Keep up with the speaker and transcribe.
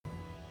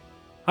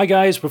Hi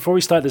guys, before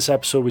we start this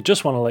episode, we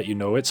just want to let you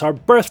know it's our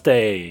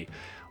birthday!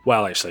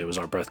 Well, actually, it was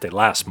our birthday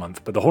last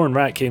month, but the Horned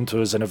Rat came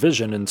to us in a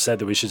vision and said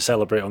that we should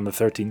celebrate on the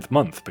 13th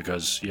month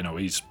because, you know,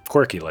 he's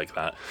quirky like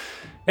that.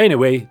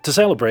 Anyway, to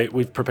celebrate,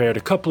 we've prepared a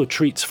couple of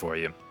treats for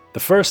you. The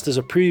first is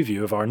a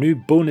preview of our new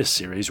bonus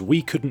series,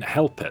 We Couldn't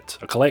Help It,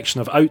 a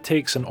collection of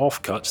outtakes and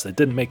offcuts that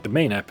didn't make the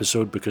main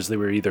episode because they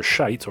were either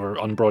shite or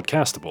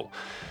unbroadcastable.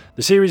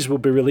 The series will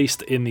be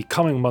released in the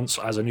coming months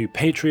as a new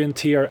Patreon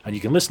tier, and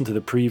you can listen to the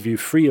preview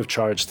free of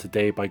charge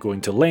today by going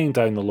to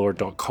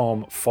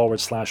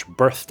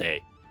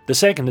layingdownthelore.com/birthday. The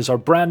second is our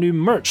brand new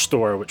merch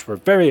store, which we're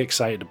very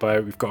excited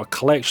about. We've got a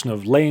collection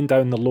of Laying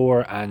Down the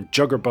Lore and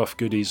Juggerbuff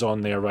goodies on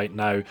there right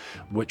now,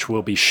 which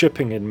will be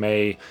shipping in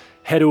May.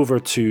 Head over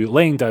to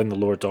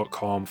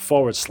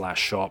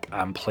layingdownthelore.com/shop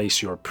and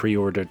place your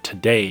pre-order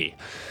today.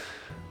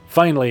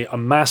 Finally, a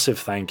massive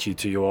thank you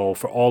to you all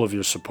for all of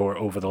your support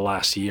over the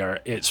last year.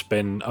 It's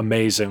been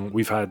amazing.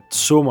 We've had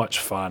so much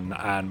fun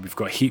and we've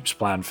got heaps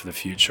planned for the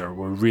future.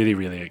 We're really,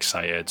 really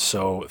excited.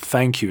 So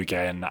thank you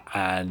again.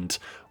 And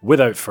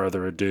without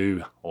further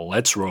ado,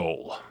 let's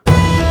roll.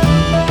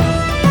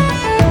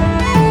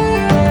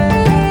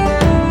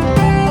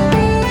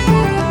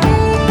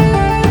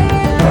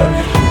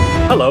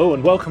 Hello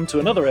and welcome to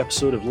another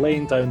episode of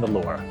Laying Down the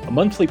Lore, a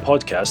monthly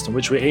podcast in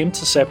which we aim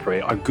to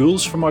separate our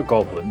ghouls from our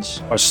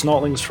goblins, our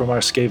snotlings from our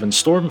Skaven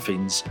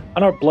stormfiends,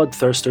 and our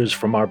bloodthirsters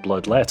from our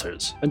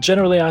bloodletters, and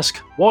generally ask,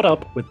 what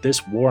up with this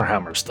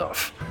Warhammer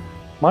stuff?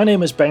 My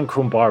name is Ben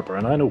Crone-Barber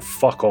and I know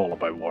fuck all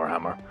about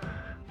Warhammer.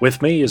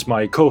 With me is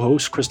my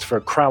co-host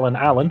Christopher Crallan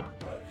Allen.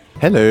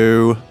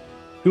 Hello.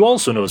 Who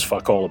also knows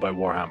fuck all about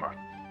Warhammer.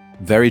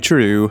 Very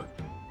true.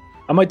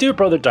 And my dear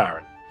brother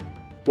Darren.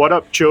 What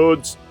up,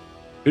 chodes?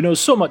 Who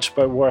knows so much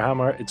about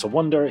Warhammer, it's a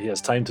wonder he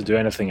has time to do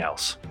anything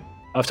else.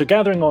 After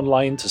gathering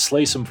online to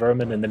slay some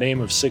vermin in the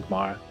name of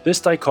Sigmar, this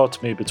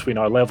dichotomy between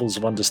our levels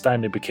of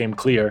understanding became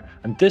clear,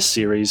 and this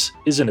series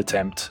is an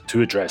attempt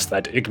to address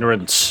that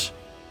ignorance.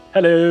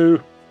 Hello!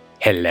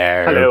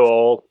 Hello. Hello,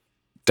 all.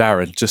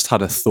 Darren, just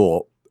had a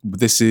thought.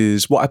 This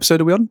is, what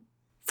episode are we on?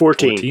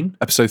 14.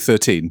 Episode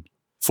 13.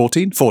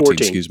 14? 14,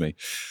 excuse me.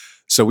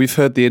 So we've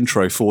heard the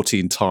intro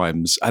 14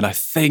 times, and I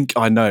think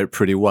I know it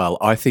pretty well.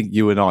 I think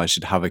you and I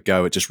should have a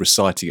go at just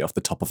reciting it off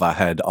the top of our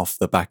head, off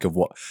the back of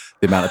what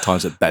the amount of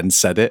times that Ben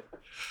said it.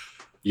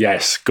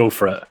 Yes, go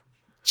for it.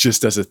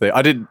 Just as a thing.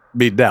 I didn't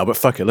mean now, but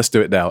fuck it, let's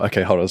do it now.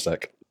 Okay, hold on a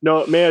sec.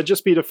 No, may I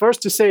just be the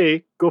first to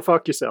say, go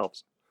fuck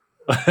yourselves.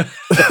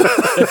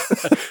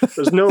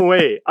 There's no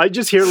way. I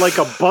just hear like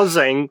a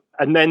buzzing,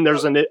 and then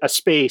there's a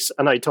space,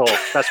 and I talk.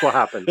 That's what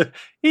happened.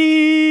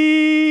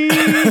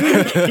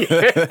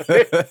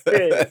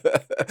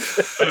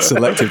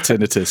 Selective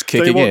tinnitus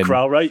kicking Tell you what, in.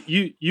 Kral, right?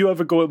 You have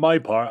a go at my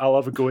part, I'll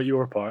have a go at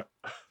your part.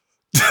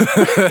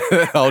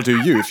 I'll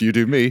do you if you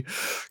do me.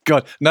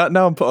 God,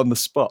 now I'm put on the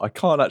spot. I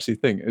can't actually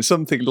think. It's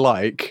something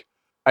like,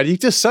 and you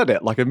just said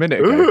it like a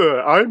minute ago.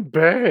 Ooh, I'm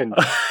Ben.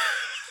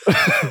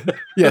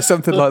 Yeah,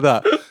 something like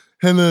that.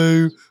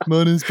 Hello,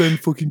 my name's Ben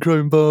fucking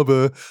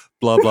Crone-Barber.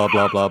 Blah, blah,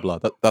 blah, blah, blah.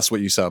 That's what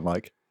you sound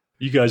like.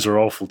 You guys are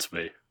awful to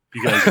me.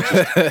 You guys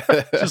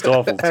are just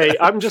awful to me. Hey,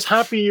 I'm just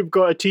happy you've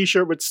got a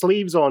t-shirt with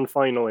sleeves on,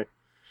 finally.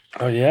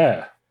 Oh,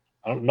 yeah.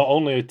 Not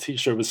only a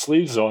t-shirt with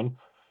sleeves on,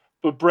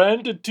 but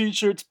branded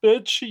t-shirts,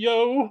 bitch,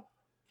 yo.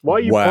 Why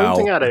are you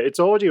pointing at it? It's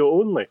audio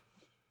only.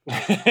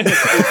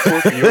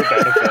 It's for your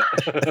benefit.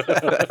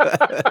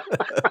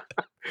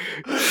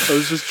 I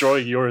was just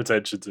drawing your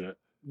attention to it.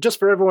 Just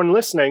for everyone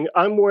listening,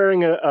 I'm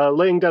wearing a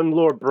Laying Down the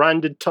Lore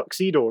branded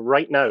tuxedo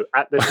right now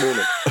at this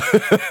moment.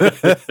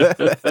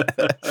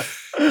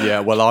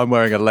 Yeah, well, I'm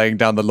wearing a Laying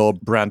Down the Law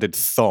branded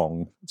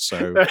thong,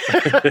 so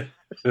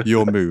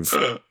your move.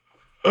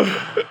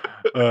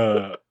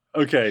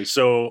 Okay,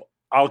 so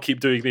I'll keep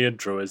doing the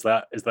intro. Is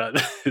that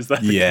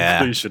the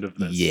conclusion of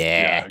this?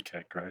 Yeah.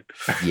 Okay, great.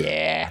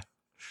 Yeah.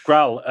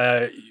 Gral,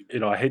 I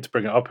hate to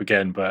bring it up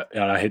again, but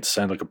I hate to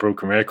sound like a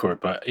broken record,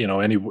 but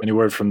any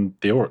word from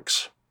the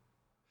orcs?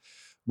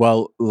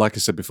 Well, like I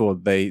said before,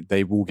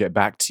 they will get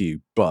back to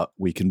you, but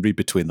we can read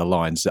between the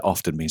lines. That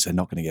often means they're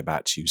not going to get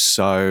back to you.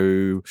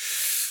 So,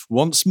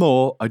 once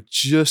more, I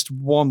just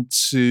want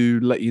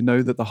to let you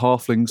know that the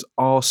halflings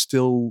are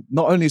still,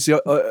 not only is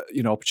the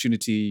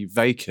opportunity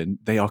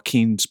vacant, they are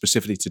keen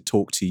specifically to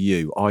talk to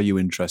you. Are you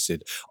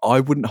interested? I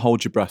wouldn't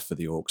hold your breath for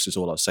the orcs, is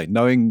all I'll say.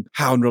 Knowing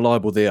how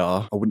unreliable they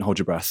are, I wouldn't hold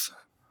your breath.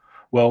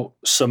 Well,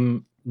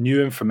 some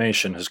new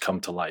information has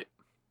come to light,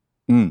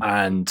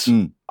 and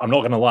I'm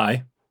not going to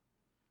lie.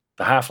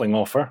 The halfling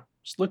offer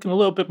is looking a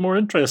little bit more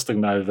interesting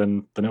now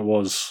than it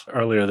was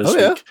earlier this week.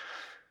 Yeah.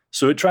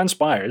 So it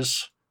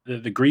transpires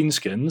that the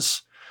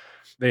Greenskins,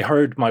 they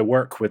heard my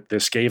work with the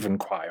Skaven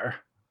choir.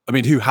 I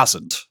mean, who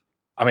hasn't?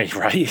 I mean,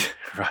 right.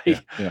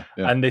 Yeah.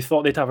 And they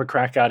thought they'd have a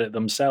crack at it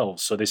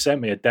themselves. So they sent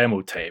me a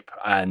demo tape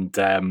and...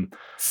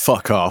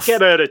 Fuck off.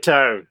 Get out of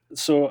town.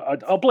 So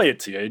I'll play it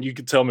to you and you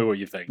can tell me what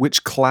you think.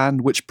 Which clan,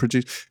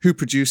 who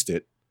produced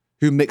it?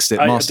 Who mixed it,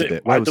 mastered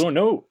it? I don't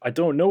know.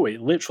 It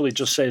literally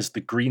just says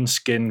the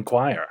Greenskin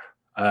Choir.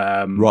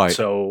 Right.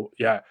 So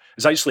yeah,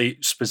 it's actually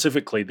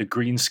specifically the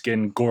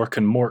Greenskin Gork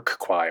and Mork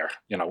Choir.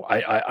 You know,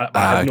 I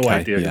had no Okay,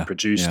 idea who yeah,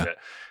 produced yeah, it,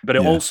 but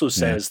it yeah, also yeah.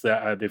 says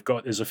that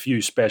there's a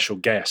few special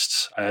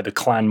guests, the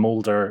Clan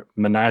Mulder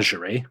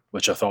Menagerie,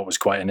 which I thought was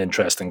quite an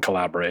interesting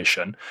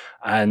collaboration,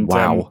 and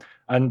Wow.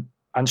 and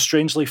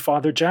strangely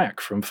Father Jack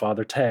from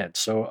Father Ted.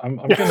 So I'm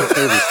going to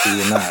play this to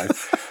you now.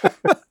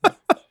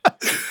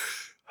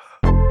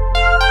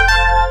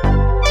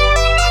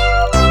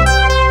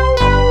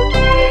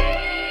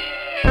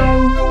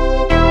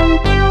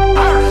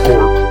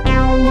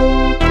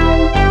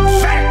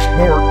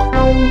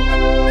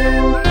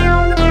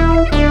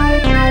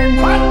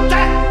 What the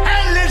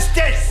hell is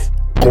this?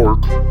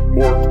 Gork,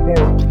 Mork,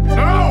 Mork,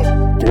 No!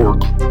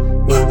 Gork,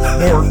 Mork,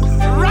 Mork,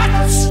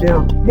 Rats!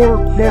 Mork,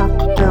 Mork, Mork,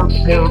 Mork,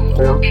 Mork,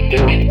 Mork,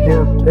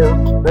 Mork,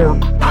 Mork, Mork,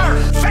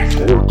 Perfect!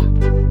 Mork,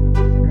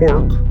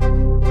 Mork,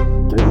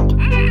 Gork,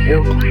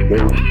 Mork,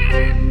 Mork,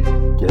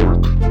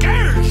 Gork,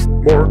 Girls!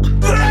 Mork,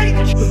 Great!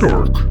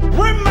 Gork,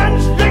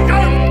 Women's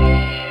liquor!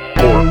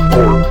 Gork,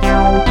 Gork,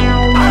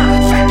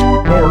 Perfect!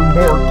 Mork,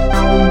 Mork,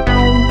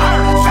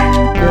 Perfect!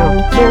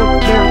 Gork, Mork, Mork, Mork, Mork,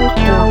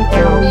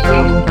 Mork,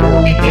 Mork,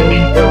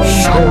 Mork,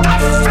 Shut Mork,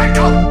 the frick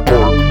up!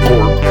 Gork,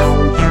 Gork,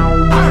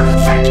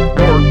 Perfect!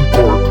 Mork,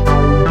 Gork,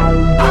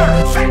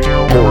 Perfect!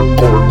 Gork,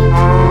 Gork.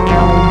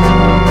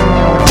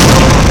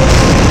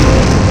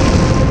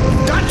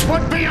 That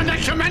would be an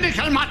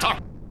ecumenical matter!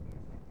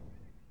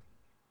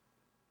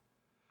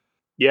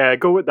 Yeah,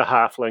 go with the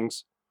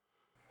halflings.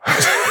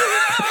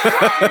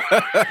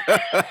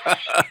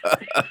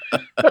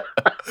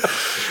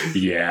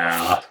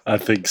 Yeah, I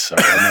think so.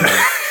 I mean,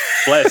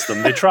 bless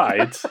them. They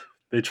tried.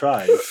 They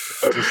tried.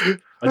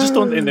 I just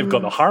don't think they've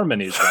got the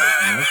harmonies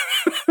right.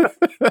 You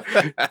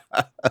know?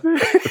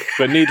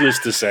 But needless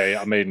to say,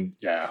 I mean,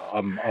 yeah,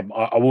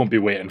 I won't be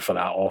waiting for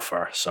that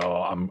offer. So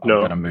I'm No.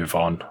 going to move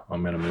on.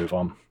 I'm going to move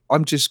on.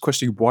 I'm just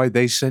questioning why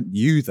they sent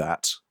you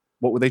that.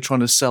 What were they trying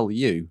to sell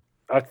you?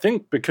 I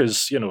think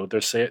because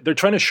they're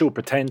trying to show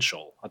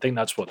potential. I think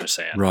that's what they're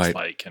saying. Right. It's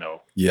like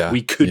Yeah.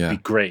 we could yeah. be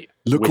great.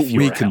 Look with what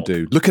we your can help.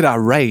 do. Look at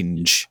our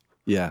range.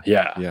 Yeah.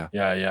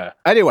 Yeah.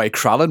 Anyway,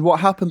 Krallen, what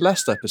happened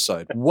last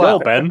episode? Well,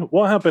 Ben,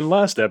 what happened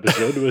last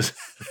episode was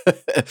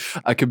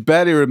I can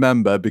barely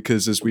remember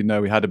because, as we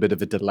know, we had a bit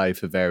of a delay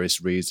for various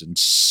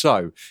reasons.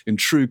 So, in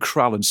true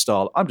Krallen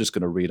style, I'm just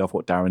going to read off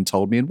what Darren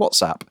told me in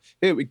WhatsApp.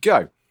 Here we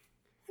go.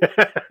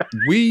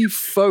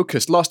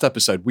 Last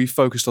episode, we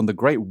focused on the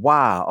great war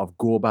of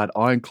Gorbad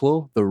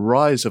Ironclaw, the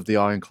rise of the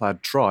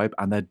Ironclad tribe,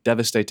 and their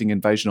devastating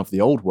invasion of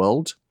the Old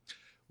World.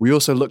 We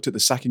also looked at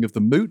the sacking of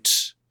the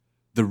Moot,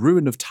 the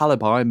ruin of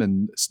Talabheim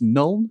and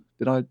Nuln.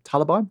 Did I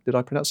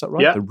pronounce that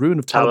right? Yeah, The ruin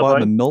of Talabheim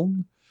Talabheim. and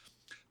Nuln.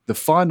 The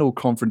final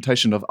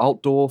confrontation of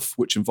Altdorf,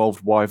 which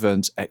involved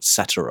wyverns,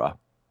 etc.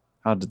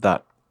 How did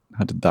that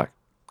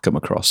come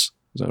across?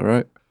 Is that all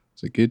right?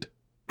 Is it good?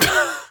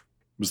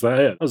 was that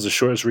it? That was the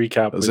shortest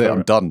recap. That's we've it. I'm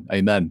ever- done.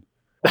 Amen.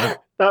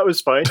 That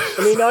was fine.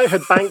 I mean, I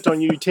had banked on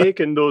you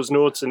taking those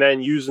notes and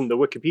then using the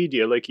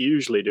Wikipedia like you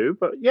usually do,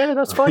 but yeah,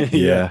 that's fine.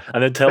 Yeah.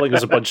 And then telling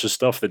us a bunch of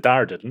stuff that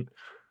Dar didn't.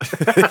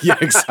 Yeah,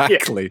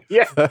 exactly.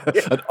 Yeah. And And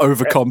then us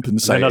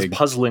overcompensating.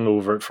 puzzling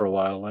over it for a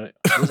while. Like,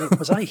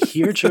 was I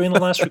here during the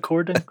last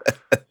recording?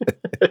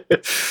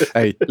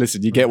 Hey,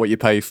 listen, you get what you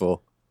pay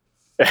for.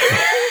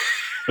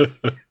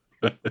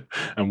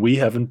 And we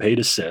haven't paid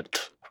a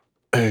cent.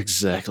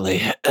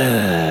 Exactly.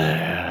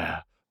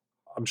 I'm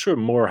sure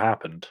more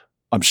happened.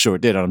 I'm sure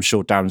it did. And I'm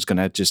sure Darren's going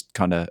to just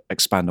kind of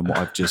expand on what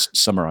I've just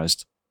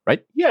summarized.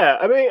 Right? Yeah,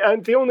 I mean,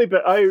 and the only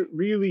bit I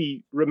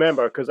really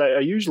remember, because I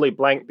usually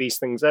blank these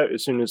things out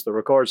as soon as the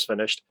record's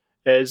finished,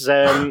 is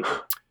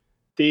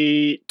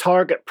the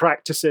target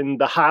practicing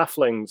the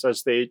halflings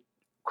as they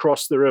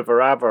cross the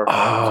River Aver.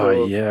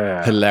 Oh,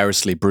 yeah.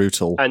 Hilariously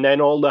brutal. And then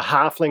all the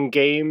halfling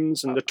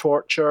games and the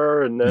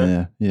torture and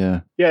the...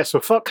 Yeah. So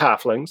fuck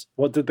halflings.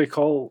 What did they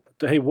call?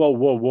 Hey,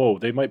 whoa.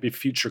 They might be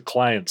future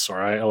clients, all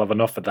right? I'll have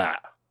enough of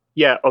that.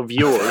 Yeah, of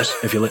yours.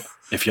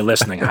 If you're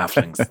listening,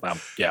 halflings,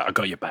 yeah, I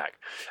got you back.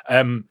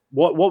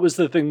 What was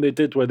the thing they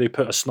did where they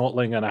put a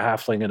snotling and a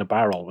halfling in a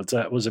barrel?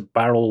 Was it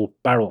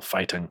barrel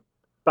fighting?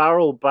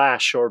 Barrel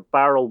bash or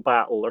barrel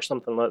battle or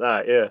something like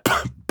that, yeah.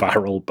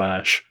 Barrel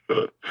bash.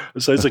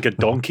 It sounds like a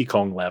Donkey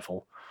Kong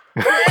level.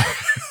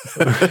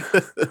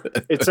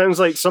 It sounds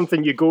like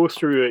something you go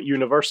through at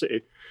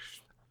university.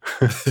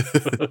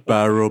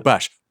 Barrel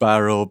bash,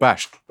 barrel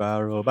bash,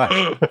 barrel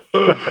bash.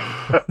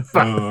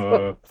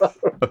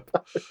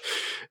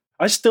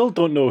 I still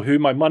don't know who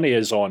my money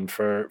is on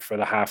for the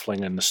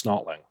halfling and the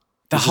snotling.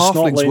 The Is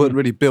halflings snotling- weren't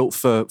really built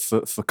for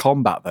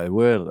combat, though,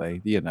 were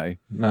they? You know,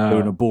 they're an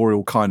No.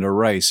 arboreal kind of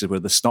race where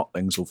the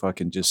snotlings will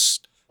fucking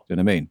just, you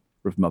know what I mean,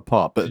 rip them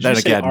apart. But Did then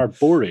you say again,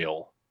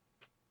 arboreal?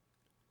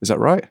 is that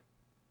right?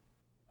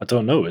 I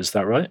don't know. Is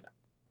that right?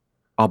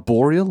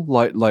 Arboreal,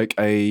 like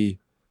a.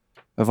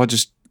 Have I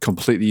just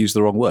completely used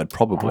the wrong word?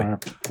 Probably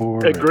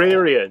Arboreal.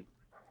 Agrarian.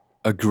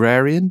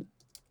 agrarian.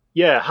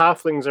 Yeah,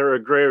 halflings are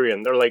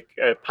agrarian. They're like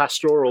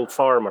pastoral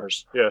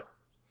farmers. Yeah.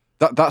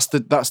 That's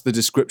the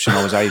description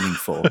I was aiming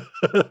for.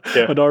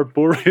 Yeah. And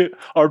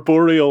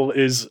arboreal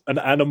is an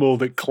animal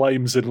that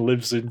climbs and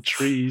lives in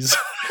trees.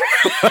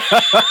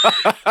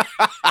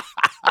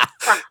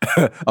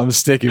 I'm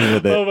sticking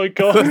with it. Oh my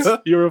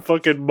god, you're a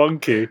fucking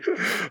monkey.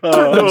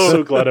 I'm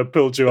so glad I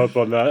pulled you up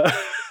on that.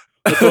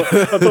 I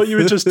thought you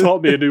had just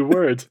taught me a new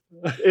word.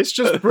 It's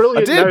just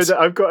brilliant I did. now that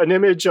I've got an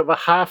image of a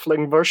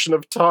halfling version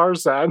of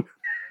Tarzan.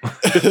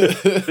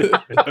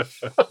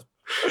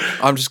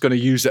 I'm just going to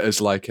use it as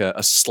like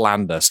a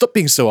slander. Stop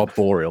being so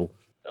arboreal.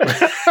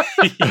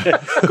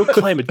 Yeah. Go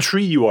climb a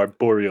tree, you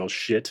arboreal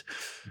shit.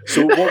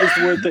 So what was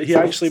the word that he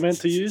actually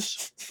meant to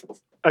use?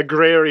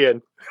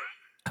 Agrarian.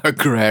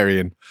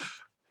 Agrarian.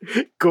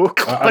 Go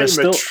climb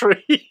a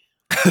tree.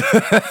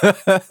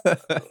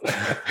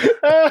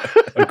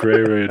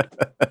 Agrarian.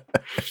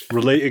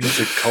 Relating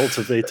to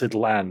cultivated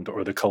land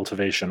or the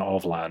cultivation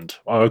of land.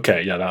 Oh,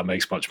 okay, yeah, that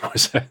makes much more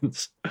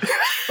sense.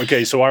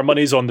 Okay, so our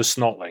money's on the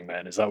snotling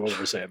then, is that what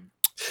we're saying?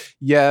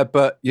 Yeah,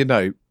 but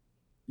you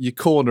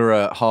corner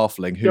a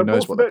halfling, who They're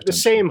knows both what about the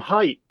same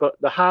height, but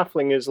the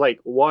halfling is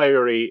like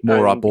wiry. more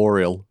and,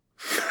 arboreal.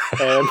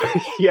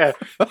 yeah.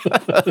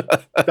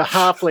 The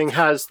halfling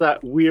has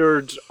that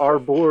weird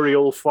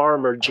arboreal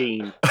farmer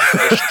gene.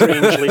 They're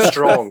strangely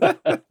strong.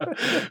 But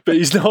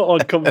he's not on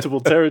comfortable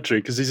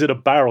territory because he's in a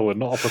barrel and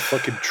not up a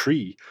fucking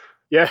tree.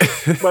 Yeah.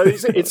 Well,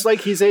 it's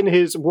like he's in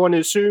his, one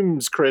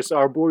assumes, Chris,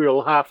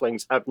 arboreal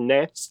halflings have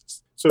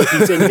nests. So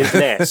he's in his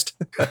nest.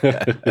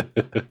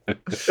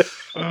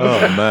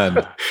 Oh,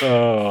 man.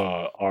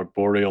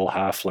 Arboreal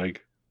halfling.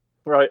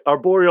 Right.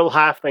 Arboreal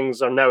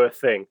halflings are now a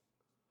thing.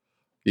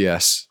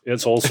 Yes.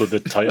 It's also the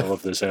title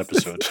of this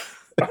episode.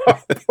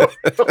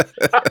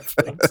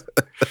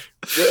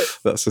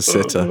 That's a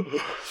sitter.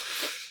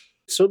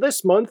 So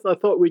this month, I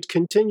thought we'd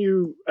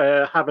continue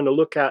having a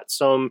look at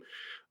some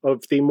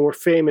of the more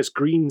famous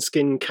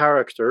greenskin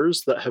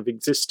characters that have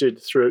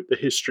existed throughout the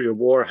history of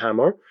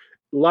Warhammer.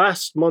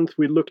 Last month,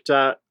 we looked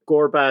at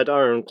Gorbad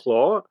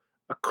Ironclaw,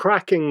 a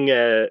cracking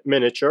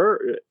miniature,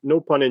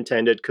 no pun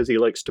intended, because he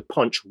likes to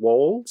punch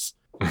walls.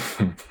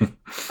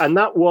 And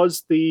that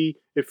was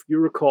if you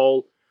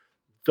recall,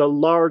 the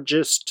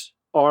largest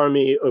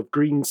army of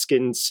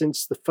greenskins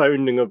since the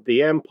founding of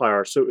the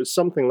Empire. So it was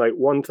something like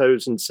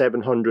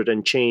 1,700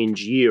 and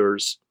change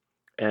years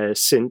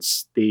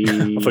since the...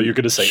 I thought you were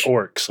going to say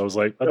orcs. I was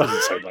like, that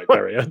doesn't sound like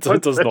very... It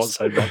does not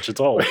sound much at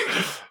all.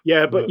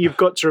 Yeah, but you've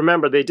got to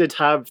remember, they did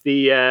have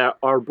the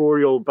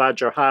arboreal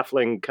badger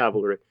halfling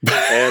cavalry.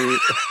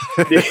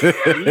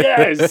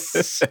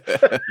 Yes!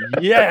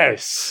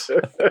 Yes!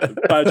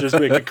 Badgers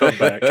make a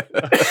comeback.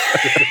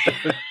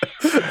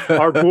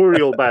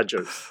 Arboreal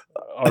badgers.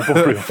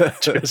 Arboreal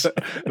badgers.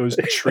 Those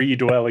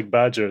tree-dwelling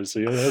badgers.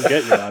 They'll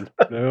get you, man.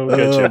 They'll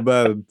get you.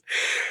 Man.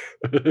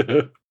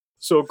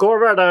 So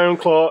Gorbad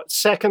Ironclaw,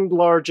 second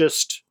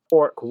largest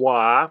orc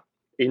Wa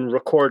in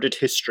recorded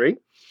history.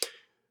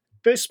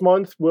 This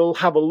month we'll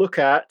have a look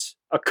at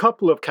a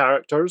couple of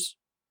characters,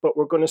 but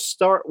we're going to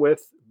start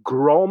with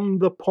Grom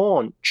the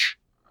Paunch.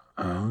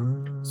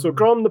 So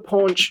Grom the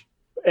Paunch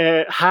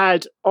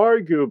had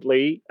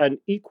arguably an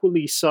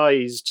equally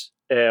sized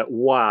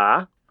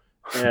Wa,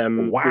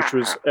 which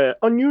was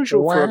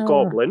unusual for a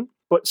goblin.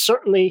 But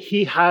certainly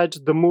he had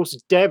the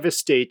most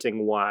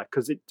devastating Wa,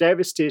 because it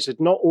devastated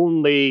not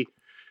only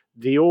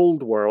the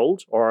old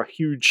world, or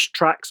huge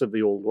tracts of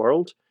the old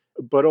world,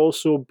 but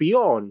also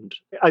beyond.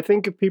 I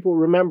think if people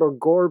remember,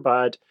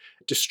 Gorbad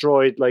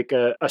destroyed like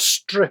a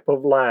strip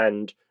of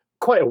land,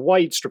 quite a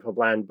wide strip of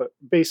land, but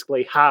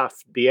basically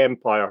half the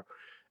empire.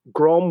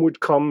 Grom would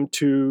come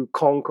to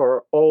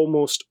conquer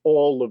almost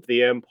all of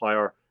the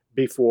empire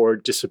before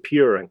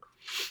disappearing.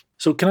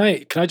 So can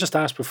I just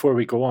ask before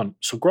we go on?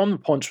 So Grom the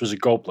Paunch was a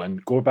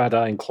goblin. Gorbad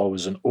Ironclaw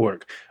was an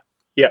orc.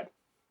 Yeah.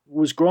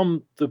 Was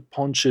Grom the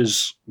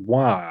Paunch's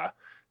Wa?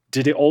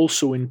 Did it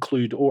also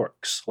include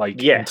orcs?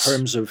 Like yes. In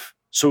terms of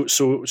so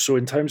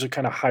in terms of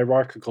kind of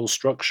hierarchical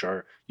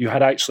structure, you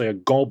had actually a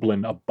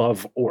goblin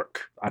above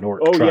orc and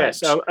orc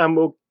tribes. Yes, and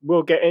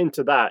we'll get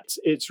into that.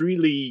 It's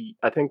really,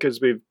 I think,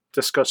 as we've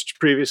discussed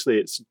previously,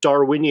 it's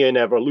Darwinian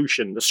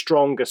evolution. The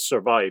strongest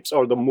survives,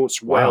 or the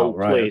most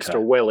well-placed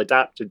or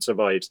well-adapted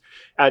survives.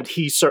 And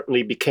he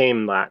certainly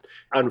became that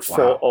and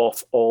fought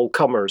off all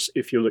comers,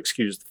 if you'll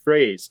excuse the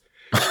phrase.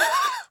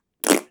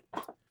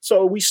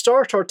 So we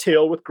start our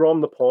tale with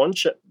Grom the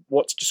Paunch at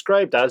what's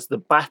described as the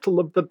Battle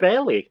of the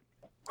Belly.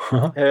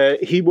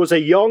 He was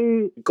a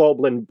young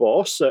goblin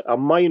boss, a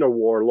minor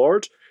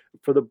warlord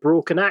for the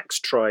Broken Axe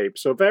tribe,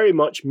 so very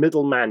much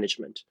middle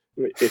management,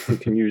 if we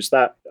can use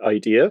that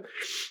idea.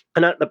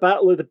 And at the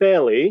Battle of the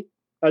Belly,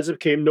 as it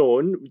became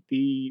known,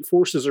 the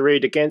forces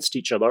arrayed against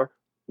each other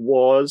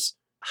was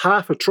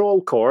half a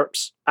troll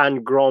corpse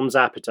and Grom's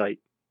appetite.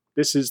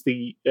 This is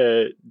the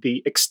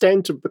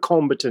extent of the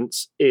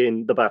combatants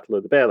in the Battle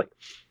of the Belly.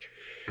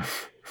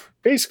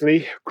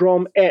 Basically,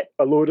 Grom ate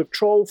a load of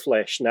troll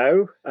flesh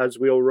now. As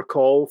we'll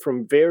recall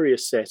from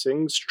various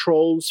settings,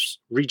 trolls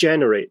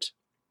regenerate.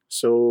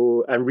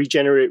 And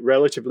regenerate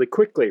relatively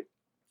quickly.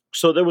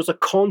 So there was a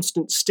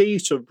constant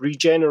state of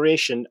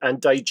regeneration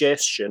and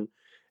digestion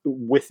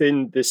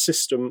within the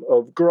system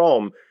of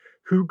Grom,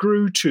 who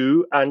grew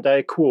to, and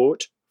I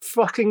quote,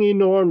 fucking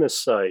enormous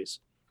size.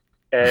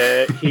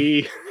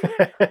 He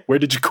Where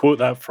did you quote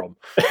that from?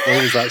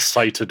 Where was that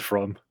cited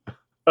from?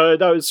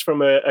 that was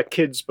from a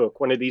kid's book,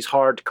 one of these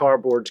hard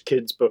cardboard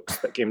kids books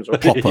that games were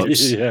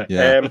Pop-ups.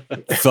 Yeah.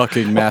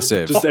 Fucking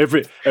massive. Just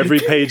every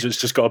page has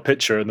just got a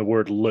picture and the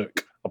word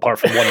look, apart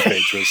from one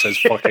page where it says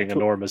fucking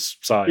enormous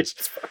size.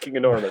 It's fucking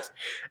enormous.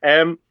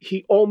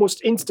 He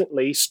almost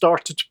instantly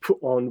started to put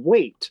on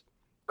weight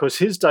because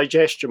his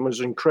digestion was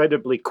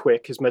incredibly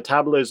quick. His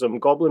metabolism,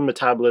 goblin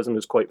metabolism,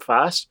 is quite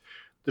fast.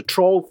 The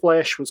troll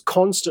flesh was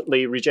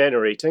constantly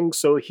regenerating,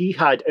 so he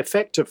had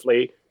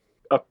effectively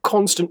a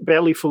constant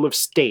belly full of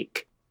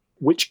steak,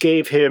 which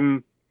gave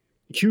him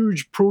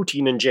huge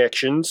protein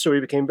injections, so he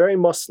became very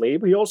muscly,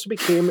 but he also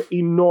became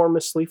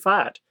enormously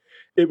fat.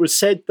 It was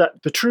said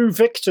that the true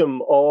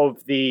victim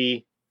of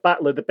the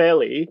Battle of the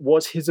Belly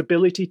was his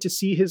ability to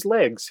see his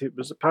legs. It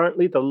was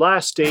apparently the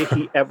last day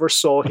he ever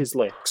saw his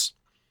legs.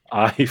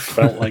 I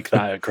felt like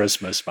that at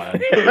Christmas,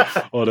 man.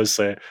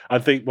 Honestly, I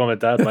think Mum and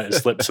Dad might have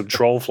slipped some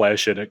troll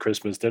flesh in at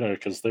Christmas dinner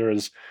because there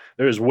is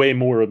way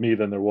more of me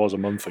than there was a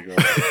month ago.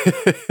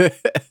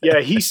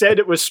 Yeah, he said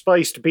it was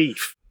spiced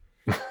beef.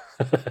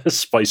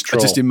 Spiced I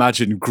troll. just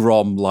imagine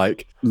Grom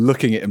like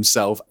looking at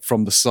himself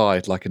from the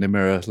side, like in a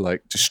mirror,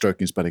 like just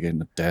stroking his belly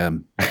again.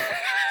 Damn.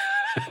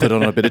 Put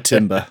on a bit of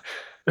timber.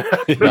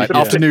 Right,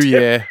 after New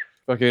Year,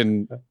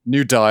 fucking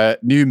new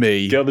diet, new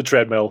me. Get on the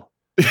treadmill.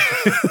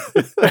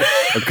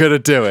 I'm gonna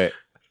do it.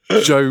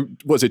 Joe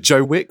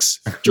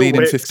Wicks? Joe Lean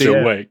in Wicks, 15.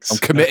 Joe Wicks.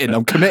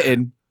 I'm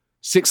committing.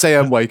 6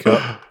 a.m. wake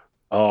up.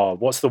 Oh,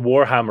 what's the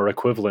Warhammer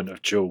equivalent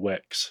of Joe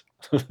Wicks?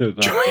 That'd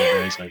be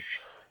amazing.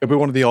 It'll be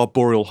one of the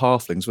arboreal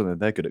halflings, won't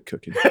they? They're good at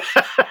cooking.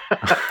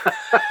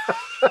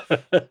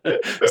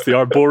 It's the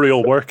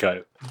arboreal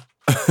workout.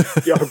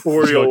 The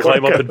arboreal You'll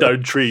climb up workout. and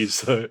down trees.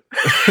 So.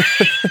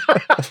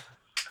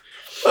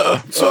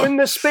 So in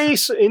the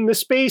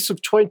space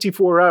of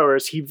 24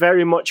 hours, he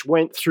very much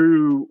went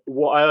through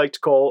what I like to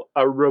call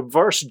a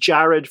reverse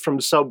Jared from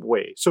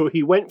Subway. So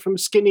he went from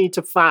skinny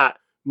to fat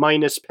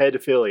minus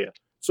pedophilia.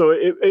 So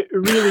it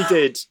really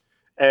did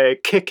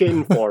kick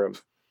in for him.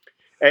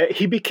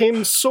 He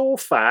became so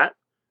fat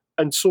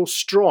and so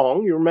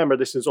strong, you remember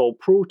this is all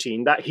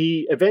protein, that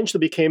he eventually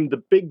became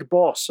the big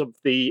boss of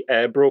the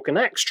Broken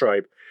Axe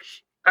tribe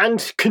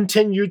and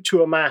continued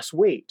to amass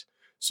weight.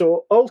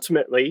 So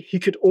ultimately, he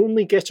could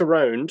only get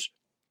around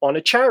on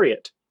a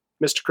chariot,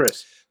 Mr.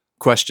 Chris.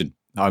 Question.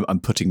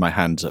 I'm putting my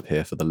hands up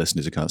here for the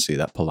listeners who can't see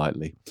that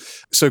politely.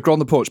 So Grom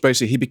the Porch,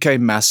 basically, he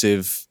became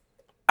massive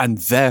and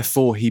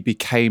therefore he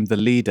became the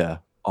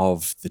leader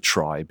of the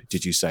tribe.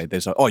 Did you say?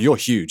 There's you're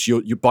huge.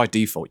 You're by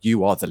default,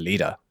 you are the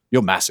leader.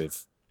 You're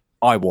massive.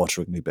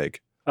 Eye-wateringly big.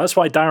 That's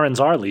why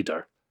Darren's our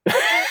leader.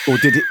 Or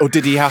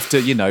did he have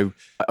to,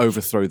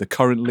 overthrow the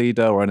current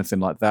leader or anything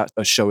like that?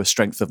 A show of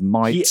strength of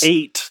might?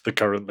 He ate the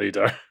current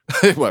leader.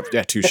 Well,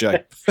 yeah, touche.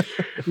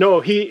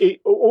 No, he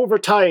over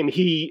time,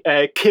 he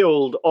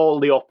killed all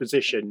the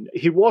opposition.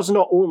 He was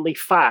not only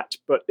fat,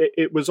 but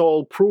it was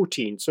all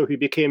protein, so he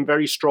became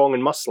very strong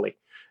and muscly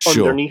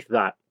underneath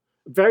that.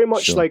 Very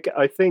much like,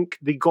 I think,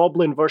 the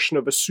goblin version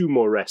of a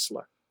sumo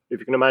wrestler, if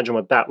you can imagine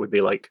what that would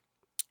be like.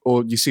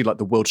 Or you see like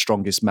the World's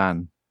Strongest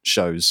Man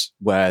shows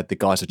where the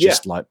guys are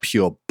just like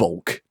pure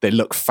bulk. They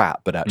look fat,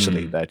 but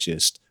actually they're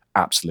just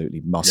absolutely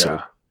muscle.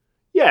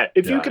 Yeah,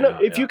 if you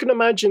can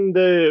imagine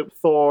the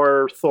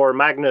Thor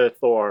Magna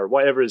Thor,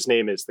 whatever his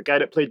name is, the guy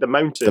that played the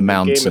Mountain in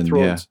Game of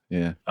Thrones.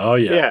 Yeah. Oh,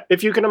 yeah. Yeah,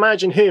 if you can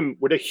imagine him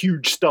with a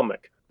huge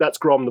stomach, that's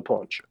Grom the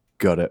Paunch.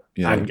 Got it.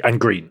 Yeah. And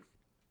green.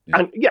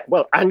 Yeah.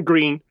 And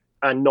green,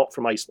 and not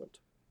from Iceland.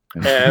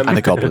 And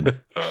a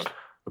goblin.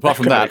 Apart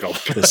from that,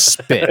 the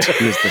spit.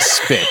 He was the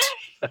spit.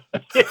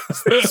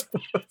 Yes,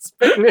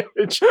 spitting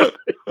image.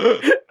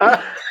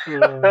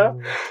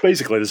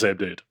 Basically the same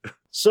dude.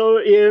 So,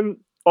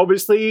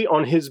 obviously,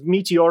 on his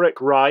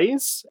meteoric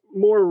rise,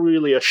 more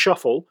really a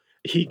shuffle,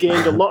 he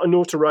gained a lot of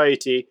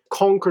notoriety,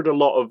 conquered a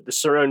lot of the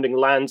surrounding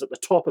lands at the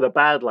top of the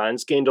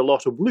Badlands, gained a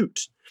lot of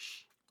loot.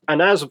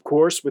 And as, of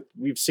course,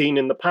 we've seen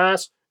in the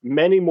past,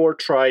 many more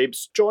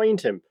tribes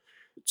joined him.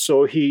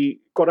 So he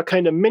got a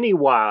kind of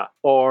mini-wah,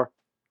 or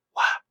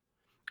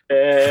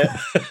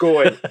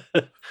going.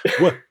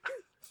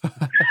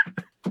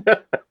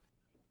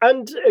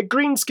 And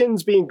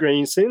greenskins being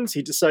greenskins,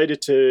 he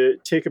decided to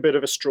take a bit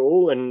of a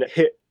stroll and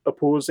hit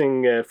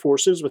opposing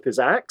forces with his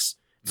axe.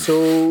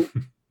 So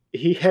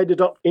he headed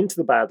up into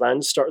the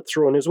Badlands, started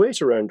throwing his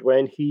weight around.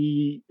 When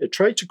he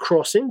tried to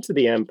cross into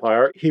the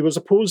Empire, he was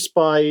opposed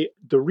by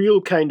the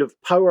real kind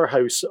of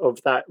powerhouse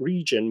of that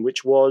region,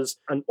 which was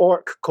an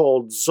orc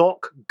called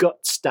Zok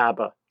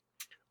Gutstabber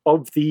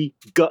of the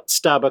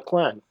Gutstabber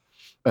clan.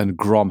 And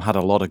Grom had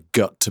a lot of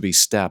gut to be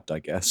stabbed, I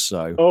guess.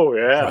 So. Oh,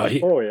 yeah.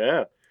 Right. Oh,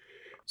 yeah.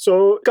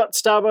 So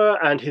Gutstabber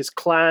and his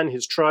clan,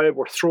 his tribe,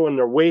 were throwing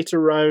their weight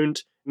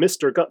around.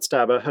 Mr.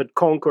 Gutstabber had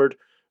conquered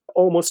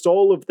Almost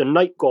all of the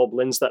night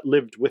goblins that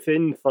lived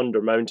within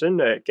Thunder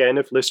Mountain, again,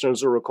 if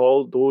listeners will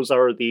recall, those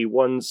are the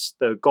ones,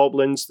 the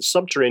goblins, the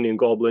subterranean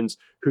goblins,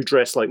 who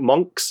dress like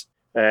monks.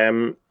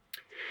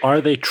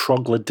 Are they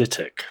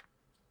troglodytic?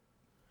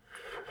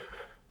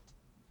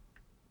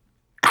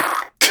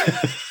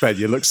 Ben,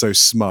 you look so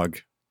smug.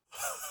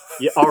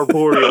 You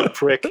arboreal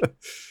prick.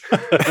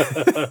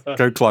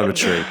 Go climb a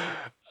tree.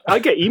 I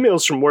get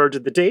emails from Word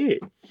of the Day.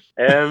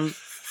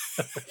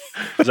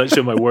 It's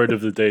actually my word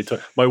of the day.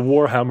 My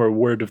Warhammer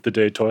word of the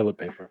day toilet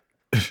paper.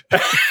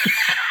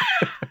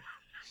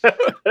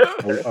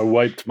 I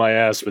wiped my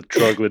ass with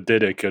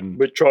troglodytic and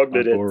With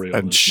troglodytic. arboreal.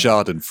 And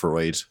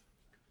Schadenfreude.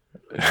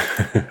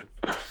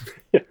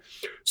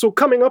 So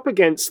coming up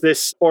against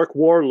this orc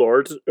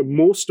warlord,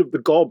 most of the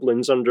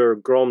goblins under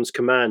Grom's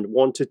command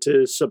wanted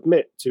to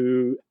submit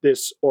to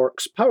this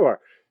orc's power.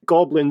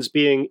 Goblins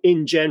being,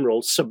 in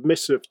general,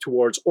 submissive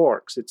towards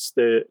orcs. It's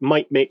the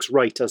might makes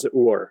right, as it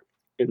were,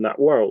 in that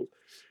world.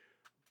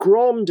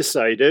 Grom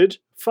decided,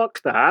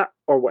 fuck that,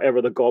 or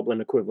whatever the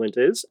goblin equivalent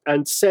is,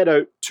 and set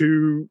out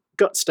to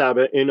gutstab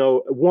it in a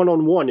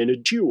one-on-one in a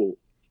duel.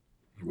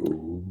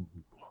 Ooh.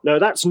 Now,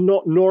 that's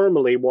not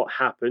normally what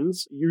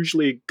happens.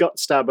 Usually,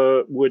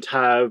 Gutstabber would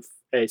have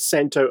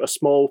sent out a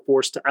small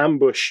force to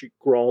ambush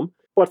Grom,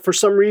 but for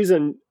some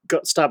reason,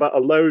 Gutstabber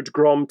allowed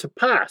Grom to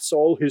pass.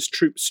 All his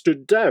troops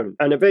stood down,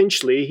 and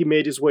eventually he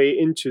made his way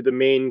into the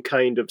main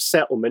kind of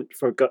settlement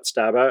for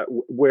Gutstabber,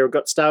 where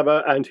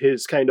Gutstabber and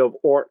his kind of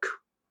orc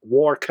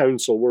war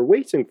council were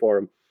waiting for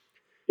him.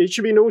 It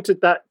should be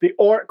noted that the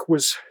orc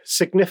was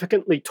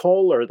significantly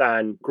taller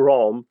than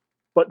Grom,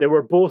 but they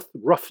were both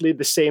roughly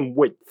the same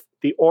width.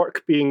 The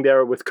orc being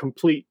there with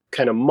complete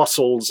kind of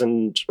muscles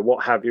and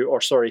what have you,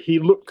 or sorry, he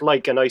looked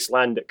like an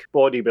Icelandic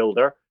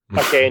bodybuilder,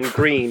 again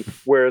green,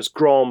 whereas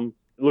Grom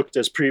looked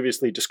as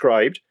previously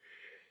described.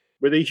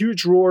 With a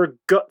huge roar,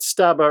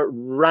 Gutstabber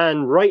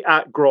ran right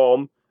at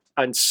Grom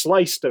and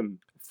sliced him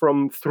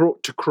from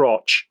throat to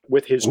crotch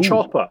with his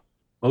chopper.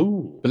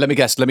 Oh. But let me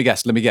guess.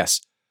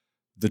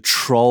 The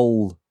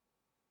troll,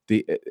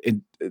 the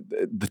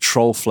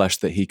troll flesh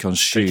that he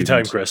consumed Take your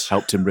time, Chris.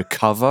 helped him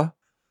recover.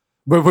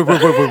 Wait.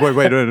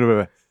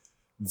 The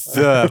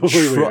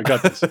Wait, I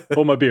got this.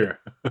 Hold my beer.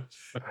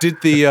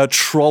 did the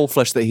troll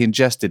flesh that he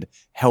ingested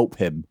help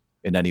him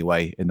in any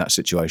way in that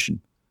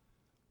situation?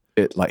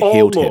 It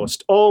healed him.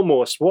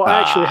 Almost. What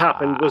actually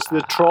happened was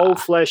the troll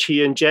flesh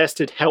he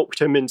ingested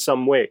helped him in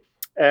some way.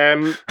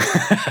 Oh,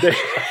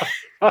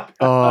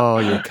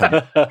 you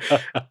cunt.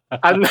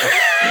 And,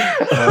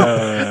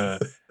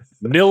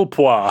 Nil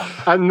pois.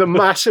 and the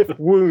massive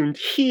wound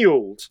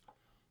healed.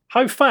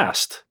 How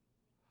fast?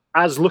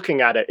 As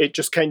looking at it, it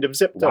just kind of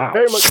zipped Wow. up,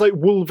 very much like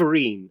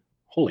Wolverine.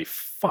 Holy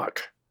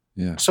fuck.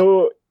 Yeah.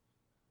 So,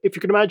 if you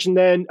can imagine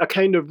then, a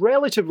kind of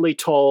relatively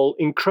tall,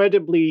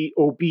 incredibly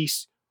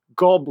obese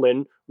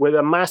goblin with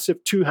a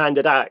massive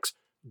two-handed axe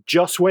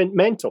just went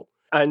mental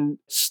and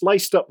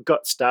sliced up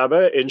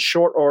Gutstabber in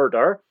short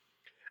order,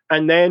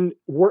 and then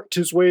worked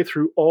his way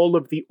through all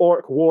of the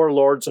orc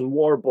warlords and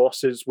war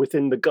bosses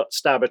within the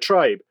Gutstabber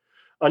tribe,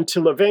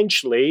 until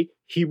eventually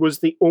he was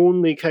the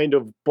only kind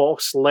of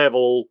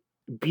boss-level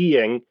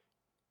being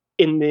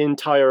in the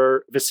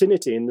entire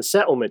vicinity, in the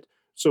settlement.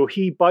 So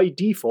he, by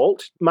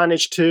default,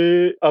 managed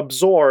to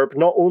absorb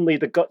not only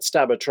the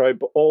Gutstabber tribe,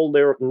 but all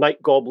their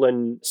night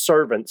goblin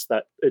servants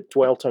that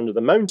dwelt under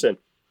the mountain.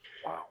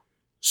 Wow.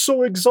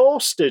 So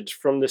exhausted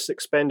from this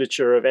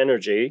expenditure of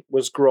energy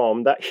was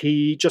Grom that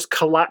he just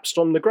collapsed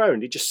on the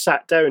ground. He just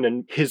sat down,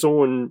 and his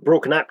own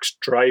Broken Axe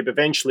tribe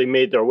eventually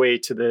made their way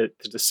to the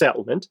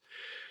settlement,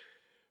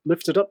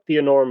 lifted up the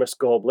enormous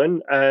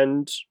goblin,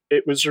 and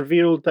it was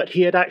revealed that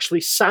he had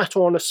actually sat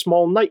on a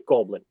small night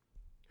goblin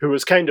who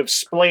was kind of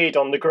splayed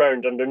on the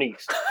ground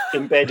underneath,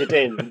 embedded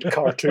in the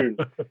cartoon.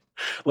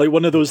 Like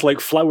one of those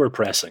flower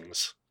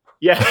pressings.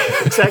 Yeah,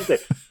 exactly.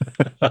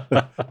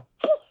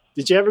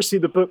 Did you ever see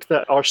the book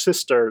that our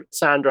sister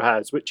Sandra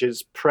has, which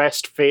is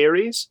Pressed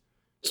Fairies?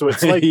 So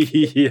it's like,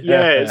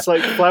 yeah, it's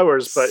like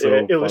flowers, but So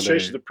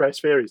illustrations funny. of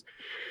pressed fairies.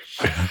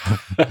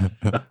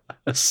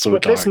 So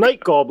But dark. this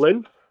night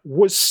goblin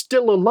was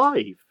still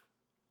alive.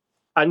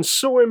 And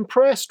so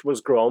impressed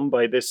was Grom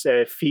by this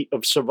feat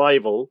of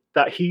survival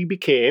that he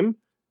became,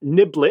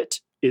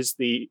 Niblet is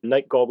the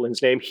night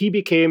goblin's name, he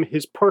became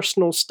his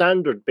personal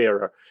standard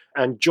bearer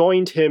and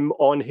joined him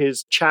on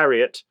his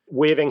chariot,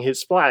 waving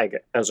his flag,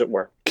 as it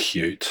were.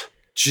 Cute.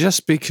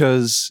 Just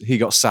because he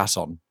got sat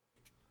on.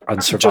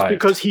 And survived. Just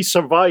because he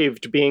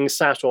survived being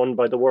sat on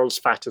by the world's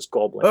fattest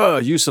goblin. Oh,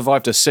 you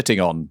survived a sitting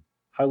on.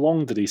 How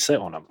long did he sit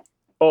on him?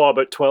 Oh,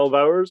 about 12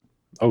 hours.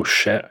 Oh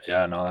shit.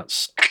 Yeah, no,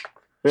 that's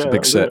It's a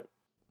big sit.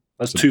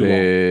 that's It's too a long.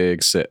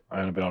 big sit. I'm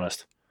gonna be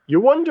honest. You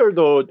wonder,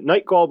 though,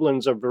 night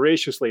goblins are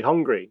voraciously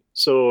hungry.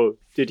 So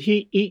did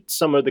he eat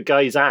some of the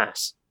guy's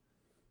ass?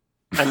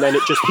 And then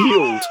it just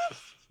healed.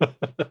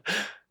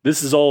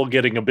 This is all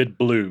getting a bit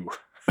blue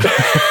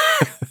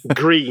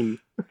Green.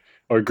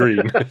 or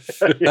green.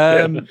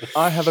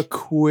 I have a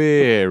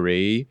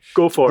query.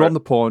 Go for Grom it. the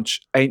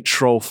Paunch ain't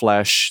troll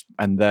flesh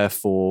and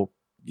therefore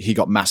he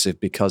got massive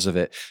because of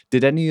it.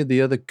 Did any of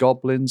the other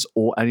goblins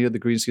or any of the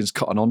greenskins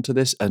cotton onto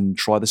this and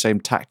try the same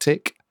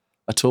tactic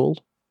at all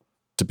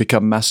to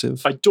become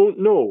massive? I don't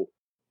know.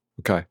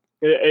 Okay.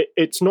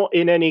 It's not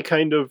in any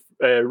kind of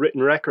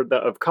written record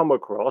that I've come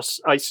across.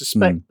 I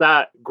suspect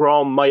that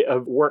Grom might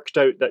have worked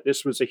out that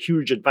this was a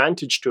huge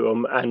advantage to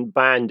him and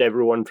banned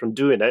everyone from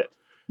doing it.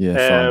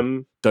 Yeah,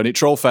 fine. Don't eat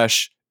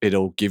trollfish.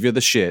 It'll give you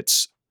the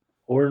shits.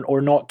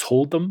 Or not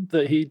told them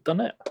that he'd done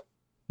it.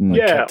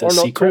 Yeah, kept it or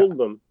not secret. told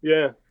them.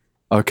 Yeah.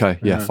 Okay,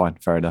 yeah, fine,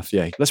 fair enough.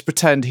 Yeah, let's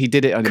pretend he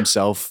did it on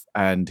himself,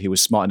 and he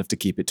was smart enough to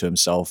keep it to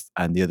himself,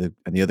 and the other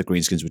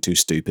greenskins were too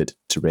stupid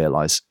to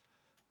realize.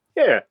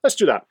 Yeah, let's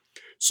do that.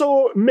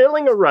 So,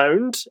 milling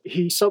around,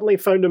 he suddenly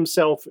found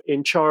himself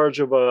in charge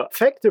of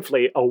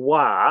effectively a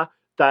Wa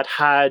that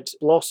had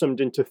blossomed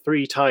into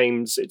 3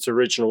 times its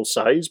original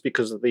size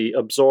because of the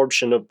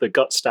absorption of the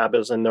gut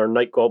stabbers and their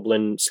night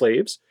goblin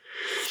slaves.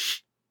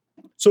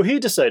 So he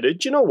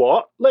decided, you know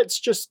what? Let's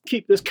just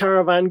keep this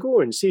caravan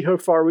going, see how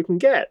far we can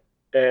get.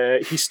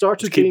 He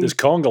started Let's keep this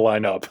conga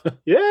line up.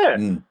 Yeah.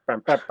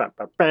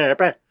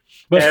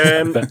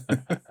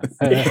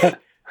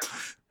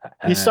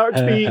 He started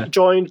to be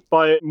joined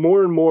by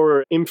more and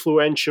more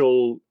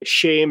influential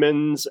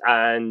shamans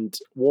and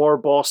war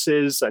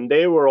bosses, and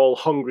they were all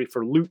hungry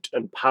for loot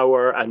and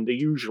power and the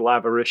usual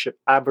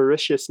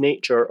avaricious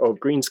nature of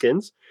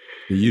greenskins.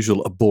 The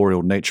usual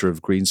arboreal nature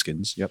of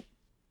greenskins, yep.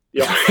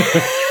 Yeah.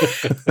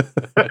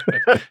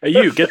 Hey,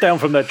 you, get down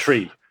from that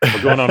tree.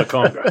 We're going on a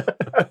conga.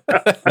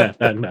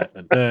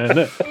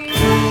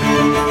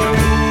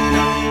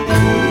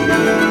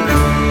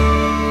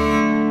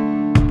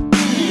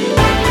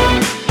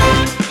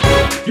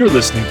 You're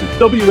listening to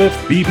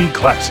WFBB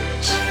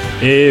Classics.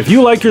 If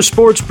you like your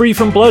sports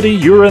brief and bloody,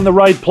 you're in the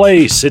right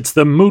place. It's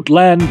the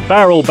Mootland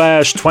Barrel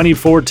Bash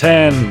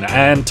 2410,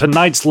 and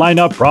tonight's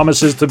lineup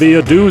promises to be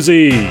a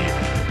doozy.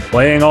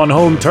 Playing on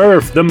home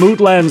turf, the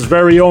Mootland's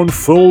very own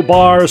full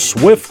bar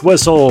Swift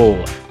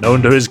Whistle,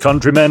 known to his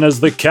countrymen as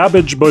the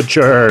Cabbage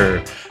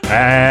Butcher.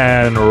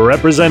 And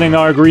representing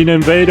our Green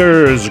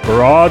Invaders,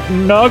 Grot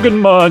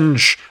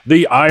Nuggenmunch,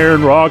 the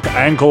Iron Rock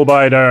Ankle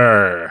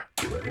Biter.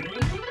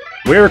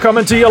 We're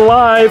coming to you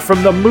live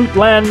from the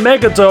Mootland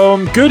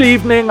Megadome. Good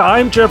evening,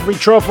 I'm Jeffrey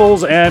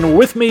Truffles, and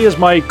with me is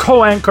my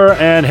co-anchor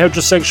and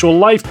heterosexual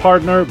life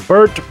partner,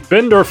 Bert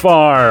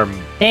Binderfarm.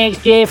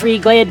 Thanks, Jeffrey.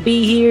 Glad to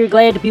be here,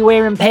 glad to be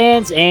wearing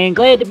pants, and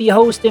glad to be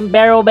hosting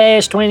Barrel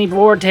Bash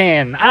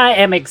 2410. I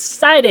am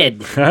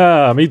excited.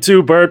 Me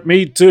too, Bert,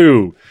 me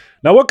too.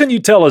 Now, what can you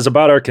tell us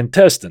about our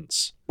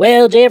contestants?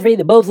 Well, Jeffrey,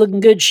 they both look in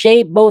good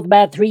shape, both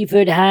about 3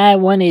 foot high.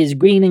 One is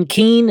green and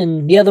keen,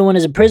 and the other one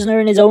is a prisoner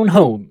in his own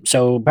home,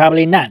 so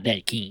probably not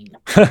that keen.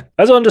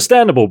 That's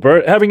understandable,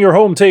 Bert. Having your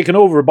home taken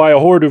over by a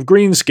horde of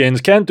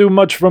greenskins can't do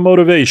much for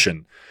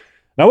motivation.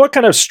 Now, what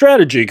kind of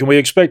strategy can we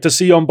expect to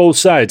see on both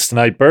sides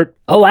tonight, Bert?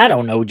 Oh, I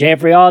don't know,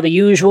 Jeffrey. All the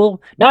usual.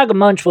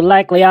 Nuggenmunch will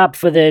likely opt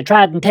for the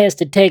tried and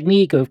tested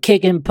technique of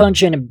kicking,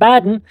 punching, and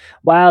biting,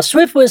 while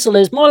Swift Whistle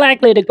is more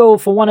likely to go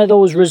for one of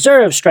those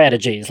reserve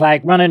strategies,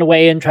 like running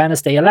away and trying to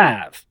stay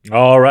alive.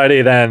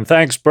 Alrighty then.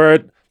 Thanks,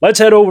 Bert. Let's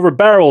head over to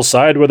Barrel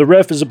side, where the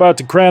ref is about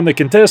to cram the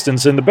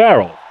contestants in the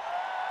barrel.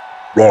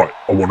 Right,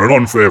 I want an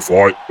unfair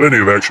fight, plenty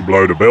of action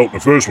below the belt,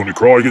 and the first one to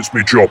cry gets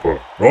me chopper.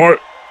 Right,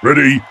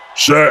 ready,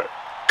 set,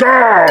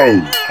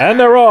 go! And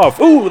they're off.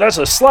 Ooh, that's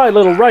a sly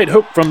little right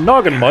hook from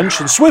Nuggenmunch,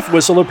 and Swift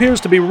Whistle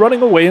appears to be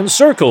running away in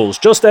circles,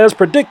 just as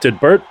predicted,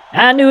 Bert.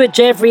 I knew it,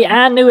 Jeffrey.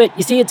 I knew it.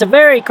 You see, it's a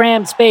very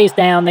cramped space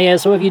down there,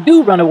 so if you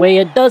do run away,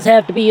 it does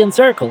have to be in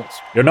circles.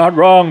 You're not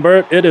wrong,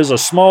 Bert. It is a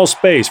small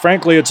space.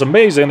 Frankly, it's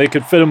amazing they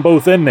could fit them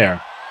both in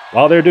there.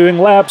 While they're doing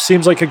laps,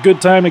 seems like a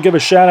good time to give a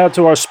shout out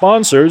to our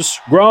sponsors,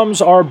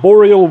 Grom's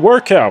Arboreal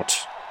Workout.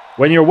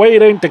 When your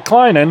weight ain't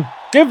declining,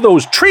 give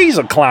those trees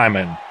a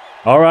climbing.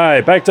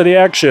 Alright, back to the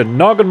action.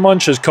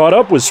 Nuggenmunch has caught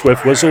up with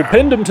Swift Whistle,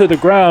 pinned him to the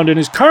ground, and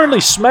is currently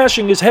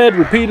smashing his head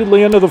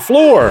repeatedly into the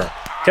floor.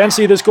 Can't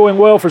see this going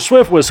well for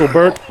Swift Whistle,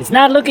 Bert. It's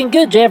not looking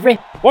good, Jeffrey.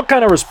 What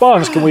kind of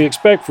response can we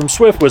expect from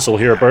Swift Whistle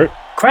here, Bert?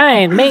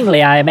 Crying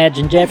mainly, I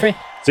imagine, Jeffrey.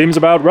 Seems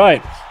about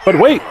right. But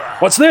wait,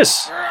 what's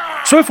this?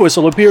 Swift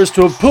Whistle appears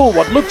to have pulled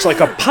what looks like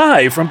a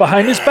pie from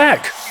behind his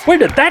back. Where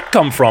did that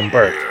come from,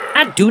 Bert?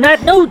 I do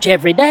not know,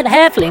 Jeffrey. That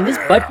halfling is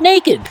butt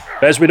naked.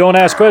 Best we don't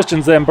ask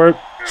questions then, Bert.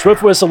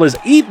 Swift Whistle has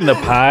eaten the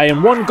pie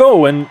in one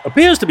go and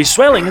appears to be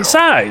swelling in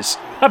size.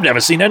 I've never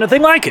seen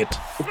anything like it.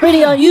 It's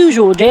pretty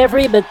unusual,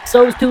 Jeffrey, but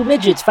so's 2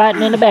 midgets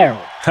fighting in a barrel.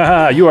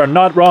 Haha, you are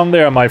not wrong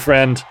there, my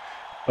friend.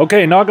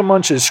 Okay,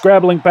 Nuggenmunch is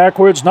scrabbling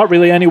backwards, not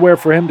really anywhere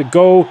for him to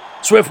go.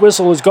 Swift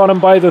Whistle has got him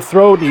by the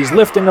throat, and he's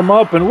lifting him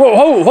up, and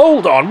whoa,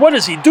 hold on, what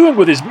is he doing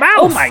with his mouth?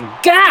 Oh my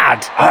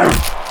God!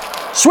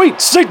 Sweet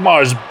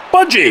Sigmar's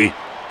budgie!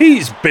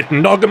 He's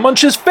bitten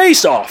Nuggenmunch's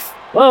face off!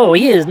 Whoa,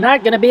 he is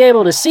not going to be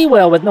able to see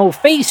well with no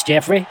face,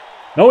 Jeffrey.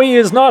 No, he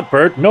is not,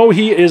 Bert. No,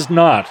 he is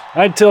not.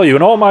 I tell you,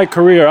 in all my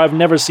career, I've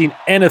never seen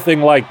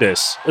anything like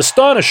this.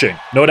 Astonishing.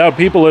 No doubt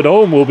people at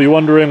home will be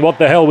wondering what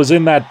the hell was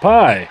in that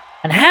pie.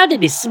 And how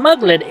did he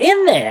smuggle it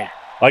in there?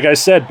 Like I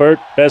said, Bert,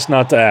 best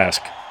not to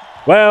ask.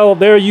 Well,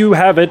 there you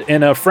have it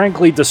in a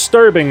frankly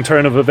disturbing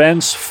turn of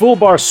events.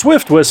 Fullbar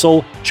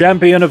Swiftwhistle,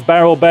 champion of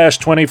Barrel Bash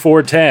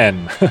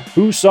 2410.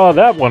 Who saw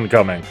that one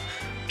coming?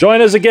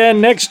 Join us again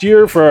next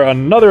year for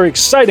another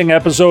exciting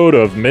episode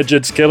of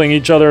Midgets Killing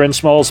Each Other in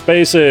Small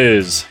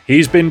Spaces.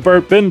 He's been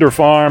Bert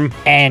Binderfarm.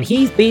 And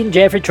he's been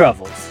Jeffrey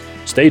Truffles.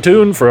 Stay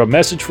tuned for a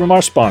message from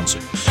our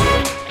sponsors.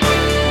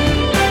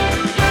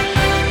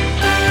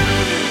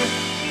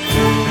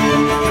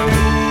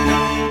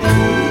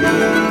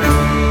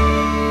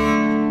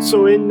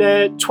 So in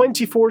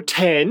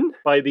 2410,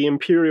 by the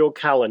imperial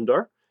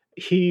calendar,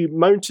 he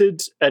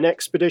mounted an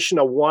expedition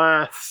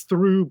away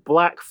through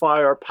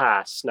Blackfire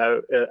Pass. Now,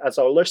 as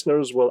our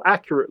listeners will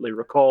accurately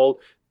recall,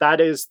 that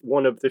is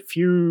one of the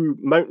few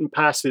mountain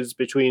passes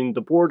between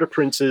the Border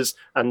Princes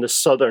and the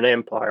Southern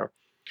Empire.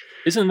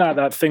 Isn't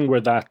that thing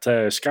where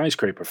that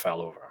skyscraper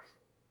fell over?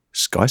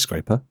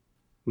 Skyscraper?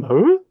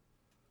 No?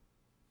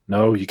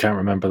 No, you can't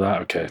remember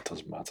that? Okay, it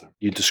doesn't matter.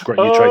 You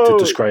tried to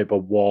describe a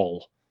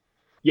wall.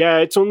 Yeah,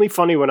 it's only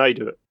funny when I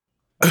do it.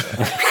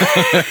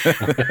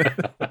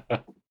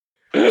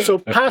 So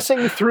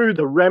passing through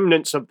the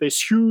remnants of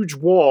this huge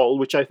wall,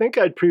 which I think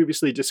I'd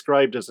previously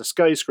described as a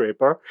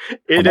skyscraper,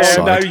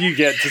 now you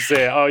get to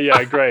say it. Oh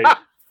yeah, great.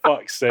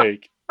 Fuck's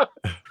sake.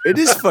 It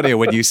is funnier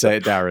when you say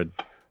it, Darren.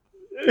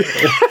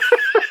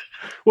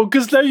 Well,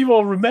 because now you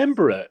all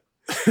remember it.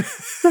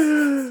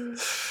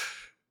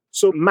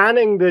 So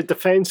manning the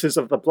defences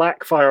of the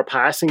Blackfire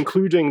Pass,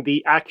 including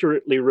the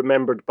accurately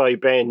remembered by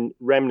Ben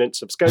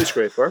remnants of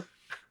Skyscraper,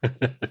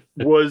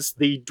 was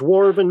the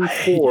dwarven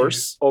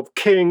force of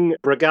King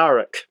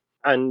Bragaric,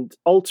 and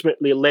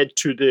ultimately led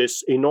to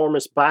this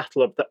enormous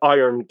battle of the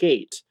Iron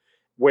Gate,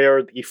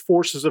 where the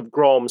forces of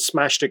Grom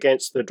smashed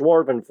against the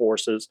dwarven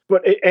forces,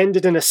 but it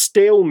ended in a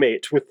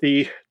stalemate, with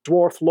the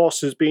dwarf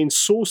losses being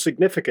so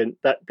significant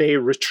that they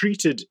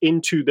retreated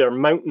into their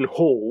mountain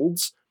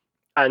holds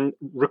and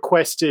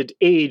requested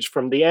aid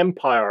from the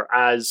Empire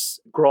as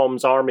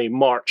Grom's army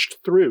marched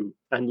through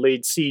and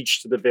laid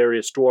siege to the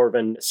various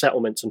dwarven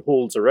settlements and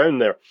holds around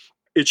there.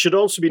 It should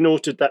also be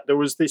noted that there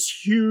was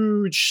this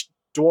huge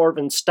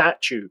dwarven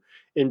statue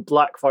in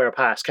Blackfire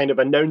Pass, kind of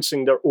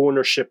announcing their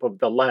ownership of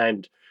the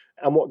land.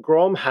 And what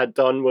Grom had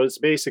done was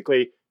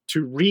basically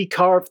to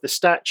recarve the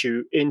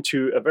statue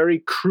into a very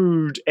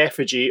crude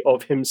effigy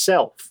of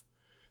himself.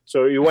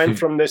 So he went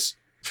from this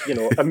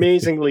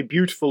amazingly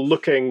beautiful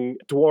looking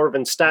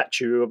dwarven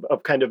statue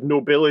of kind of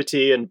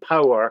nobility and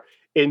power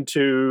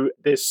into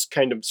this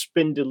kind of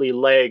spindly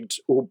legged,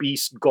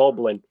 obese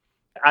goblin.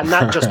 And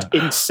that just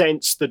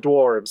incensed the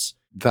dwarves.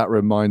 That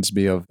reminds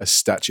me of a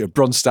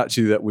bronze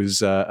statue that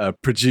was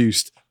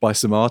produced by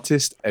some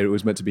artist. And it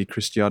was meant to be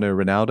Cristiano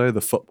Ronaldo,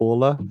 the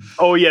footballer.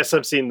 Oh, yes,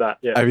 I've seen that.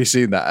 Yeah. Have you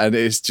seen that? And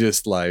it's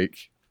just like,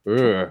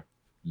 ugh.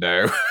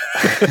 No,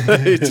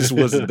 it just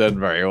wasn't done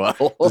very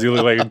well. Does he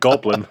look like a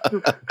goblin? He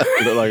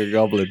looked like a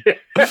goblin.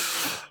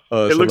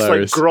 Oh, it looks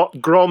hilarious. like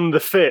Grom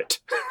the Fit.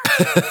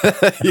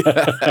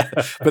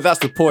 Yeah. But that's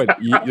the point.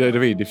 You know what I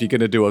mean? If you're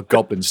going to do a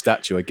goblin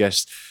statue, I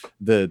guess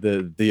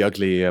the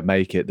uglier you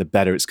make it, the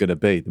better it's going to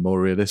be, the more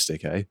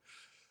realistic, eh?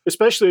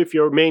 Especially if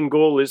your main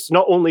goal is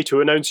not only to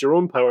announce your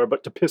own power,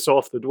 but to piss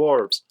off the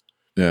dwarves.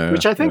 Yeah,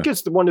 which I think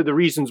is one of the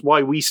reasons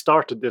why we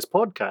started this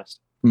podcast.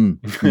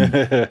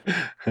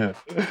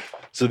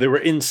 So they were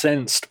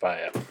incensed by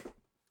it.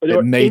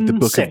 It made the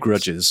Book of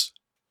Grudges.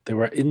 They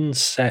were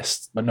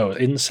incensed.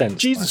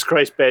 Jesus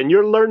Christ, Ben,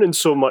 you're learning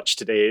so much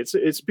today.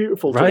 It's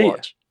beautiful to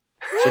watch.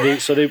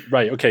 So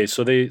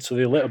they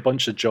lit a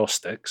bunch of joss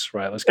sticks.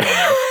 Right, let's get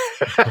on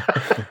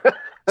that.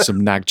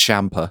 Some Nag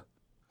Champa.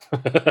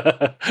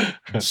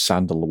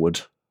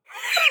 Sandalwood.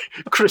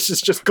 Chris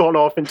has just gone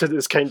off into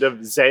this kind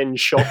of Zen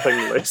shopping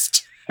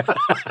list.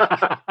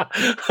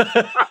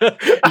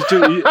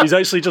 He's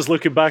actually just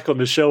looking back on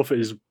the shelf at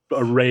his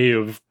array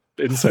of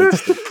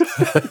incense.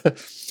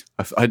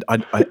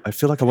 I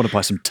feel like I want to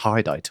buy some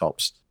tie-dye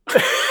tops.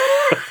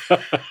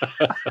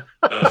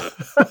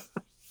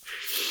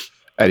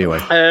 Anyway.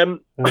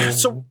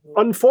 So,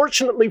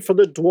 unfortunately for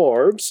the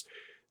dwarves,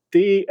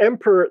 the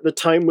emperor at the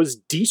time was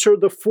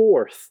Dieter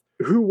IV,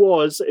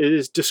 who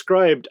is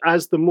described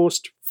as the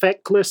most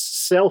feckless,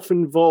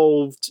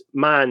 self-involved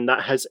man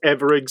that has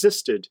ever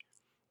existed.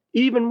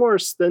 Even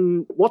worse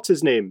than, what's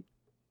his name?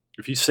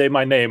 If you say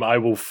my name, I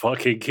will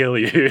fucking kill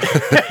you.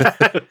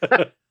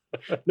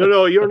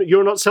 No,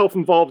 you're not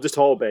self-involved at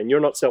all, Ben.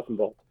 You're not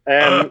self-involved.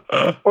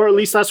 Or at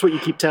least that's what you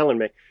keep telling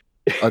me.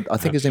 I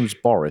think his name was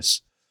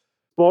Boris.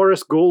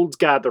 Boris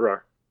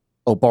Goldgatherer.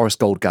 Oh, Boris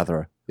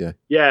Goldgatherer, yeah.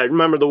 Yeah,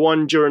 remember the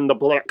one during the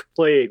Black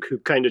Plague who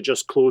kind of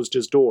just closed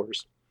his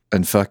doors.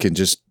 And fucking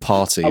just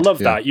partied. I love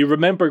that. You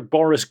remember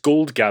Boris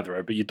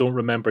Goldgatherer, but you don't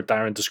remember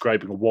Darren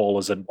describing a wall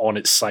as an on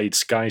its side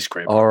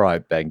skyscraper. All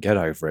right, Ben, get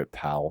over it,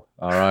 pal.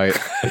 All right.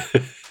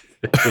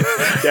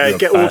 Yeah,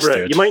 get over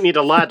it. You might need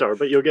a ladder,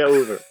 but you'll get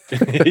over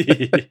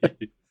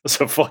it.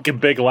 That's a fucking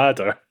big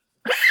ladder.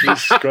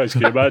 Jesus Christ,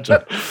 can you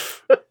imagine?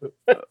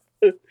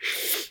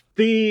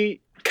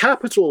 The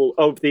capital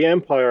of the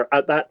empire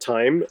at that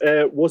time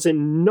was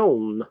in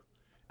Nuln.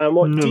 And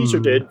what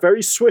Dieter did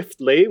very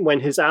swiftly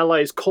when his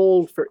allies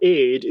called for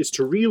aid is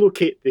to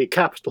relocate the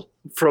capital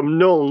from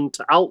Nuln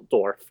to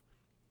Altdorf.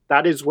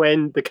 That is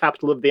when the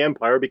capital of the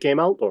empire became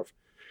Altdorf.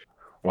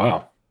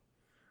 Wow.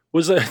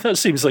 That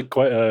seems like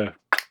quite a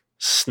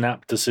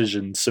snap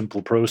decision,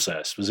 simple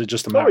process. Was it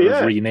just a matter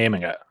of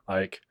renaming it?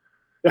 Like,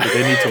 did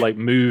they need to like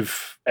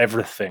move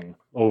everything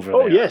over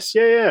there? Oh, yes.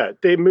 Yeah.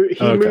 He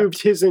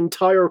moved his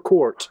entire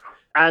court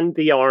and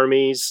the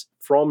armies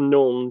from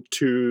Nuln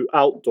to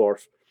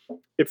Altdorf,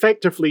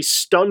 effectively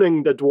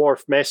stunning the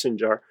dwarf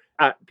messenger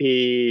at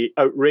the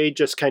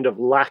outrageous kind of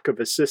lack of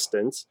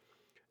assistance.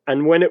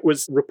 And when it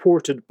was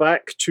reported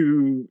back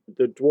to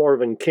the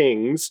dwarven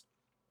kings,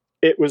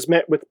 it was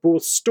met with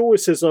both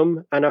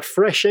stoicism and a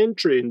fresh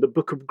entry in the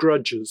Book of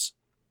Grudges.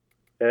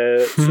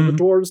 So the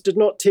dwarves did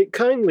not take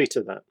kindly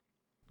to that.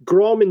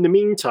 Grom, in the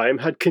meantime,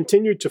 had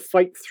continued to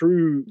fight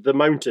through the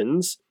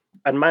mountains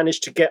and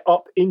managed to get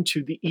up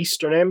into the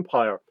Eastern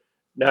Empire.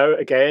 Now,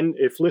 again,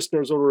 if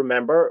listeners will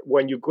remember,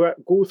 when you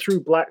go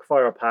through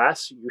Blackfire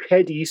Pass, you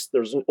head east,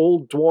 there's an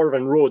old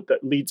dwarven road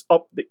that leads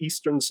up the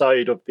eastern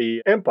side of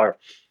the empire.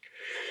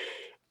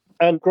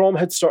 And Grom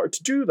had started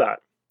to do that.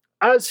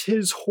 As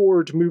his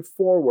horde moved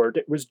forward,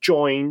 it was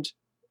joined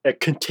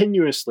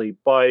continuously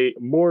by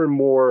more and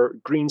more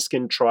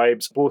greenskin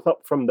tribes, both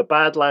up from the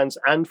Badlands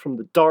and from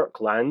the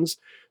Darklands.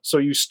 So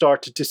you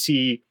started to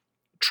see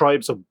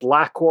tribes of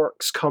black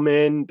orcs come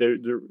in.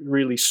 They're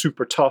really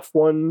super tough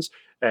ones.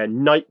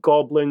 Night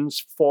goblins,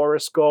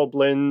 forest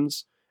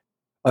goblins.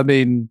 I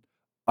mean,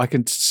 I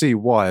can see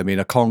why. I mean,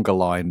 a conga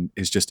line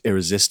is just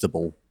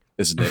irresistible,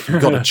 isn't it?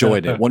 You've got to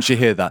join it. Once you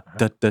hear that,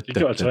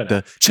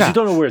 you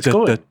don't know where it's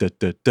going.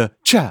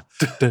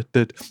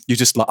 You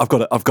just like, I've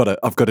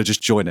got to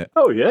just join it.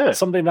 Oh yeah,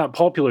 something that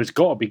popular has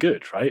got to be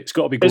good, right? It's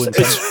got to be going.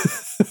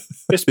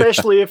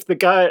 Especially if the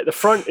guy at the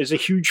front is a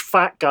huge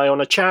fat guy on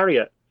a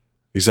chariot.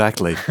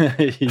 Exactly.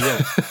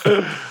 Yeah.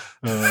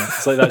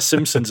 It's like that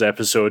Simpsons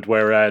episode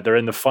where they're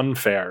in the fun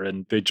fair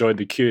and they join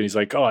the queue and he's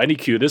like, oh, any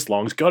queue this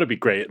long, it's got to be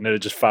great. And then it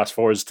just fast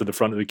forwards to the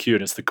front of the queue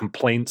and it's the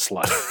complaints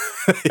line.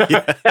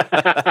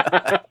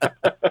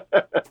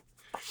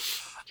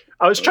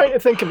 I was trying to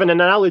think of an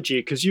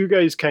analogy because you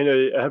guys kind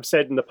of have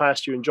said in the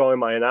past you enjoy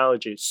my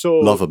analogies.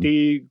 So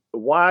the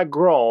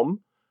Wagrom,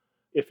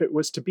 if it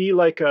was to be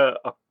like a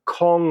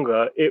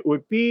conga, it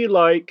would be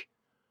like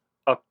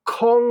a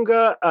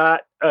conga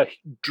at a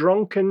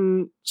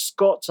drunken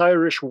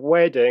Scots-Irish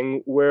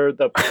wedding where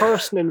the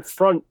person in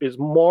front is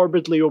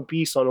morbidly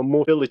obese on a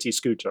mobility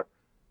scooter.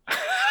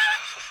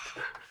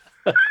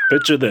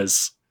 Picture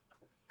this.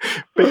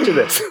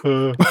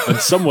 And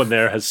someone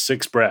there has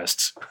 6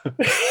 breasts.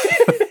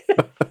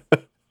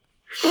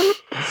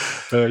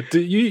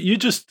 You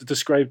just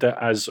described it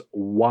as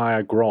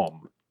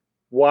Wagrom.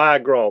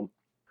 Wagrom.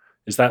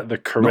 Is that the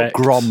correct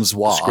Grom's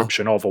Wa.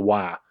 description of a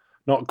Wa?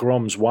 Not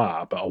Grom's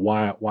Wa, but a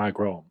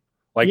Wagrom.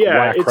 Like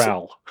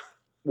Wackrell.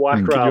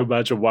 Wackrell. Can you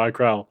imagine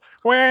Wackrell?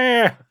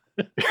 Wah!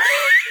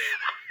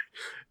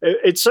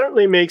 It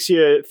certainly makes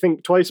you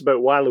think twice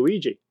about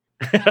Waluigi.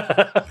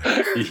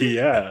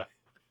 Yeah.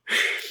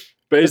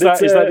 But is that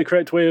the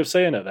correct way of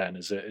saying it then?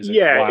 Is it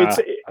Wa,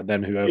 and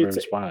then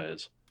whoever's Wa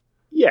is?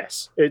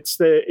 Yes. It's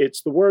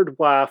the word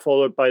Wa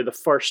followed by the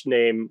first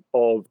name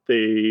of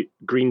the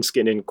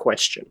greenskin in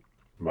question.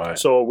 Right.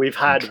 So we've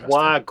had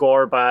Wa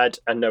Gorbad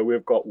and now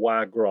we've got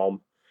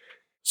Wagrom.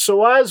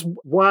 So as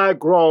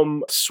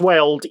Wagrom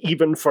swelled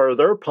even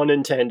further, pun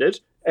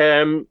intended,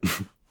 he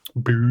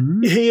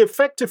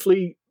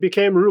effectively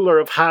became ruler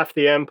of half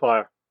the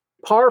empire.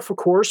 Par for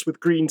course with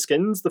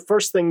greenskins, the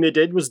first thing they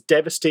did was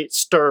devastate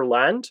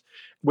Stirland,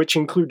 which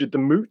included the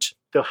Moot.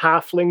 The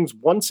halflings,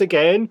 once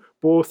again,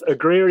 both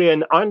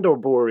agrarian and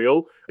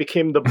arboreal,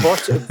 became the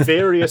butt of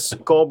various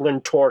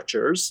goblin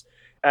tortures.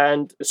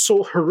 And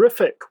so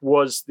horrific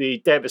was the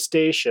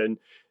devastation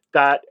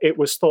that it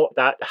was thought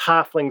that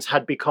halflings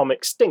had become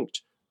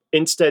extinct.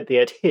 Instead, they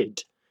had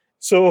hid.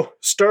 So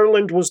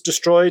Stirland was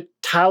destroyed,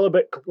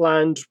 Talabhex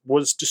land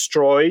was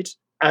destroyed,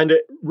 and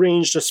it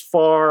ranged as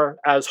far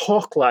as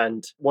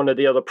Hochland, one of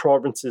the other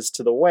provinces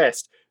to the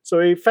west. So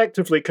he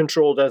effectively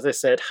controlled, as I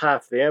said,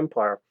 half the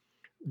empire.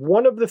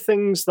 One of the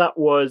things that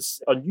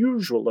was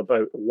unusual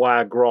about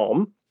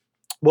Wagrom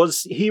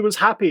was he was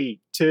happy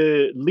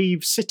to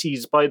leave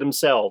cities by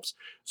themselves.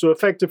 So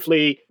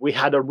effectively, we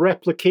had a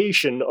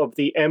replication of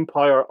the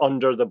empire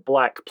under the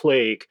Black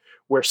Plague,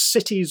 where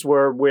cities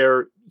were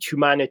where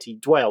humanity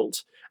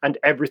dwelt, and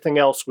everything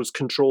else was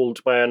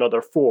controlled by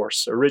another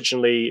force.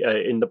 Originally,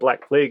 in the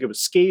Black Plague, it was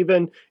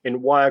Skaven.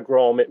 In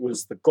Wagrom, it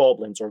was the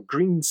goblins or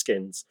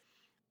greenskins.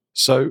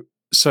 So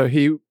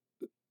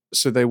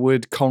they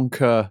would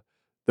conquer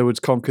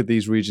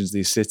these regions,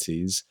 these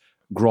cities.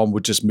 Grom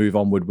would just move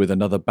onward with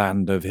another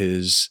band of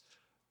his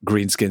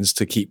greenskins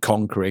to keep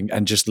conquering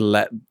and just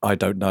let, I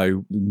don't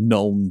know,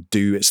 Nuln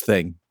do its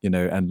thing,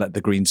 and let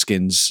the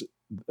greenskins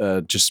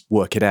just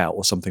work it out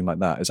or something like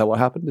that. Is that what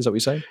happened? Is that what you're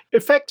saying?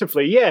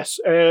 Effectively, yes.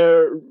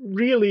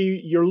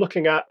 Really, you're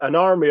looking at an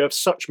army of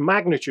such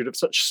magnitude, of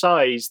such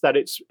size, that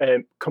it's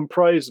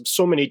comprised of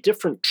so many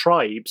different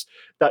tribes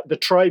that the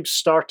tribes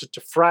started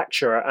to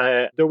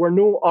fracture. There were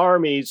no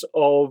armies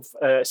of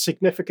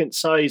significant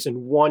size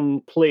in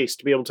one place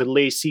to be able to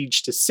lay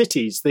siege to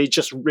cities. They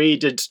just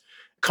raided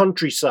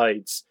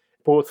countrysides,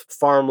 both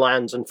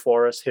farmlands and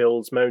forest,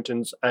 hills,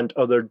 mountains, and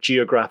other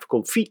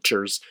geographical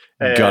features.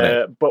 Got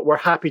it. But we're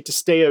happy to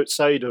stay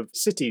outside of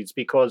cities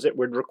because it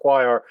would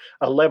require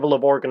a level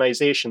of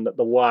organization that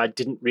the Wa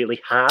didn't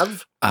really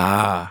have.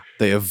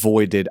 They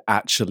avoided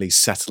actually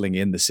settling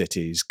in the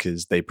cities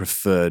because they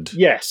preferred...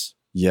 Yes.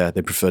 Yeah,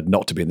 they preferred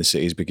not to be in the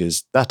cities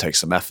because that takes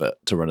some effort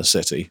to run a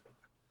city.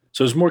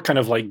 So it's more kind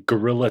of like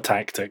guerrilla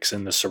tactics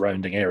in the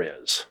surrounding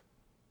areas.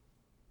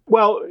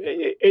 Well,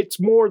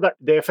 it's more that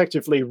they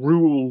effectively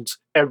ruled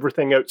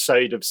everything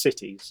outside of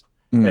cities.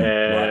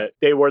 Right.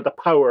 They were the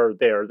power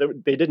there.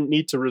 They didn't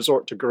need to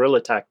resort to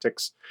guerrilla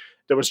tactics.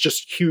 There was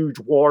just huge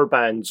war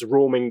bands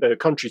roaming the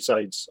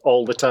countrysides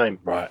all the time.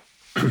 Right.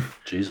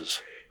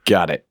 Jesus.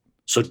 Got it.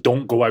 So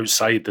don't go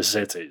outside the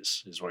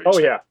cities, is what you're Oh,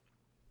 saying. yeah.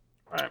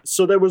 Right.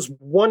 So there was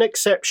one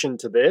exception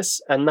to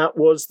this, and that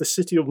was the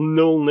city of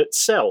Nuln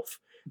itself.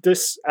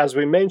 This, as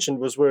we mentioned,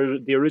 was where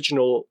the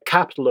original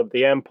capital of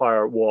the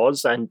empire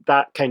was, and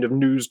that kind of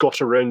news got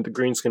around the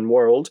Greenskin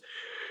world.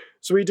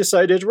 So we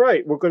decided,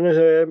 right, we're going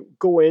to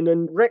go in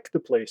and wreck the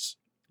place.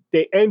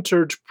 They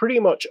entered pretty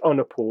much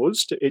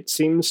unopposed. It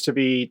seems to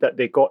be that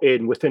they got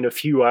in within a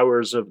few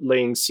hours of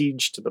laying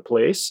siege to the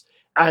place,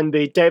 and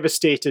they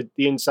devastated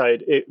the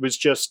inside. It was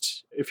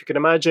just, if you can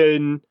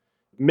imagine,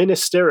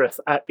 Minas Tirith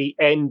at the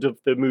end of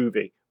the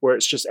movie, where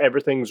it's just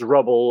everything's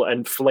rubble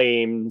and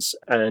flames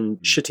and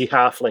shitty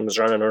halflings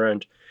running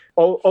around.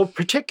 Of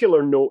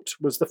particular note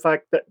was the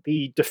fact that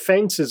the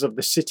defences of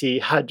the city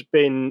had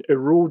been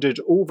eroded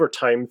over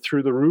time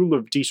through the rule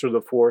of Dieter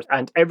IV,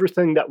 and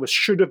everything that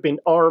should have been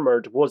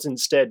armoured was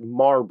instead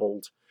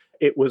marbled.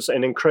 It was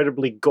an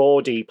incredibly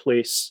gaudy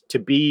place to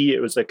be.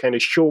 It was a kind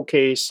of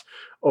showcase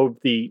of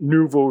the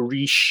nouveau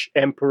riche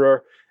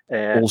emperor.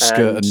 All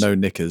skirt and no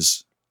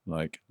knickers.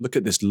 Like, look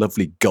at this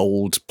lovely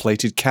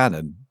gold-plated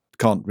cannon.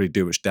 Can't really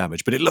do much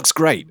damage, but it looks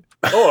great.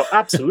 Oh,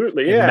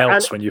 absolutely, yeah. It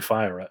melts when you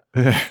fire it.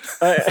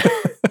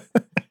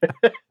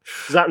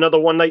 Is that another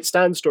one-night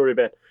stand story,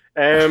 Ben?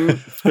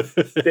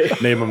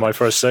 Name of my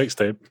first sex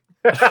tape.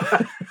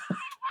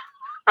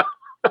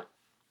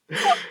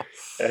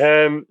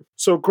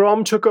 So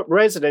Grom took up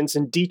residence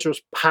in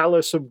Dieter's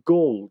Palace of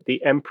Gold,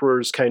 the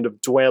emperor's kind of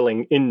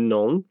dwelling in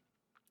Nuln.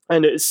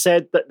 And it is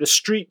said that the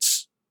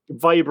streets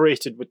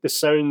vibrated with the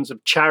sounds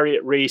of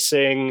chariot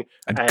racing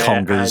and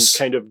congas. And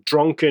kind of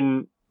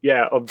drunken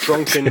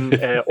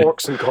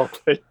orcs and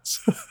goblins.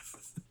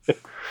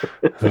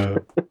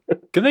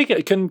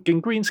 Can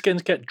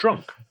greenskins get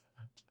drunk?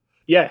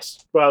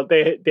 Yes. Well,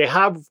 they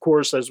have, of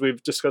course, as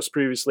we've discussed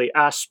previously,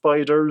 ass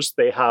spiders.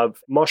 They have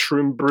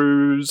mushroom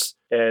brews,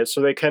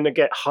 so they kind of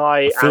get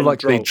high. I feel like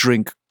drunk. they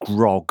drink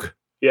grog.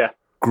 Yeah,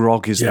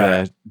 grog is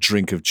their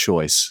drink of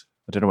choice.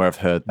 I don't know where I've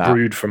heard that.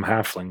 Brewed from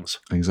halflings.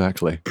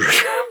 Exactly.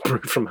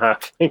 Brewed from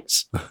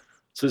halflings.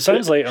 So it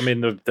sounds like, I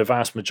mean, the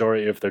vast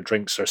majority of their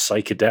drinks are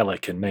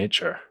psychedelic in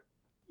nature.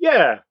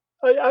 Yeah,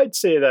 I'd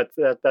say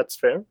that's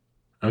fair.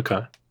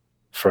 Okay,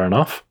 fair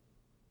enough.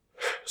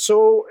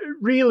 So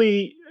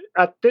really,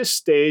 at this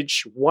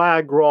stage,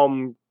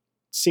 Wagrom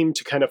seemed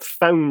to kind of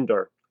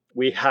founder.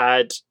 We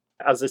had,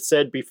 as I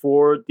said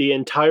before, the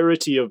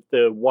entirety of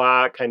the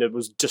Wa kind of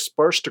was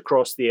dispersed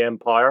across the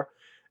empire.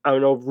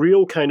 And of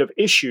real kind of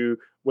issue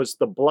was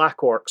the Black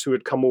Orcs who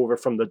had come over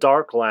from the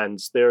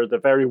Darklands. They're the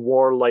very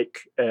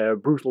warlike,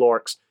 brutal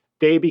orcs.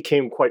 They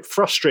became quite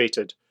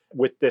frustrated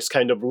with this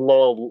kind of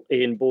lull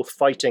in both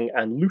fighting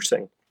and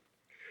looting.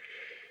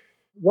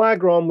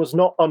 Wagrom was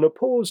not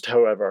unopposed,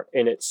 however,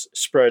 in its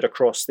spread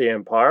across the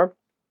empire.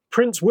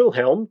 Prince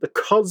Wilhelm, the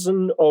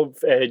cousin of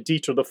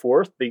Dieter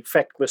IV, the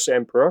feckless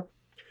emperor,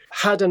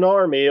 had an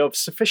army of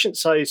sufficient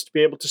size to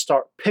be able to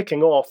start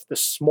picking off the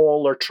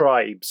smaller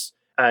tribes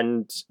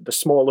and the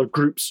smaller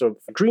groups of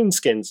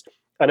greenskins.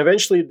 And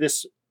eventually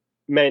this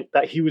meant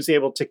that he was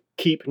able to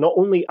keep not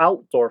only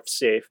Altdorf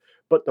safe,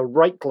 but the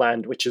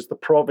Reichland, which is the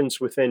province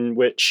within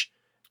which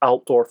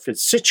Altdorf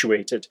is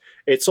situated.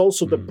 It's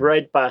also the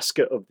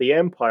breadbasket of the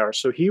empire.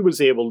 So he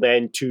was able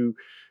then to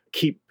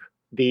keep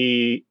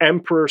the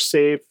emperor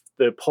safe,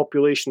 the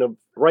population of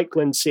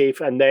Reichland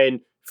safe, and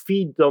then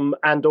feed them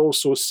and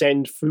also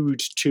send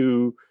food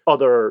to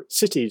other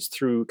cities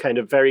through kind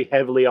of very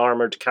heavily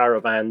armored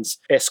caravans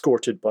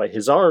escorted by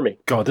his army.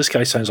 God, this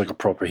guy sounds like a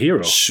proper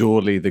hero.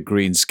 Surely the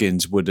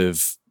Greenskins would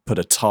have put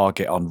a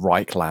target on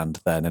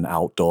Reichland then and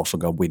Altdorf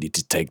and gone, we need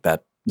to take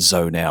that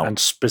zone out. And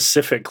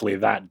specifically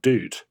that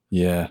dude.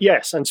 Yeah.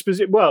 Yes, and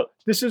well,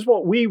 this is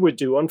what we would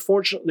do.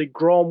 Unfortunately,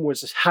 Grom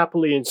was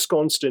happily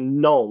ensconced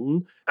in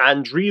Nuln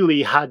and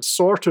really had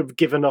sort of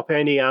given up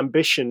any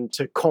ambition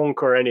to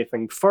conquer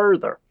anything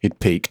further. He'd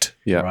peaked.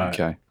 Yeah, Right.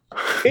 okay.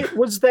 It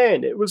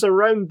was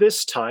around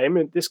this time,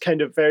 at this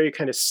kind of very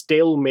kind of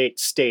stalemate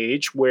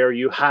stage where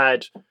you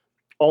had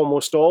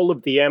almost all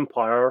of the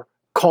empire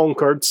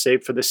conquered,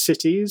 save for the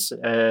cities.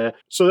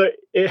 So that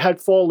it had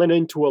fallen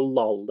into a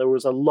lull. There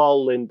was a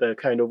lull in the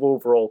kind of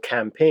overall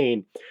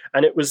campaign.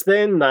 And it was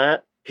then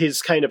that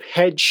his kind of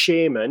head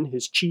shaman,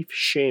 his chief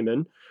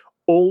shaman,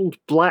 Old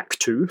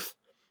Blacktooth,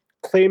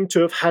 claimed to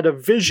have had a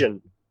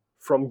vision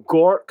from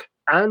Gork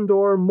and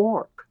or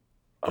Mork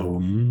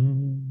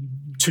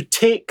to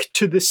take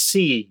to the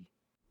sea.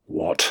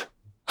 What?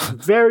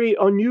 Very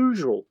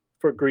unusual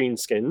for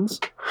greenskins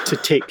to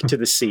take to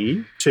the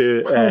sea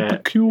to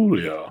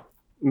Peculiar.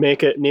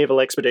 make a naval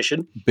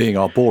expedition. Being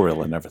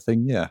arboreal and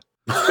everything, yeah.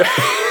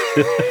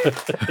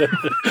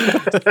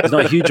 There's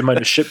not a huge amount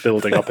of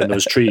shipbuilding up in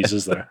those trees,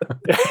 is there?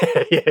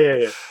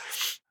 Yeah.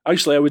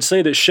 Actually, I would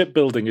say that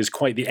shipbuilding is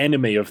quite the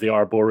enemy of the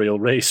arboreal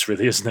race,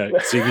 really, isn't it?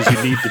 Seeing as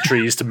you need the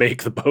trees to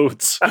make the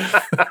boats.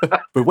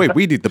 But wait,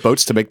 we need the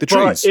boats to make the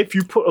trees. But if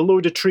you put a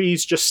load of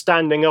trees just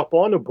standing up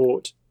on a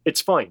boat,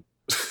 it's fine.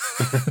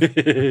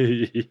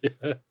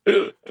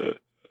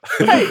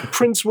 Hey,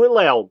 Prince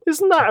Wilhelm,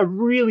 isn't that a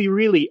really,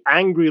 really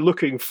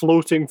angry-looking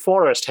floating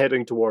forest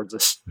heading towards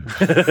us?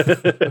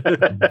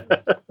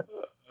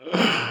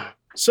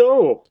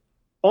 So,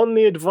 on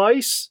the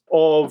advice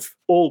of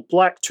Old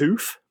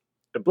Blacktooth,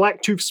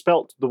 Blacktooth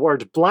spelt the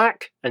word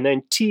black and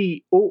then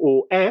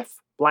T-O-O-F,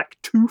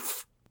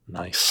 Blacktooth.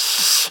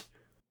 Nice.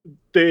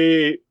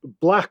 The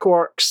Black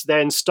Orcs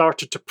then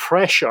started to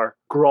pressure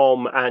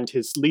Grom and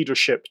his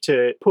leadership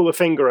to pull a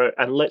finger out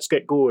and let's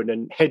get going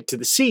and head to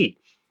the sea.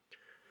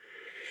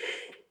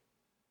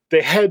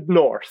 They head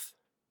north,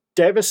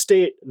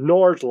 devastate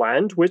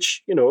Nordland,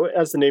 which,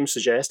 as the name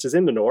suggests, is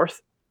in the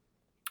north,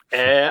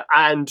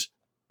 and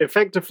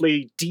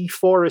effectively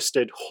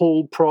deforested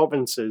whole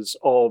provinces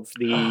of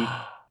the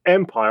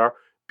empire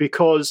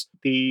because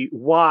the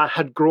Wa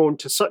had grown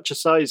to such a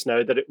size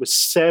now that it was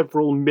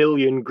several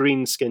million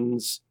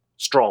greenskins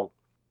strong.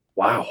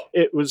 Wow.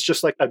 It was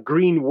just like a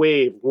green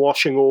wave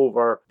washing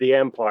over the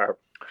empire.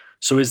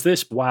 So is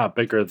this Wa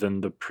bigger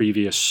than the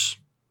previous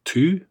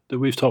two that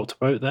we've talked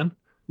about then?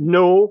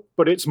 No,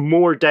 but it's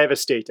more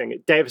devastating.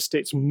 It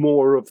devastates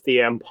more of the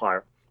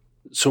empire.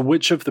 So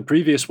which of the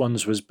previous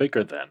ones was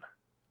bigger then?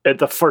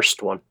 The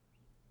first one.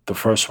 The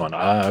first one.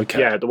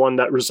 Okay. Yeah, the one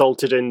that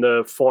resulted in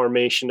the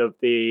formation of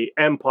the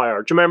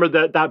empire. Do you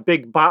remember that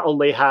big battle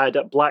they had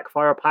at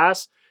Blackfire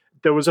Pass?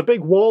 There was a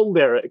big wall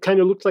there. It kind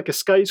of looked like a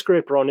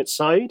skyscraper on its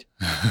side.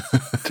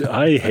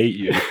 I hate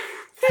you.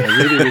 I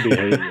really, really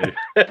hate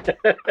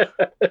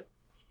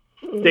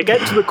you. They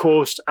get to the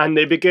coast and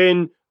they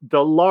begin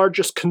the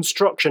largest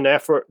construction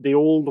effort the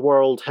old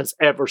world has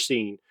ever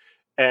seen.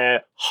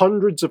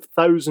 Hundreds of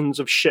thousands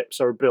of ships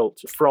are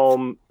built,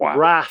 from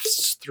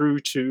rafts through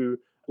to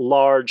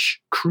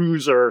large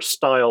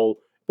cruiser-style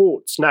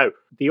boats. Now,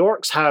 the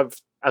orcs have,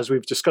 as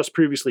we've discussed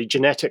previously,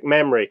 genetic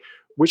memory,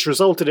 which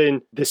resulted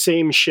in the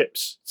same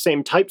ships,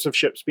 same types of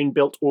ships being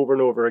built over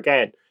and over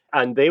again.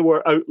 And they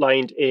were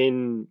outlined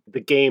in the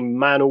game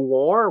Man O'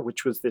 War,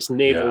 which was this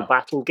naval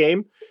battle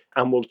game.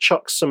 And we'll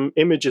chuck some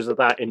images of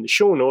that in the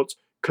show notes,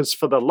 because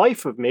for the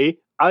life of me,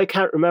 I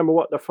can't remember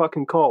what they're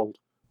fucking called.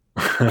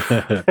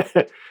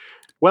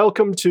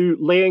 Welcome to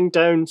laying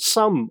down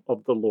some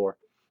of the lore.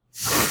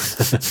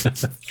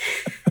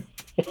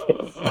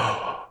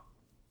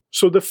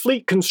 So the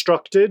fleet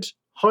constructed,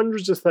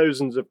 hundreds of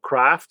thousands of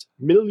craft,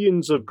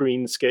 millions of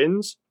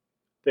greenskins.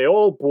 They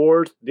all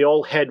board, they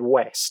all head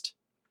west.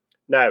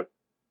 Now,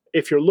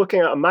 if you're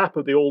looking at a map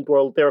of the old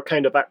world, they're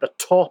kind of at the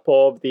top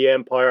of the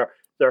empire.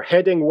 They're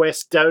heading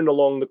west down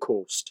along the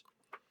coast.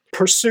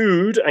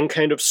 Pursued and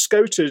kind of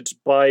scouted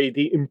by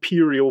the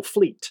Imperial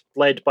fleet,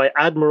 led by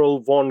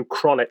Admiral von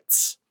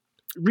Kronitz.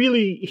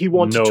 Really, he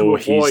wanted to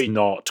avoid... No, he's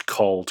not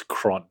called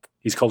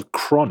He's called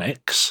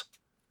Kronix.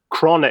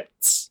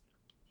 Kronitz.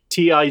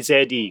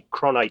 T-I-Z-E.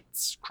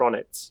 Kronitz.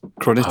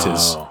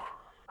 Kronitis. Oh,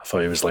 I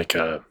thought he was like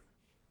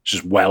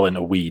just well in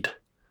a weed.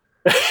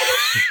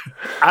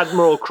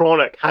 Admiral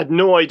Chronic had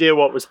no idea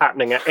what was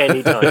happening at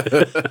any time.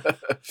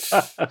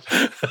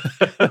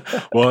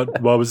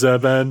 What was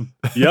that, man?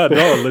 Yeah,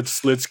 no,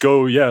 let's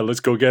go. Yeah, let's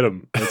go get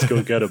him. Let's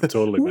go get him.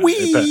 Totally, man.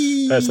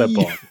 Hey, pass that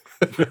ball.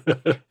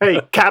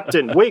 Hey,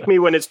 Captain, wake me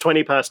when it's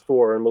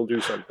 4:20 and we'll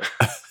do something.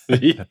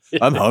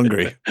 I'm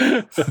hungry.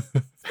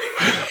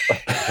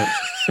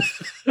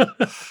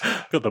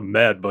 Got the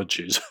mad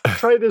munchies.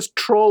 Try this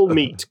troll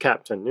meat,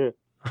 Captain. Yeah.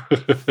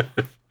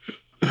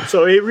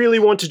 So he really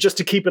wanted just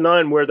to keep an eye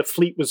on where the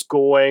fleet was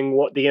going,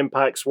 what the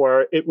impacts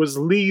were. It was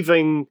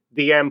leaving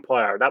the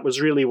Empire. That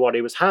was really what he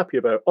was happy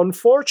about.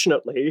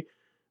 Unfortunately,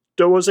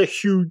 there was a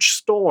huge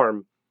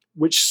storm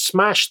which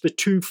smashed the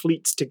two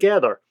fleets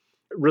together,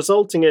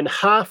 resulting in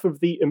half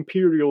of the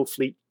Imperial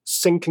fleet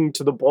sinking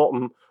to the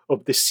bottom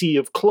of the Sea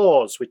of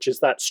Claws, which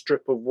is that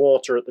strip of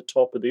water at the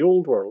top of the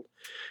old world.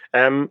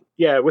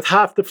 With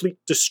half the fleet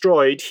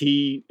destroyed,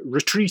 he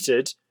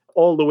retreated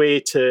all the way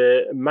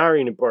to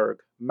Marienburg.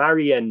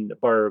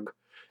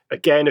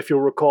 Again, if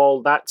you'll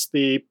recall, that's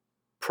the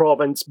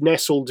province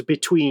nestled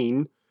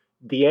between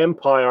the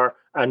Empire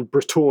and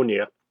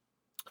Bretonnia.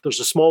 There's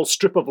a small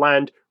strip of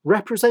land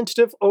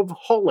representative of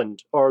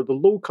Holland, or the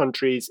Low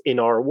Countries in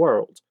our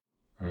world.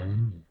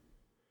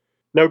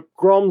 Now,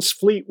 Grom's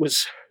fleet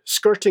was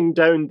skirting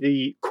down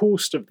the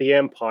coast of the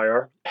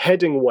Empire,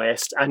 heading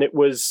west, and it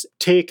was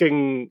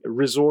taking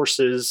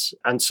resources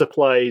and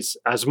supplies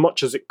as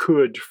much as it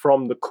could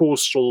from the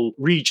coastal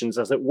regions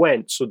as it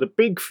went. So the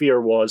big fear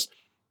was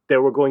they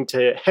were going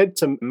to head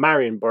to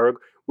Marienburg,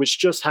 which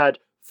just had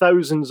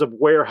thousands of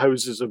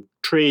warehouses of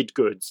trade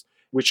goods,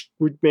 which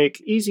would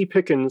make easy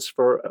pickings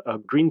for a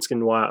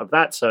greenskin Wyatt of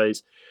that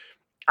size,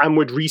 and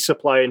would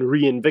resupply and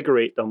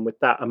reinvigorate them with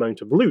that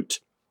amount of loot.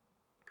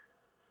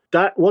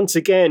 That, once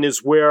again,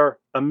 is where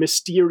a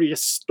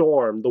mysterious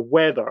storm, the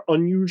weather,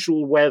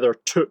 unusual weather,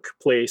 took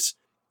place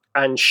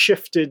and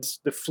shifted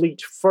the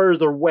fleet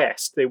further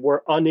west. They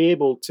were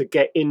unable to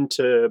get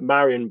into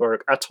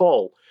Marienburg at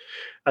all.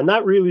 And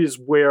that really is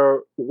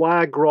where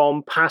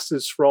Wagram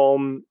passes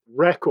from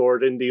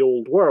record in the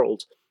old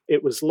world.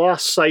 It was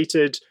last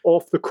sighted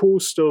off the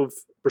coast of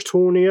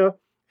Bretonnia,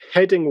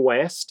 heading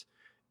west.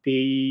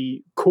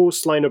 The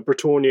coastline of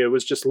Bretonnia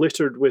was just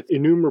littered with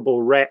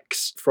innumerable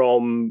wrecks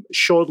from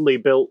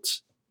shoddily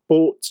built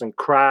boats and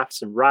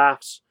crafts and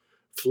rafts,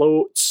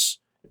 floats.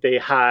 They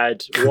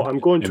had what I'm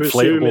going to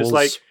assume is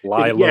like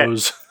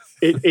lilos.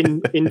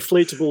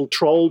 Inflatable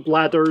troll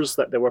bladders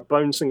that they were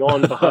bouncing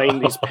on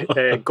behind these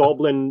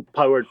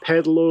goblin-powered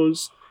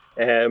pedalos.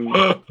 And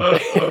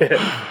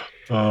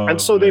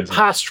so they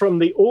passed from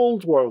the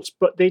old worlds,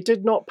 but they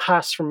did not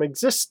pass from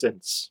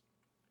existence.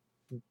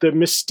 The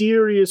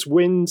mysterious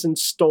winds and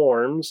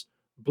storms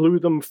blew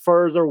them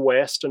further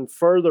west and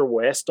further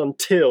west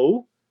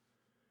until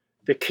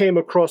they came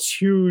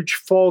across huge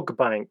fog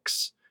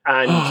banks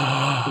and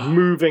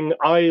moving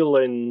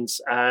islands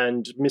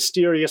and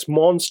mysterious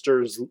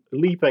monsters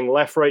leaping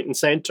left, right, and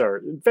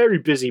center. Very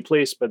busy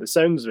place by the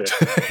sounds of it.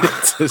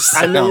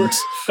 And they were,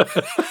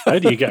 how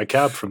do you get a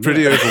cab from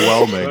pretty there?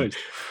 overwhelming. Right.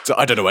 So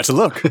I don't know where to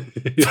look.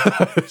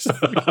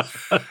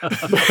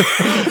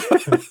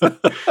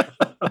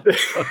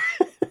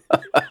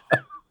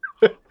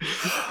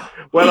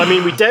 Well, I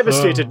mean, we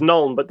devastated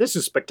Nuln, but this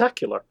is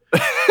spectacular.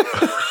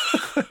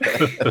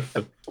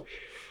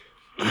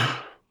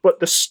 But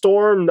the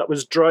storm that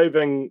was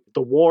driving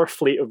the war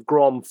fleet of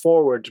Grom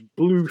forward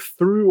blew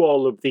through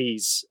all of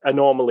these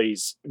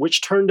anomalies,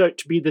 which turned out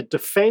to be the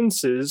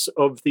defenses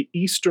of the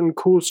eastern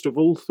coast of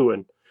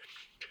Ulthuan.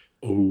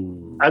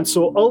 Ooh. And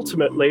so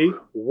ultimately,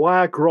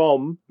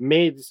 Wagram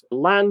made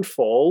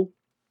landfall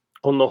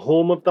on the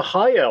home of the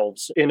High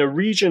Elves in a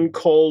region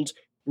called...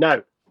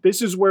 Now,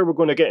 this is where we're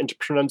going to get into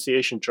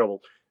pronunciation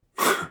trouble.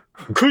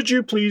 Could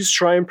you please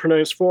try and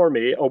pronounce for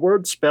me a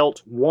word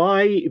spelt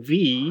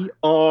Yvresse?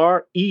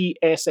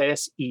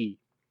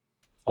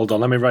 Hold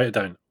on, let me write it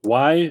down.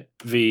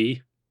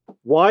 Y-V...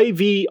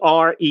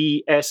 Yvresse.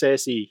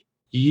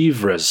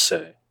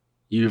 Yvresse.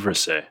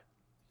 Yvresse.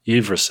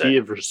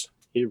 Yvresse.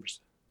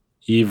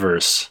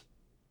 Yvresse.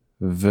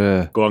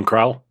 The Go on,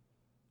 Kral.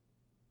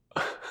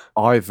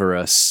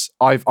 Ivorous.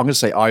 I'm going to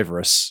say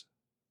Ivorous.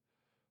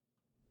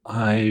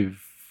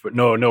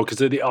 No, because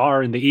the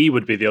R and the E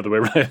would be the other way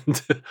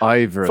around.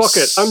 Ivorous. Fuck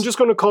it, I'm just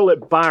going to call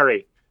it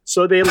Barry.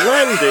 So they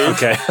landed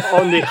Okay.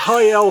 on the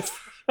High Elf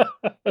And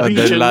they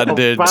region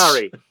landed of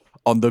Barry.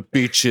 on the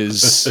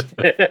beaches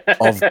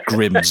of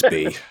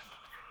Grimsby.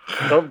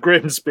 Of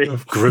Grimsby.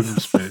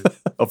 Grimsby.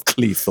 Of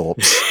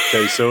Cleethorpes.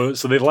 Okay,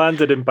 so they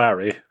landed in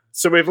Barry.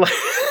 So we've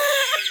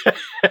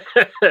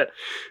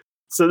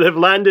so they've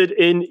landed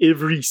in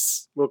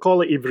Yvresse. We'll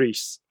call it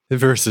Yvresse.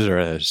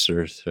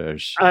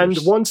 And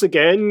once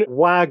again,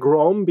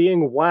 Wagram,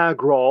 being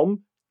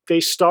Wagram, they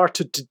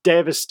started to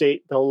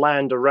devastate the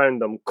land around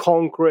them,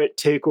 conquer it,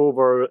 take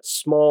over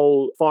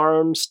small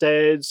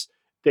farmsteads.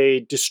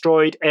 They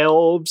destroyed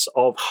elves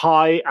of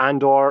high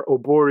and or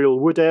arboreal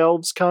wood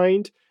elves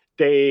kind.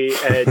 They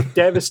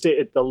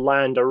devastated the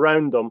land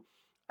around them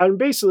and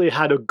basically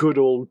had a good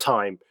old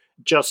time,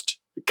 just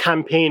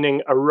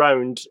campaigning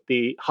around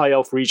the High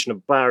Elf region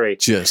of Barry.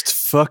 Just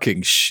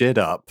fucking shit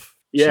up.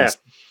 Yeah. Just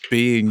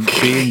being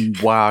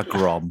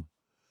Wagram.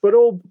 But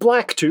old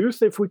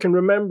Blacktooth, if we can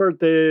remember,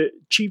 the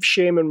chief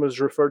shaman was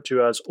referred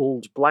to as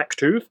Old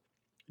Blacktooth,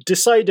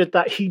 decided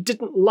that he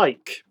didn't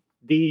like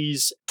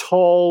these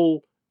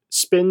tall,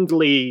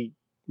 spindly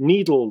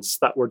needles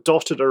that were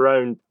dotted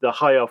around the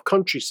High Elf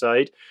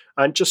countryside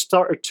and just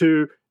started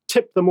to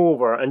tip them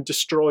over and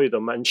destroy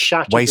them and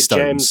shatter the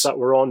gems that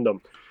were on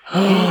them. He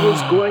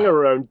was going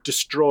around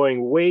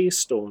destroying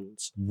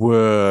waystones.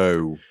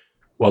 Whoa.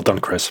 Well done,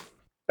 Chris.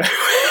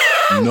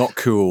 Not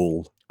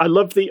cool. I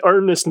love the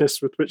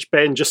earnestness with which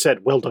Ben just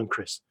said, well done,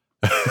 Chris.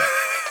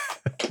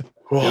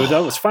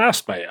 That was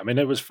fast, mate. I mean,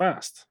 it was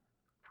fast.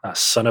 That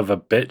son of a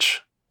bitch.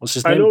 What's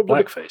his I name? know,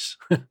 but Blackface.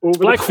 Over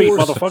the Blackfeet,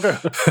 course-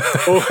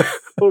 motherfucker.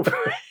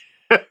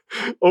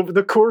 over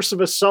the course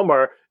of a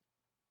summer,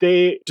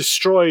 they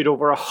destroyed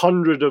over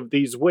 100 of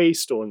these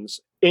waystones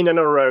in and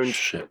around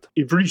Shit.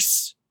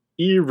 Yvresse.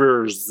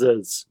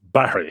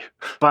 Barry.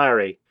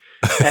 Barry.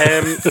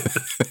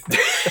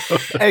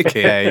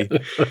 AKA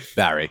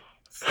Barry.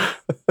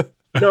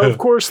 Now, of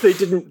course, they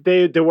didn't.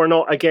 They were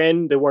not.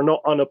 Again, they were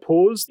not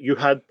unopposed. You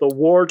had the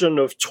warden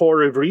of Tor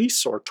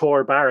Ivris, or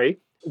Tor Barry,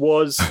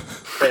 was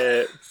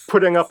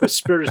putting up a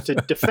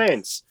spirited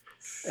defense,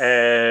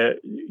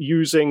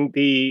 using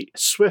the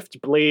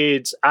swift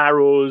blades,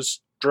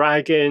 arrows,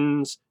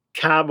 dragons,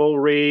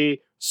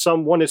 cavalry.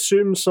 One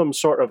assumes some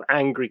sort of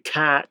angry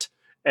cat.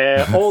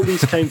 All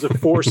these kinds of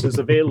forces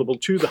available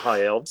to the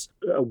High Elves,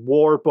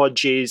 war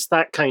budgies,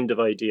 that kind of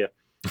idea.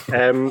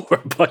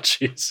 War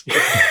budgies.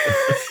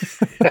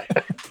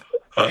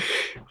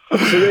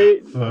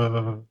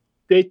 So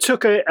they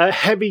took a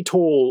heavy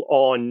toll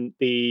on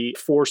the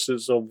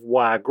forces of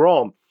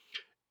Wagram.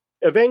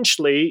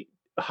 Eventually,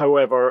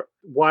 however,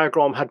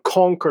 Wagram had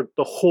conquered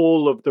the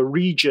whole of the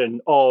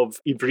region of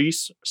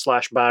Ivris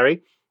 /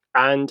 Barry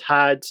and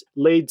had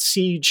laid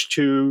siege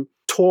to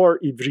Tor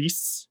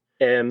Ivris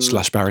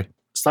 / Barry.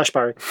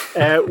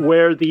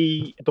 Where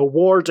the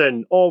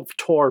warden of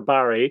Tor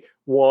Barry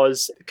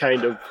was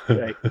kind of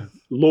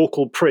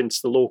local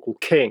prince, the local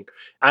king.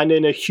 And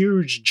in a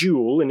huge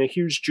duel,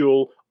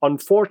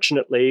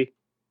 unfortunately,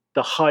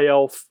 the High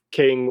Elf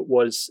king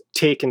was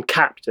taken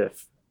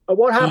captive.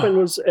 What happened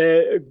was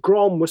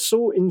Grom was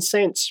so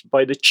incensed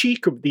by the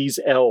cheek of these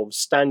elves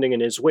standing in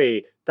his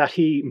way that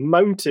he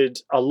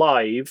mounted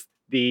alive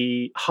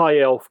the High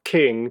Elf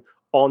king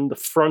on the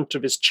front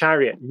of his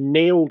chariot,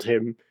 nailed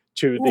him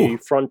to the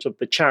front of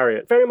the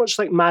chariot, very much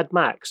like Mad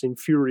Max in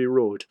Fury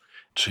Road.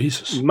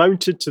 Jesus.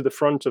 Mounted to the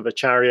front of a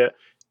chariot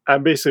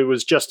and basically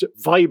was just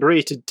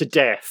vibrated to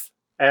death.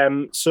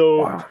 Vibrated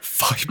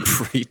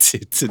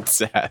to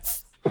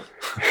death.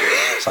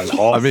 Sounds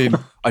awful. I mean,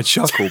 I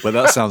chuckle, but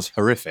that sounds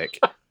horrific.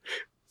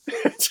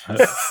 It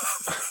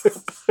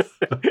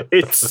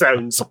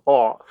sounds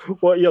hot.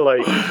 What you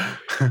like?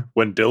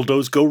 When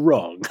dildos go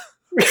wrong.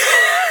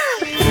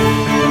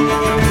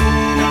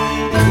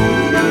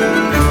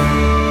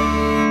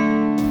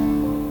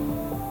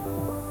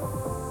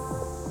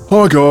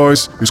 Hi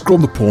guys, it's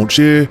Grom the Paunch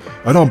here,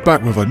 and I'm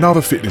back with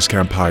another fitness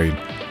campaign.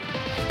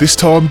 This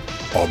time,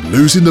 I'm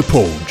losing the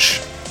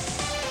paunch.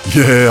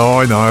 Yeah,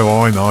 I know,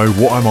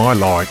 what am I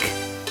like?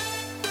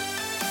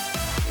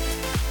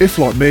 If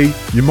like me,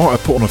 you might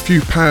have put on a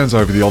few pounds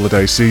over the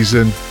holiday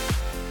season,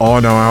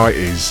 I know how it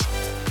is.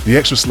 The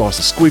extra slice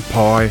of squid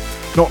pie,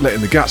 not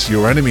letting the guts of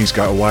your enemies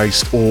go to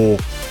waste, or...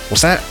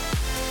 what's that?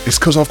 It's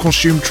because I've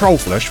consumed troll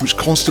flesh which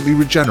constantly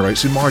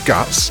regenerates in my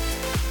guts?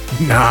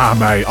 Nah,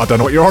 mate, I don't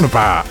know what you're on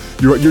about.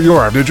 You're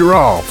having a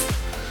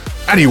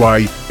giraffe.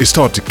 Anyway, it's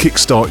time to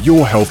kickstart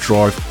your health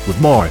drive with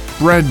my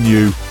brand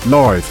new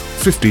live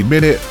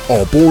 15-minute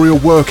arboreal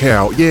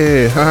workout.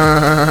 Yeah.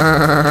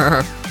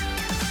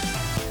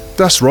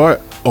 That's right.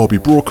 I'll be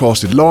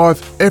broadcasting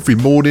live every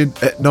morning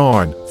at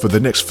 9 for the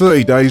next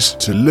 30 days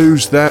to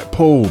lose that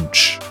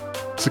paunch.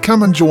 So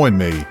come and join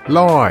me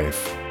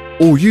live.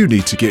 All you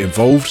need to get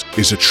involved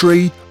is a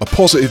tree, a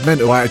positive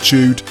mental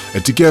attitude,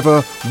 and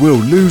together we'll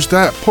lose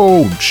that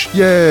paunch.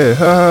 Yeah.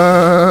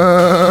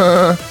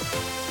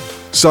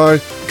 So,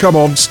 come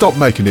on, stop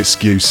making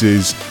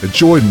excuses and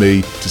join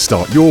me to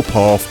start your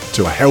path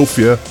to a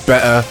healthier,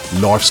 better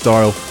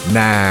lifestyle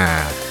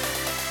now.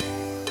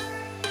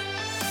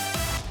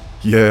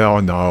 Yeah, I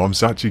know, I'm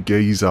such a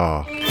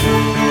geezer.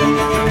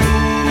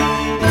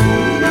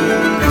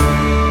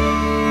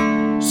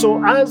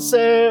 So as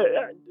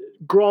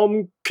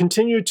Grom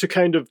continued to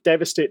kind of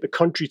devastate the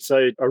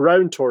countryside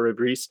around Tor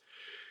Ivris,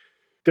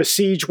 the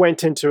siege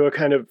went into a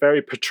kind of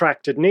very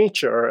protracted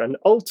nature, and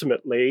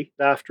ultimately,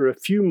 after a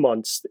few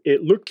months,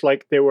 it looked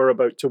like they were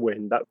about to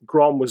win, that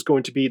Grom was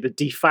going to be the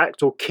de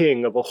facto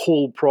king of a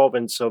whole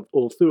province of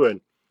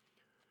Ulthuan.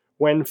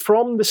 When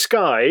from the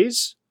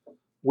skies,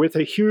 with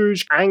a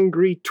huge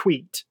angry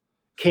tweet,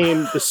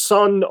 came the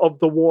son of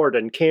the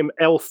warden, came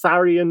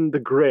Eltharion the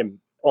Grim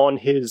on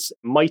his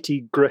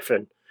mighty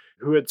griffin,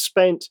 who had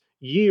spent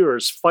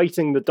years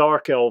fighting the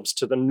Dark Elves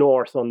to the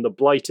north on the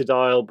Blighted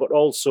Isle, but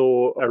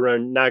also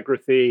around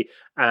Nagrathy,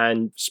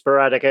 and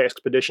sporadic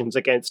expeditions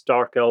against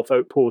Dark Elf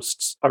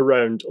outposts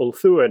around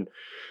Ulthuan.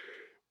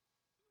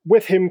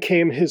 With him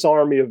came his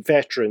army of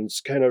veterans,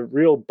 kind of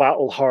real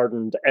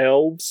battle-hardened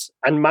elves,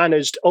 and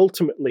managed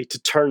ultimately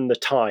to turn the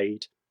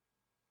tide.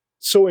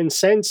 So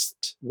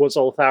incensed was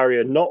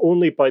Eltharion not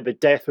only by the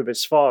death of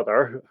his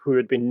father, who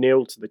had been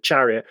nailed to the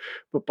chariot,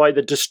 but by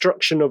the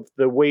destruction of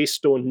the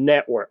Waystone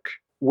network,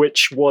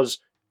 which was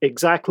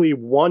exactly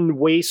one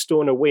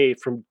waystone away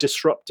from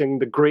disrupting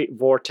the Great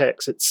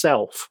Vortex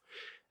itself,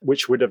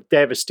 which would have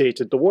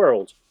devastated the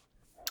world,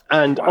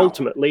 and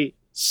ultimately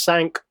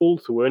sank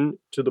Ulthuan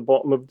to the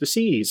bottom of the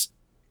seas.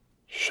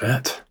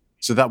 Shit.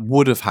 So that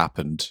would have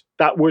happened.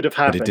 That would have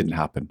happened. But it didn't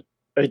happen.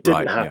 It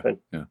didn't happen.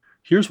 Yeah.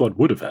 Here's what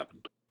would have happened.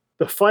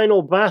 The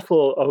final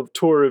battle of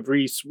Tor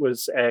Ivris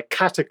was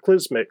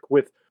cataclysmic,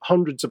 with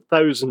hundreds of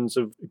thousands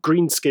of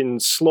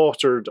greenskins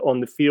slaughtered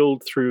on the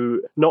field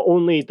through not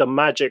only the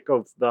magic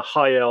of the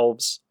High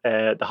Elves,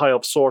 the High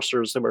Elf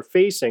sorcerers they were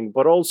facing,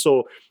 but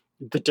also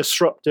the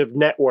disruptive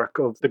network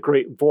of the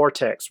Great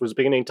Vortex was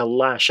beginning to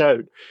lash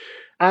out.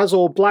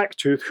 Azol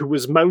Blacktooth, who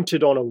was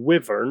mounted on a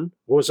wyvern,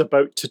 was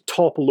about to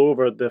topple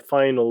over the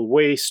final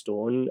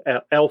waystone.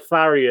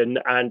 Eltharion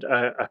and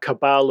a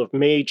cabal of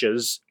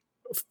mages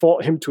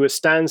fought him to a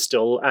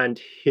standstill, and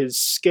his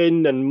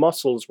skin and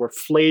muscles were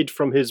flayed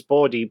from his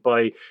body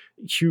by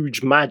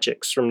huge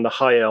magics from the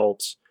High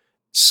Elves.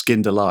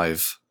 Skinned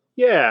alive.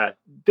 Yeah,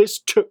 this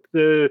took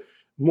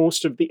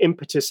most of the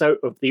impetus out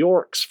of the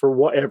orcs for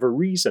whatever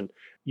reason.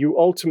 You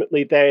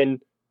ultimately then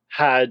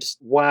had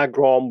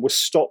Wagrom was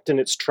stopped in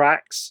its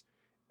tracks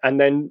and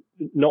then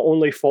not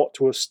only fought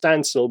to a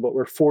standstill, but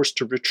were forced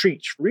to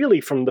retreat,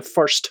 really from the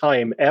first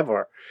time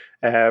ever.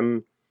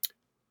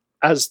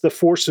 As the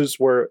forces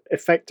were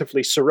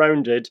effectively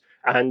surrounded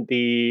and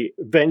the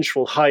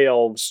vengeful High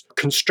Elves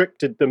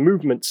constricted the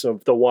movements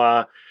of the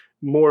Wa,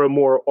 more and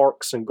more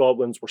orcs and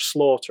goblins were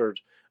slaughtered.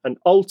 And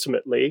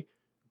ultimately,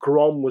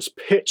 Grom was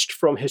pitched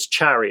from his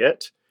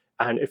chariot.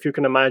 And if you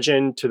can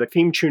imagine, to the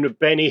theme tune of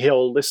Benny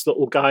Hill, this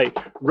little guy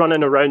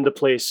running around the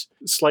place,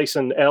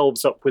 slicing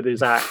elves up with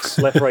his axe,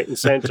 left, right, and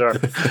centre.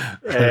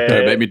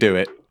 Don't make me do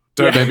it.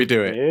 Don't make me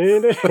do it.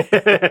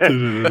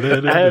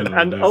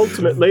 And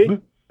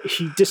ultimately,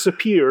 he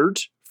disappeared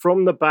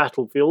from the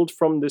battlefield,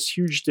 from this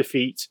huge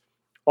defeat,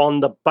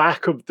 on the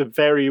back of the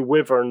very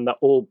wyvern that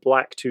old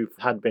Blacktooth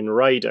had been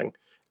riding.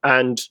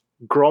 And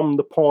Grom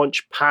the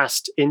Paunch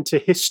passed into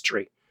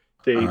history.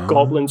 The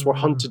goblins were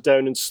hunted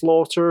down and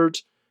slaughtered.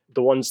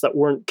 The ones that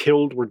weren't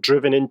killed were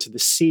driven into the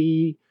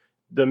sea.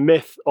 The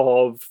myth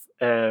of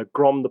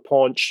Grom the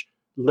Paunch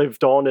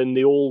lived on in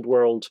the old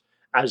world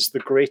as the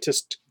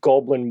greatest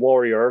goblin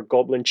warrior,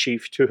 goblin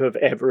chief to have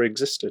ever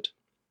existed.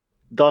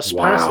 Thus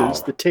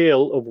passes the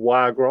tale of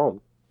Wagrom.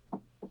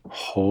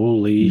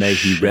 Holy May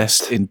shit. he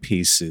rest in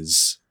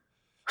pieces.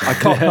 I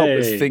can't help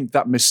but think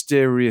that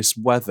mysterious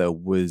weather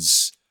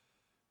was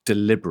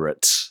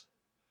deliberate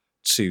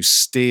to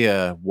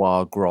steer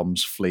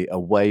Wargrom's fleet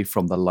away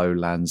from the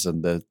lowlands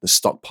and the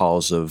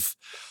stockpiles of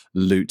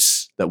loot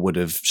that would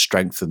have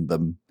strengthened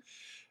them,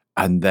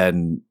 and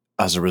then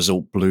as a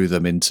result blew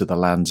them into the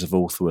lands of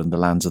Ulthuan and the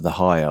lands of the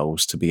High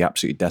Elves to be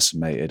absolutely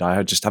decimated.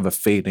 I just have a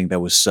feeling there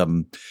was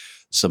some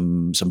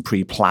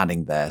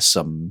pre-planning there,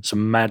 some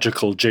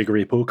magical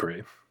jiggery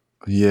pokery.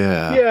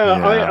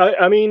 Yeah.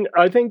 I mean,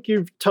 I think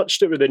you've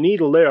touched it with a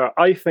needle there.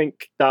 I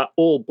think that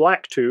old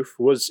Blacktooth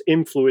was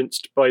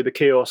influenced by the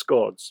Chaos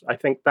Gods. I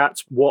think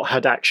that's what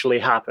had actually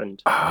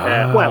happened.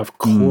 Of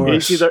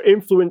course. He's either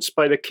influenced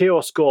by the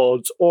Chaos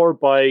Gods or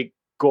by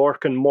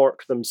Gork and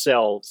Mork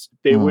themselves.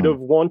 They would have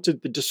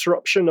wanted the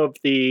disruption of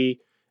the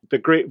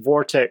Great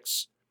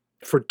Vortex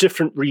for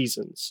different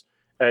reasons.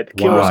 The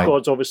Chaos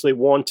Gods obviously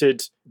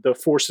wanted the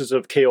forces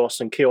of chaos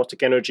and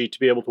chaotic energy to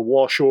be able to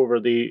wash over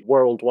the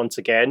world once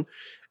again.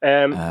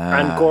 And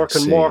Gork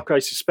and Mork, I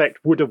suspect,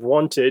 would have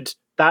wanted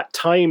that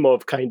time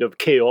of kind of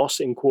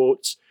chaos, in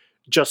quotes,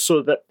 just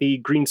so that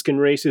the greenskin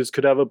races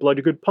could have a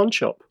bloody good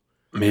punch-up.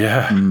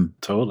 Yeah,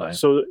 totally.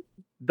 So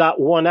that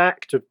one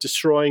act of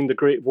destroying the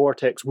Great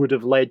Vortex would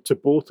have led to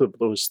both of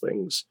those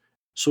things.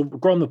 So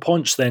Grom the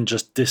Paunch then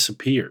just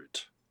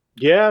disappeared?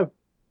 Yeah.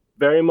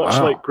 Very much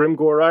like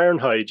Grimgor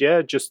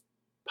Ironhide, just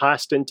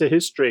passed into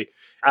history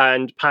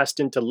and passed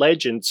into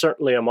legend,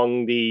 certainly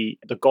among the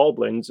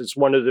goblins. It's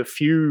one of the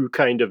few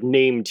kind of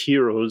named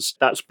heroes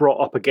that's brought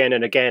up again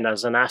and again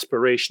as an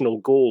aspirational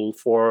goal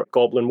for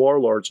goblin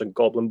warlords and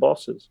goblin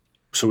bosses.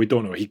 So we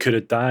don't know. He could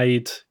have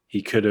died.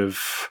 He could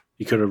have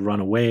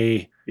run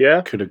away. Yeah.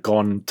 Could have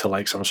gone to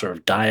like some sort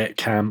of diet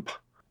camp.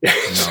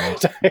 No.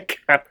 Diet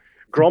camp.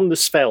 Grom the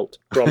Svelte,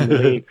 Grom the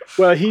Lean.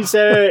 Well,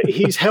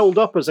 he's held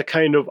up as a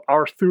kind of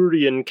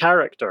Arthurian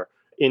character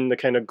in the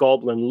kind of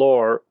goblin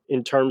lore,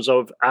 in terms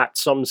of at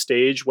some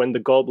stage when the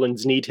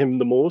goblins need him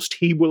the most,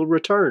 he will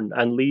return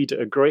and lead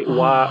a great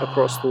Wa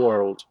across the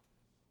world.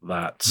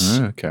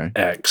 That's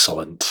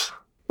excellent.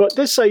 But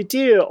this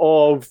idea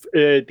of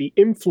the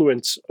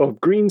influence of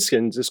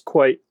greenskins is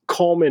quite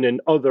common in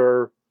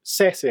other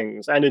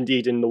settings, and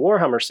indeed in the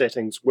Warhammer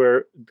settings,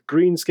 where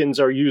greenskins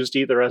are used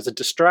either as a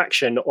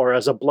distraction or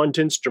as a blunt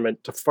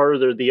instrument to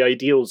further the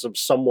ideals of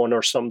someone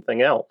or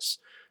something else.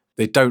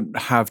 They don't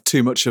have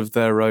too much of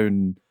their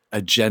own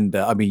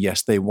agenda. I mean,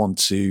 yes, they want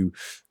to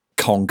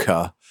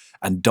conquer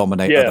and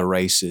dominate other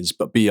races,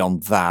 but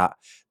beyond that,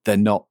 they're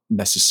not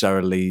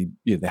necessarily,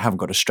 they haven't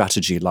got a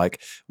strategy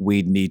like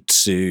we need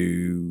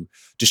to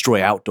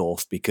destroy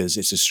Altdorf because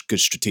it's a good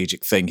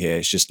strategic thing here.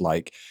 It's just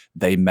like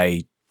they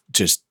may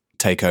just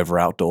take over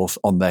Altdorf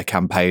on their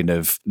campaign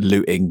of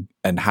looting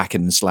and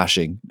hacking and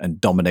slashing and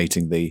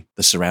dominating the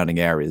surrounding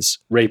areas.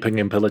 Raping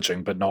and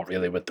pillaging, but not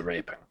really with the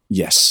raping.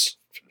 Yes,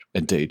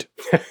 indeed.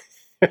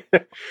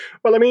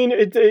 Well, I mean,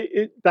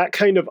 that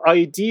kind of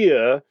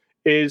idea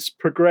is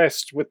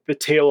progressed with the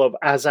tale of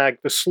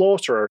Azag the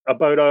Slaughterer.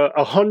 About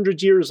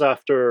 100 years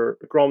after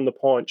Grom the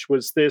Paunch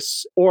was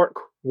this orc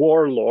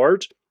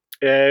warlord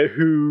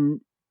who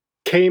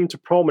came to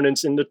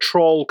prominence in the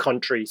Troll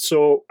country,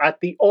 so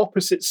at the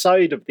opposite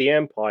side of the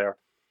empire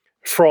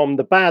from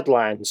the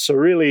Badlands. So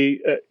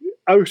really,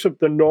 out of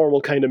the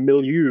normal kind of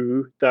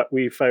milieu that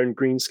we found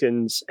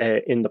greenskins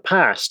in the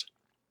past.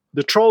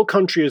 The Troll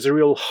country is a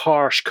real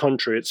harsh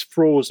country. It's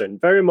frozen,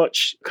 very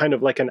much kind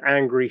of like an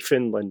angry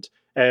Finland.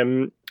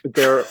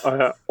 Their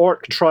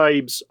orc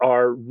tribes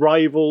are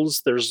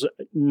rivals. There's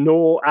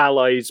no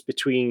allies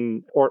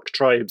between orc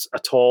tribes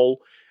at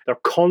all. They're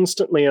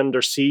constantly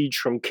under siege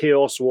from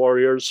chaos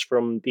warriors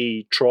from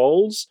the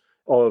trolls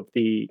of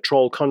the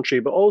Troll country,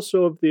 but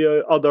also of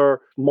the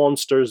other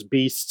monsters,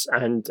 beasts,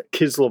 and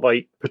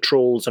Kislevite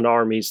patrols and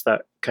armies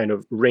that kind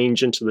of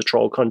range into the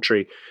Troll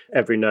country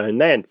every now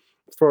and then.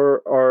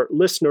 For our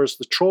listeners,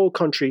 the Troll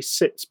country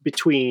sits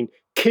between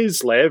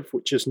Kislev,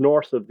 which is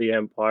north of the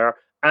Empire,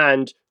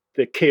 and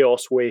the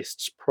Chaos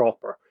Wastes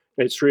proper.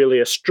 It's really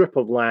a strip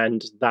of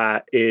land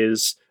that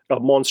is a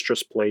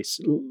monstrous place,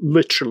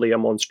 literally a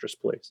monstrous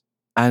place.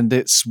 And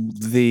it's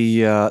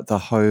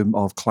the home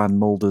of Clan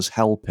Mulder's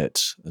Hell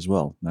Pit as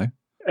well, no?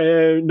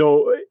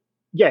 No.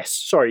 Yes,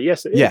 sorry.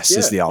 Yes, it is. Yes, yeah.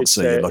 is the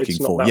answer you're looking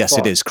for. Yes, far.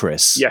 it is,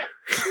 Chris. Yeah.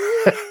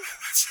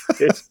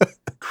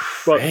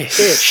 But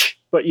ish,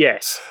 but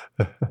yes.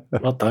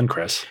 Well done,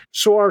 Chris.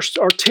 So our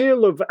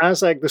tale of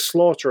Azag the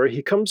Slaughterer,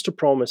 he comes to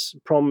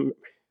promiscuity.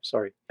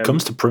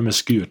 Comes to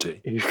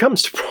promiscuity. He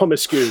comes to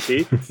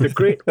promiscuity, the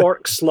great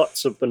orc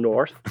sluts of the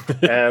north.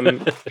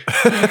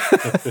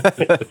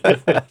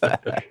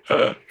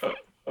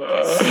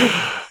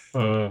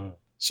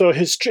 So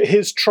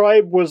his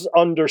tribe was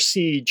under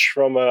siege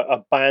from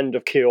a band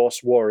of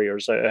chaos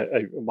warriors,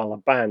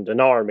 an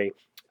army.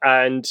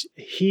 And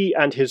he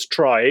and his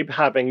tribe,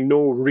 having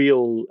no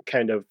real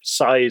kind of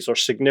size or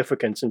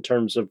significance in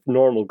terms of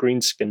normal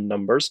greenskin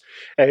numbers,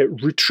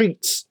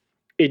 retreats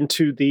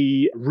into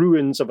the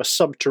ruins of a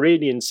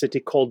subterranean city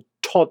called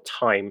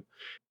Todheim.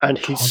 And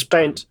he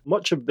spent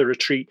much of the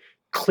retreat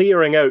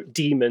clearing out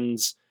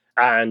demons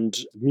and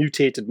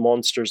mutated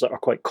monsters that are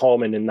quite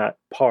common in that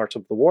part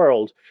of the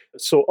world.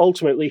 So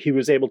ultimately, he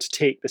was able to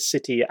take the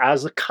city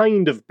as a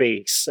kind of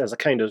base, as a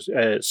kind of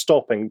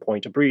stopping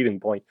point, a breathing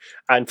point,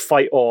 and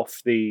fight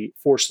off the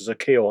forces of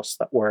chaos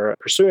that were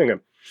pursuing him.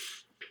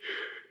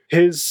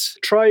 His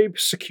tribe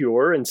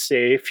secure and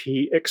safe,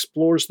 he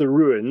explores the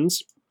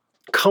ruins,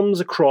 comes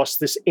across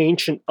this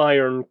ancient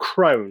iron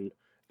crown,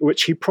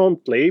 which he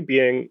promptly,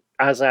 being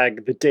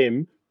Azag the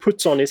Dim,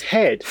 puts on his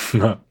head.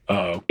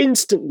 Uh-oh.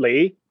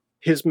 Instantly,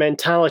 his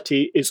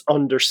mentality is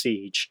under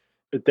siege.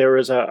 There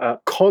is a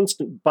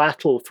constant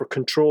battle for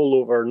control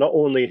over not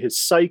only his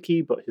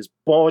psyche, but his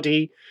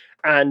body.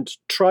 And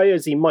try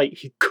as he might,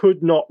 he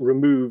could not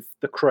remove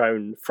the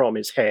crown from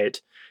his head.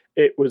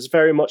 It was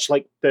very much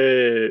like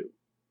there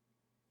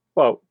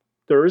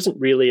isn't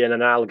really an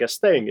analogous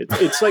thing.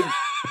 It's like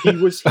he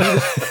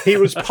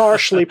was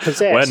partially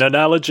possessed. When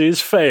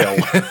analogies fail.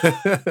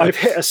 I've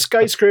hit a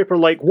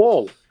skyscraper-like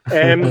wall.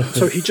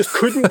 So he just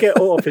couldn't get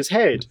it off his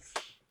head.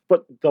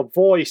 But the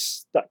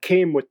voice that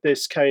came with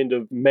this kind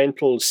of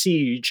mental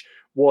siege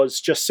was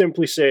just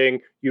simply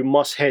saying, you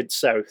must head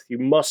south. You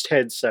must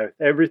head south.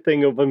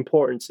 Everything of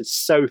importance is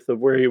south of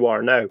where you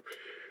are now.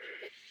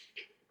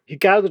 He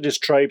gathered his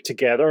tribe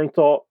together and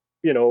thought,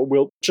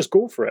 we'll just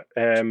go for it.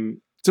 Do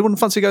you want to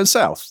fancy going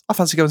south? I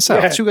fancy going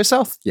south. Yeah. Should we go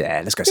south?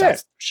 Yeah, let's go south.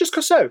 Let's just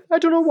go south. I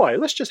don't know why.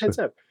 Let's just head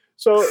south.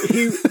 So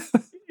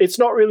it's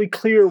not really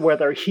clear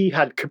whether he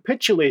had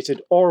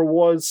capitulated or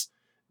was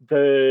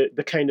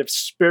the kind of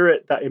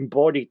spirit that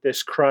embodied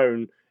this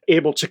crown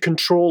able to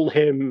control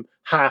him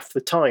half the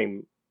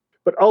time.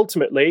 But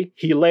ultimately,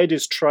 he led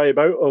his tribe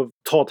out of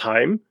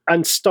Todheim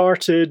and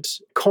started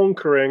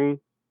conquering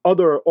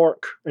other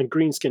orc and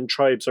greenskin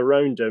tribes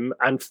around him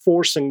and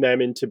forcing them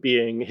into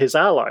being his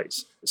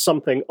allies,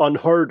 something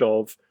unheard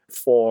of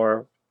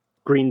for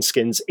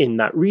greenskins in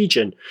that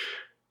region.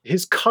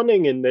 His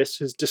cunning in this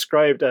is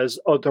described as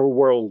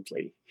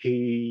otherworldly.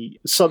 He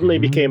suddenly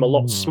became a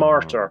lot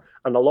smarter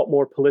and a lot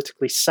more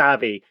politically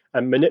savvy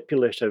and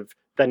manipulative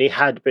than he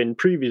had been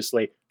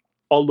previously,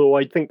 although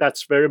I think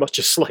that's very much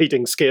a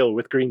sliding scale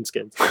with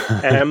greenskins.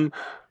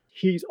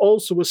 He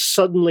also was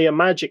suddenly a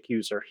magic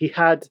user. He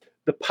had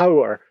the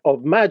power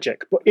of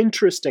magic, but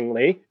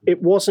interestingly,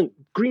 it wasn't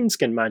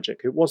greenskin magic.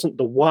 It wasn't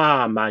the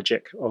Wa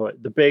magic, or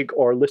the big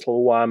or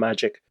little Wa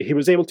magic. He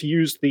was able to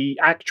use the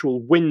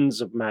actual winds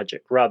of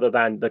magic rather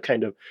than the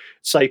kind of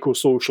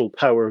psychosocial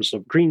powers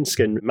of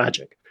greenskin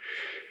magic.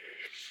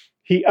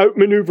 He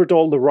outmaneuvered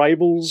all the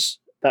rivals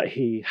that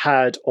he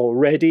had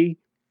already.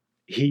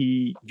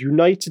 He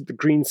united the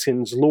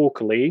greenskins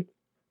locally.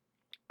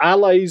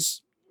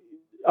 Allies,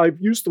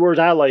 I've used the word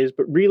allies,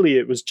 but really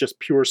it was just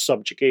pure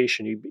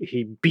subjugation.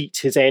 He beat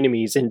his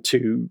enemies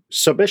into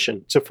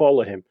submission to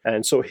follow him.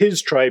 And so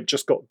his tribe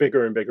just got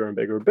bigger and bigger and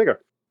bigger and bigger.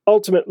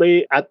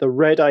 Ultimately, at the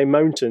Red Eye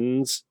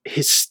Mountains,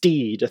 his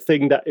steed, a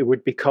thing that it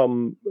would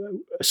become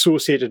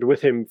associated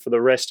with him for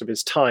the rest of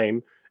his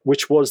time,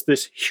 which was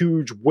this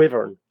huge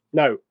wyvern.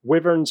 Now,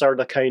 wyverns are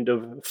the kind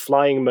of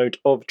flying mount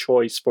of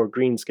choice for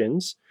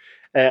greenskins.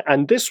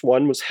 And this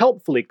one was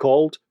helpfully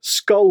called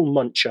Skull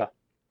Muncher.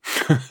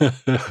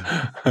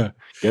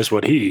 Guess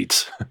what he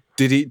eats?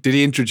 Did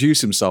he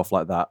introduce himself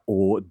like that,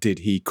 or did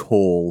he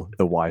call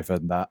the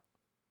wyvern that?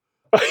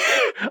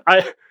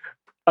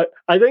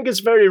 I think it's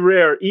very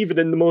rare, even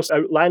in the most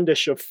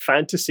outlandish of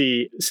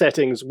fantasy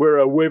settings, where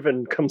a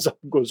wyvern comes up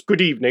and goes,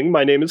 "Good evening,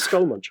 my name is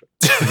Skullmuncher."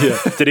 Yeah.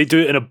 Did he do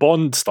it in a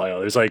Bond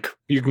style? He's like,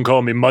 "You can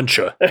call me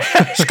Muncher,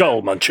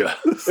 Skull Muncher."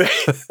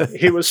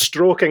 He was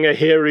stroking a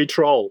hairy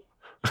troll.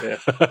 Yeah.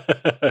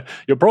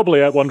 You're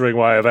probably wondering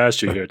why I've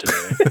asked you here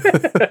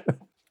today.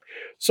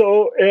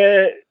 So,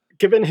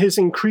 given his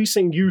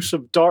increasing use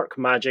of dark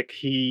magic,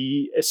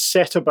 he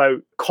set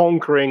about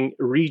conquering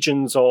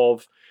regions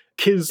of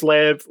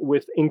Kislev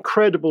with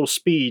incredible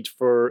speed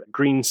for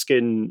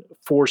greenskin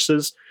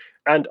forces,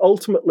 and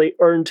ultimately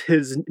earned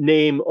his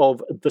name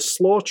of the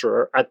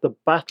Slaughterer at the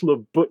Battle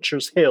of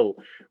Butcher's Hill,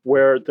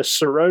 where the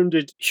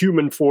surrounded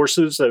human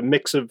forces, a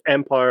mix of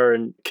Empire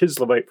and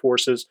Kislevite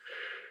forces,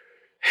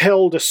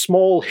 held a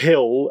small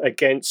hill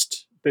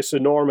against this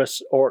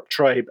enormous orc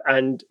tribe,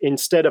 and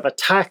instead of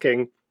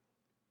attacking,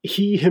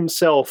 he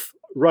himself,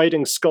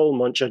 riding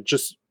Skullmuncher,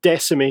 just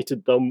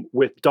decimated them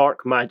with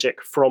dark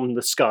magic from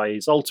the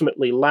skies,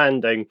 ultimately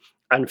landing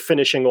and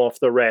finishing off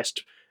the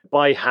rest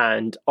by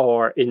hand,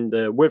 or in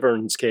the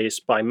wyvern's case,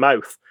 by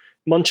mouth.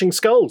 Munching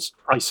skulls,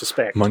 I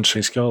suspect.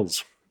 Munching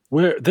skulls.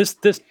 Where this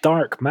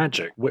dark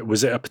magic,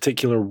 was it a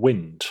particular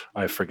wind?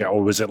 I forget,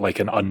 or was it like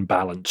an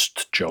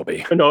unbalanced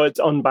jobby? No, it's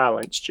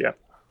unbalanced, yeah.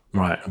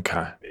 Right,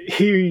 okay.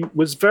 He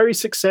was very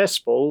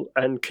successful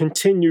and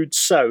continued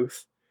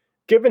south.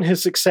 Given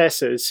his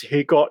successes,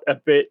 he got a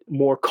bit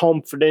more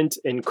confident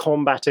in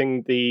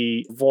combating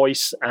the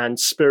voice and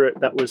spirit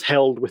that was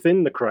held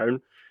within the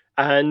crown.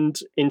 And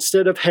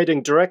instead of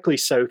heading directly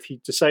south, he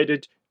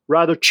decided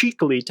rather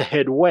cheekily to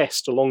head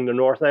west along the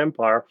North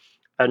Empire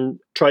and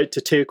tried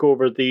to take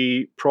over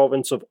the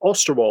province of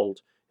Osterwald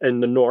in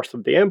the north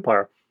of the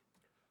empire.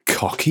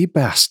 Cocky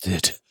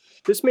bastard.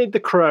 This made the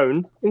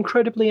crown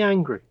incredibly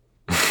angry.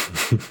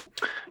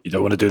 You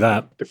don't want to do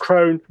that. The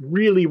crown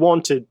really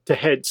wanted to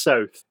head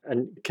south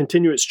and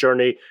continue its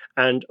journey,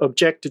 and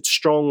objected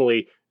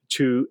strongly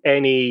to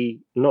any,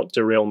 not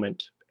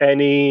derailment,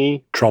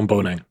 any...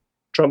 Tromboning.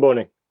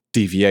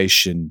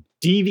 Deviation.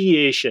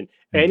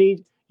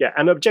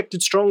 And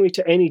objected strongly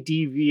to any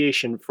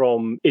deviation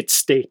from its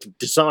state of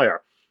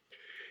desire.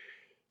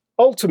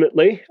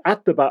 Ultimately,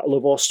 at the Battle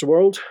of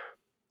Osterwald,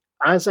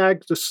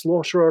 Azag the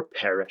Slaughterer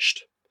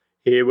perished.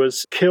 He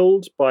was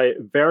killed by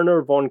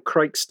Werner von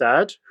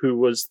Kriegsstad, who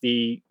was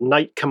the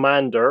knight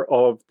commander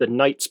of the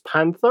Knights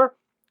Panther.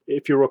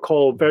 If you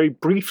recall, very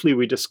briefly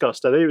we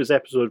discussed, I think it was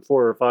episode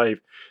 4 or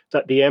 5,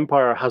 that the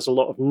Empire has a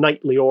lot of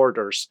knightly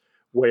orders,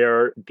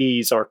 where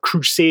these are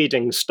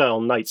crusading style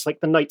knights, like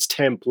the Knights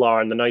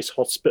Templar and the Knights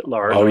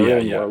Hospitaller in our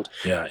own world.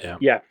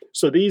 Yeah.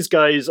 So these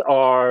guys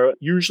are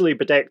usually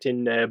bedecked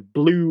in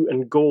blue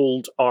and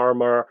gold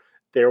armor.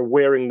 They're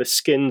wearing the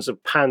skins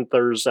of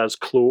panthers as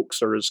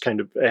cloaks or as kind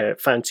of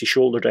fancy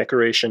shoulder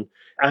decoration.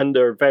 And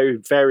they're very,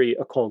 very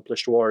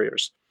accomplished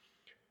warriors.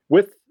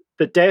 With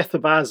the death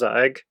of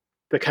Azag,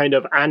 the kind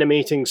of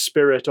animating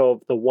spirit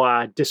of the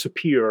Wa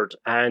disappeared,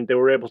 and they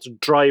were able to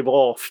drive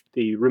off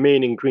the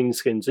remaining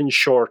greenskins in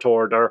short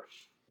order.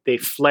 They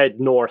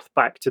fled north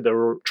back to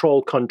their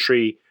troll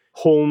country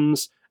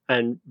homes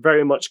and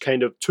very much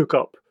kind of took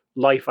up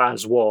life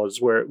as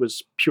was, where it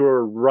was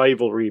pure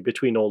rivalry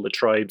between all the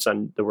tribes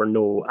and there were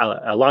no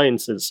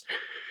alliances.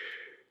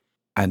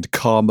 And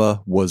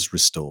karma was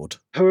restored.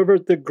 However,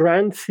 the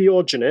Grand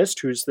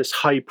Theogenist, who's this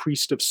high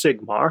priest of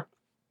Sigmar,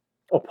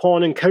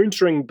 upon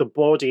encountering the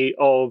body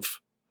of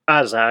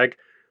Azag,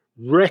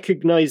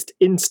 recognized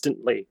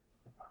instantly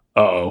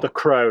the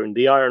crown,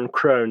 the iron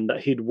crown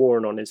that he'd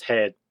worn on his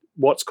head,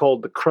 what's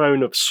called the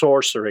Crown of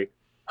Sorcery.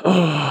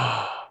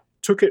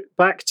 Took it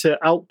back to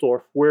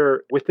Altdorf,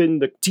 where within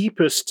the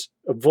deepest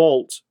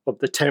vault of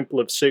the Temple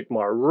of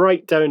Sigmar,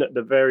 right down at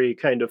the very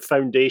kind of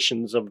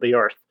foundations of the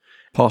earth.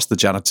 Past the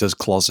janitor's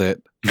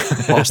closet,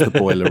 past the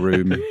boiler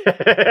room.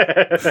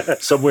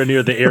 Somewhere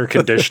near the air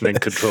conditioning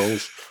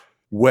controls.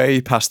 Way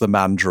past the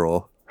man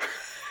drawer.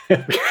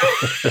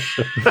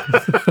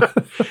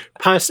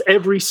 Past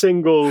every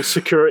single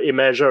security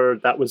measure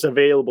that was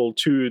available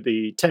to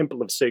the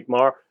Temple of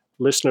Sigmar.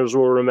 Listeners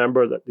will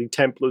remember that the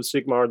Temple of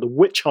Sigmar are the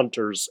witch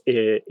hunters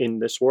in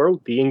this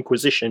world, the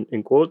Inquisition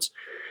in quotes,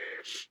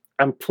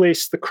 and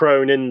placed the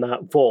crown in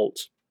that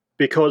vault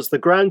because the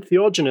Grand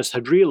Theogenist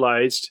had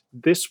realized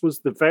this was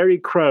the very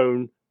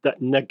crown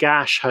that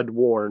Nagash had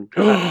worn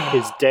at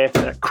his death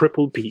at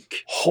Cripple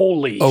Peak.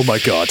 Holy oh my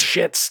God.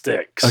 Shit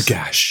sticks. A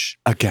gash.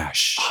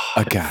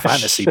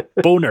 Fantasy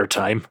boner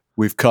time.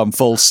 We've come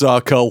full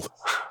circle.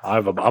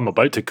 I'm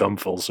about to come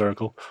full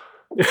circle.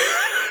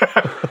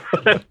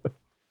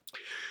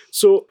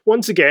 So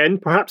once again,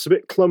 perhaps a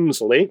bit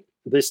clumsily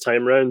this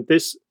time round,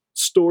 this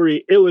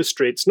story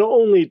illustrates not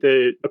only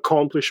the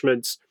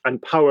accomplishments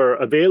and power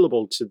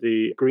available to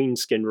the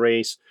greenskin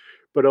race,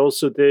 but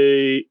also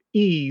the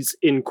ease,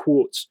 in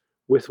quotes,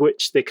 with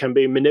which they can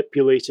be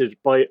manipulated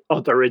by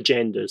other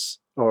agendas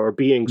or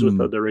beings with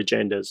other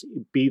agendas,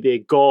 be they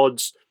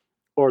gods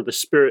or the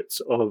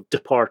spirits of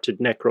departed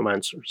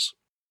necromancers.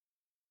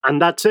 And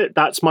that's it.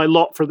 That's my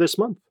lot for this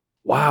month.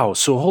 Wow.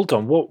 So hold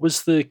on. What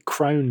was the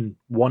crown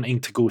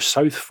wanting to go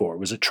south for?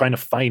 Was it trying to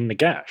find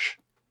Nagash?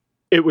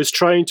 It was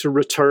trying to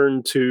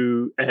return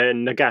to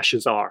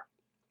Nagashazar.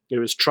 It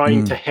was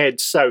trying to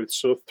head south,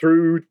 so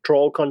through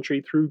Troll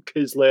Country, through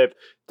Kislev,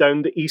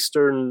 down the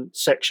eastern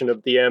section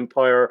of the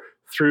Empire,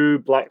 through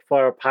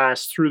Blackfire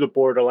Pass, through the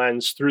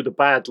Borderlands, through the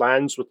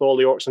Badlands with all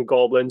the orcs and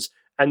goblins,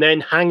 and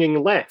then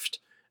hanging left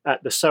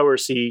at the Sour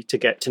Sea to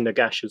get to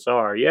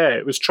Nagashazar. Yeah,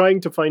 it was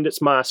trying to find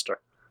its master.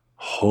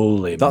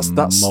 Holy That's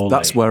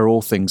moly. where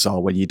all things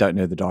are when you don't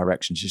know the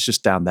directions. It's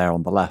just down there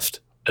on the left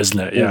Isn't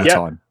it? all Yeah. the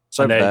time.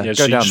 So And then, there, yeah, go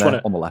so you down just there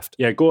wanna- on the left.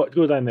 Yeah, go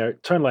down there,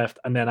 turn left,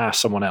 and then ask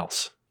someone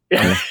else.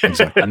 Yeah,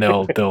 exactly. And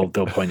they'll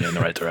point you in the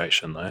right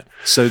direction, right?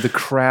 So the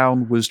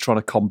crown was trying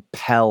to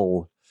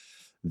compel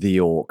the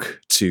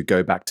orc to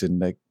go back to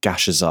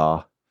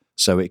Nagashazar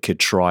so it could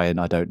try and,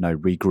 I don't know,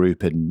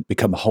 regroup and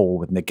become whole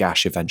with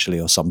Nagash eventually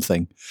or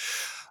something.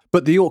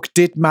 But the orc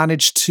did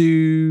manage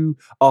to,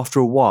 after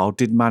a while,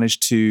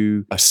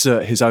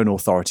 assert his own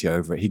authority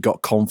over it. He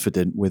got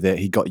confident with it.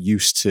 He got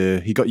used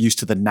to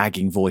the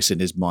nagging voice in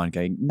his mind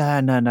going,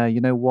 no, you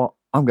know what?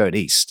 I'm going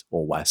east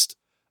or west.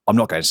 I'm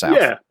not going south.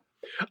 Yeah.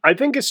 I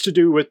think it's to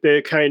do with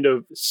the kind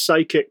of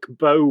psychic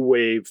bow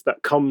wave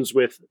that comes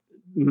with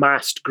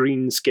massed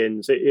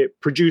greenskins. It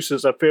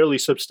produces a fairly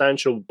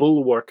substantial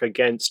bulwark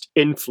against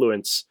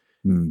influence.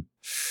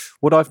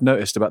 What I've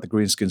noticed about the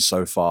Greenskins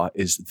so far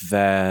is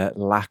their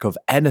lack of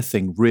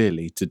anything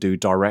really to do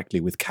directly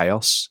with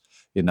chaos.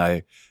 You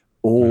know,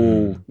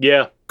 all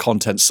Yeah.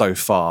 content so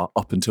far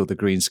up until the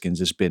Greenskins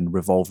has been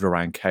revolved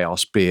around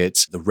chaos, be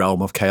it the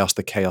realm of chaos,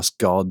 the chaos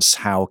gods,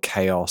 how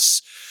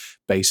chaos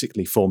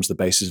basically forms the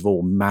basis of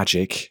all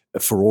magic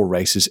for all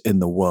races in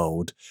the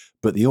world.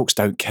 But the orcs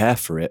don't care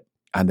for it,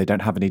 and they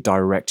don't have any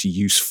direct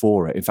use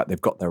for it. In fact,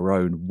 they've got their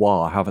own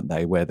Wa, haven't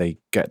they, where they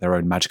get their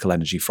own magical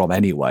energy from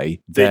anyway.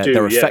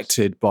 They're yes.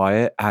 affected by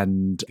it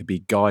and can be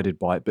guided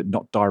by it, but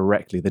not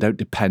directly. They don't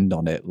depend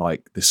on it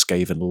like the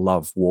Skaven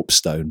love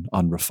Warpstone,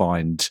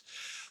 unrefined,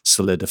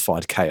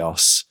 solidified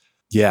chaos.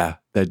 Yeah,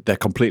 they're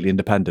completely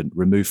independent,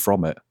 removed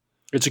from it.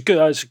 It's a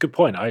good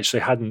point. I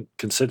actually hadn't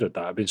considered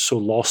that. I've been so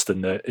lost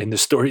in the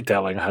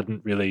storytelling,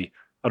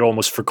 I'd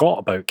almost forgot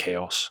about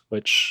chaos,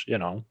 which, you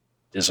know,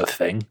 is a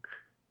thing.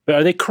 But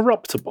are they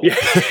corruptible? Yeah.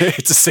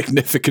 It's a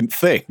significant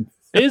thing.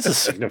 It is a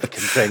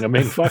significant thing. I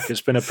mean, fuck,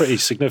 it's been a pretty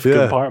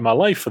significant Yeah. part of my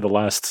life for the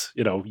last,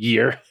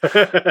 year. Are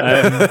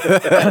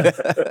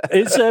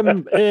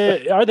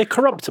they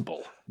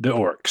corruptible, the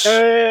orcs?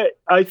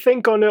 I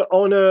think on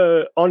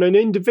an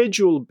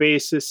individual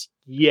basis,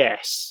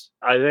 yes.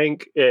 I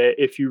think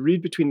if you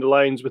read between the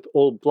lines with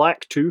old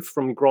Blacktooth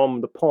from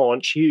Grom the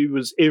Paunch, he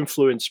was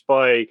influenced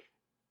by,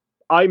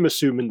 I'm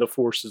assuming, the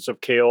forces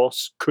of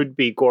chaos. Could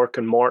be Gork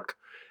and Mark.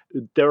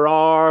 There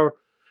are,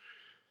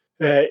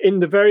 in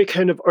the very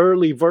kind of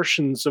early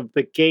versions of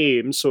the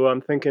game, so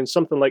I'm thinking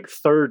something like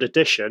 3rd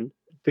edition,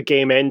 the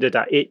game ended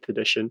at 8th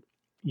edition,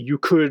 you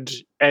could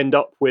end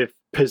up with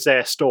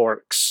possessed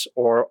orcs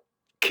or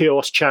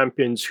chaos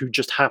champions who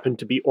just happen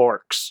to be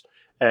orcs.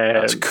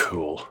 That's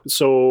cool.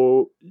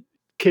 So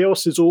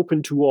chaos is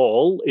open to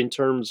all in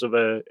terms of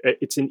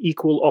it's an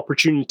equal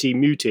opportunity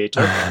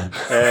mutator.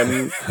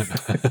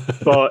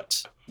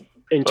 But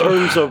in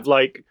terms of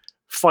like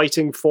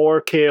fighting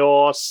for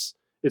chaos,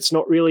 it's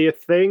not really a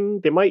thing.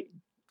 They might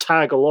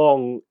tag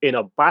along in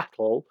a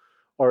battle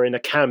or in a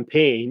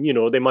campaign. You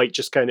know, they might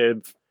just kind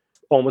of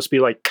almost be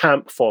like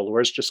camp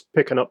followers, just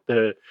picking up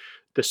the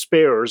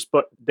spares.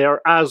 But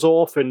they're as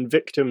often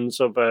victims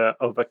of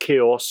a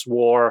chaos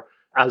war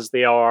as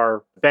they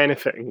are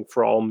benefiting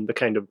from the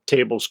kind of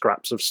table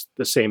scraps of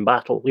the same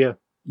battle. Yeah.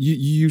 You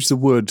use the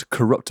word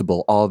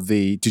corruptible.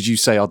 Did you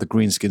say are the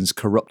Greenskins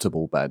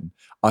corruptible, Ben?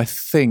 I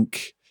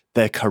think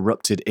they're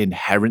corrupted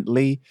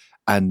inherently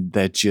and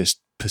they're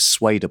just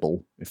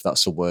persuadable, if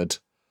that's a word.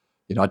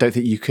 You know, I don't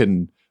think you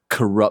can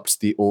corrupt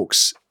the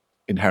orcs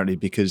inherently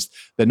because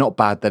they're not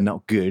bad, they're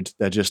not good.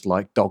 They're just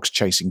like dogs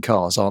chasing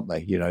cars, aren't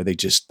they? You know, they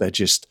just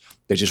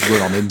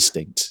run on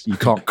instinct. You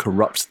can't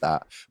corrupt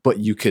that, but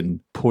you can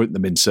point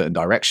them in certain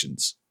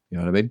directions. You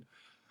know what I mean?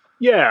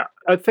 Yeah,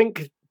 I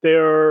think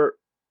their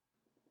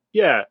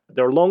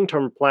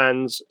long-term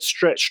plans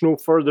stretch no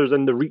further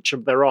than the reach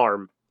of their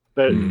arm.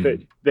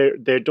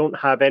 They don't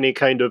have any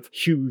kind of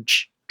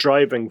huge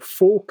driving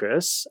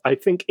focus. I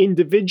think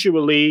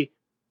individually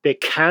they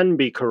can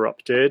be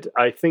corrupted.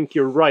 I think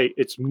you're right.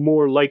 It's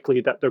more likely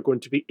that they're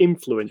going to be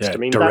influenced. Yeah, I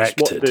mean,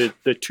 directed. that's what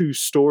the two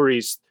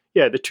stories.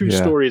 Yeah, the two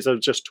stories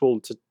I've just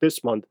told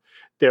this month.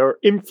 They're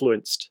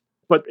influenced,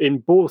 but in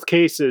both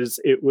cases,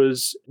 it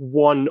was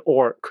one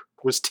orc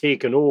was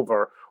taken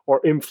over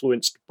or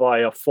influenced by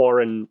a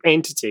foreign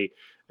entity.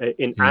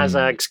 In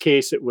Azag's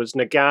case, it was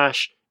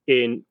Nagash.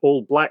 In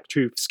Old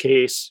Blacktooth's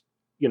case,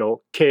 you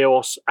know,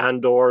 Chaos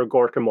and or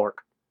Gorkamork.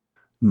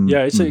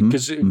 Yeah, it's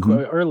because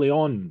early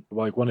on,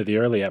 like one of the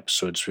early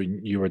episodes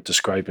when you were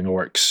describing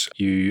orcs,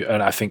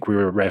 and I think we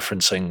were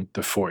referencing the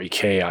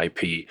 40k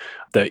IP,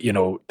 that,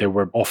 they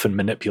were often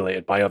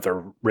manipulated by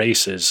other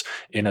races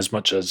in as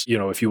much as,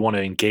 if you want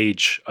to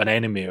engage an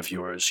enemy of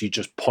yours, you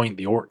just point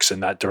the orcs in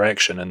that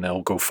direction and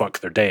they'll go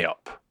fuck their day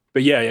up.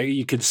 But yeah,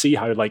 you can see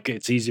how like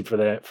it's easy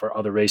for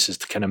other races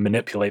to kind of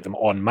manipulate them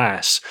en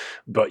masse,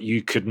 but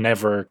you could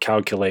never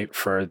calculate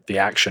for the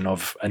action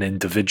of an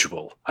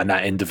individual and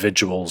that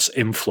individual's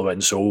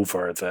influence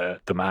over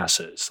the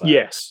masses.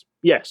 Yes,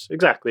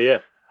 exactly.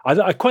 Yeah,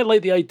 I quite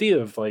like the idea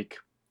of like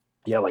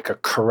a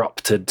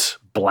corrupted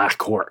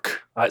black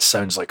orc. That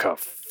sounds like a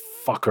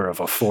fucker of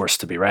a force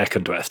to be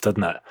reckoned with,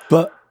 doesn't it?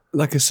 But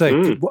like I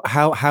say,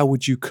 how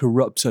would you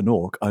corrupt an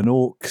orc? An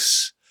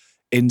orc's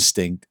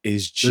instinct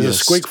is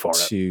just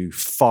to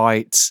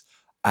fight.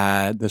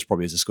 There's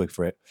probably is a squig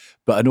for it,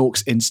 but an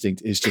orc's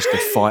instinct is just to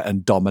fight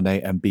and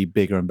dominate and be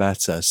bigger and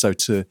better. So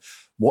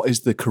what is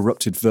the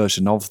corrupted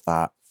version of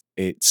that?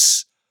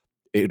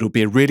 It'll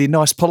be a really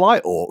nice,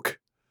 polite orc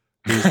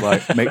who's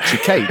like makes you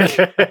cake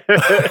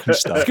and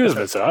stuff. Excuse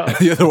me, sir.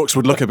 The other orcs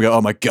would look at me and go,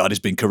 "Oh my god, he's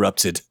been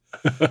corrupted."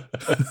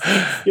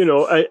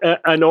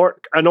 An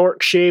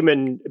orc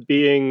shaman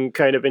being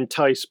kind of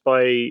enticed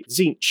by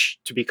Tzeentch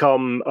to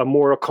become a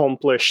more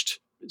accomplished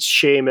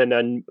shaman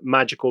and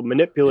magical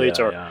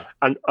manipulator,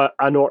 and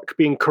an orc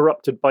being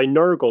corrupted by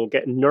Nurgle,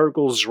 getting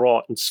Nurgle's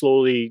rot and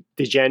slowly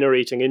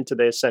degenerating into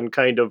this and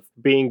kind of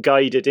being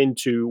guided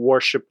into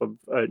worship of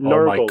Nurgle.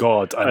 Oh my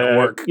god, an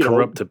orc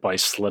corrupted by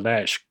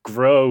Slaanesh.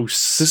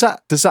 Gross.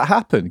 Does that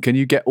happen? Can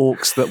you get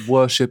orcs that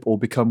worship or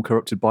become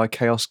corrupted by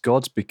chaos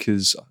gods?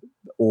 Because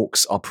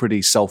orcs are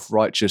pretty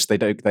self-righteous.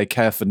 They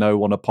care for no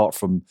one apart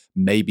from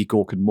maybe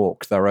Gork and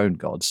Mork, their own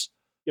gods.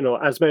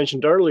 As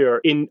mentioned earlier,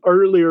 in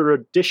earlier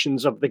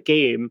editions of the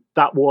game,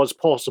 that was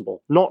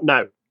possible. Not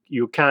now.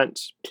 You can't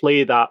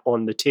play that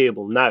on the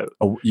table now.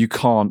 Oh, you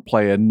can't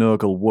play a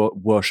Nurgle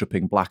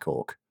worshipping Black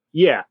Orc?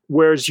 Yeah,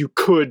 whereas you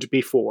could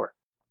before.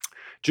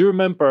 Do you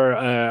remember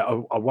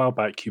a while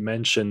back you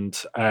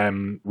mentioned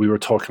we were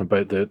talking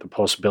about the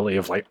possibility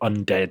of like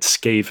undead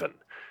Skaven?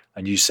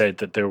 And you said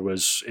that there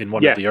was, in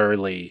one of the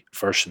early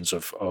versions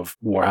of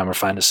Warhammer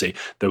Fantasy,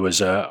 there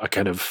was a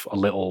kind of a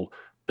little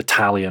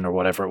battalion or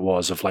whatever it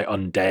was of like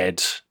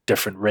undead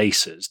different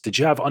races. Did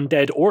you have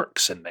undead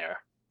orcs in there?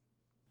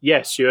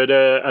 Yes, you had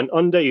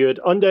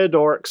undead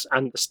orcs,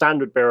 and the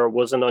standard bearer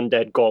was an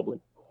undead goblin.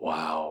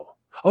 Wow.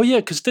 Oh yeah,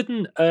 because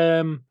didn't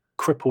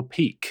Cripple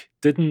Peak,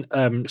 so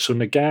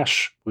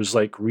Nagash was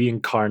like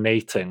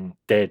reincarnating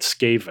dead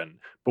Skaven,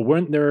 but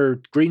weren't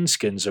there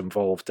greenskins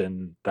involved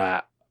in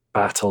that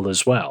battle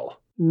as well?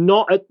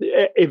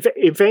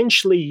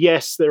 Eventually,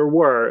 yes, there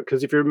were,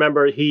 because if you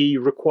remember, he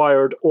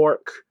required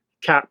orc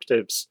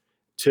captives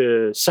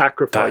to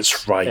sacrifice.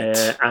 That's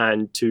right.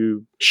 And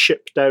to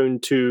ship down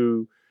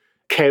to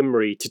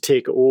Khemri to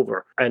take it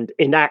over and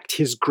enact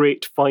his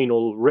great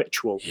final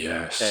ritual.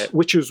 Yes.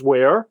 Which is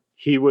where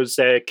he was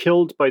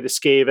killed by the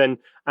Skaven,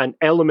 and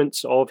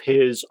elements of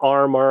his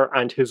armor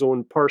and his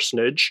own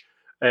personage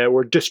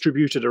were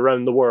distributed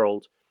around the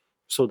world.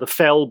 So the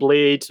fell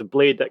blade, the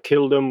blade that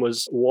killed him,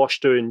 was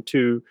washed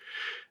into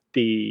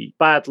the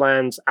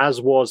Badlands,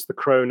 as was the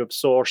Crown of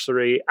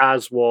Sorcery,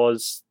 as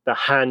was the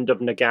Hand of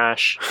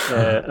Nagash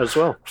as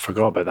well.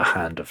 Forgot about the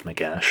Hand of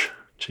Nagash.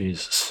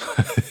 Jesus.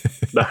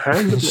 The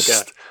Hand of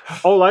Nagash.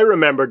 All I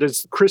remembered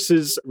is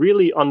Chris's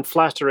really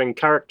unflattering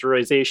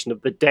characterization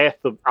of the death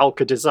of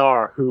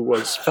Alcadizar, who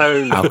was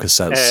found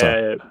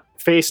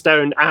face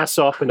down, ass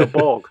up in a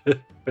bog.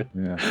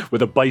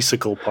 With a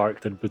bicycle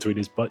parked in between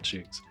his butt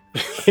cheeks.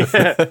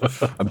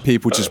 And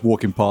people just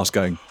walking past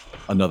going,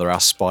 another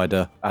ass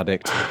spider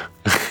addict.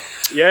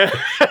 Yeah,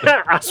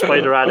 ass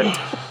spider addict.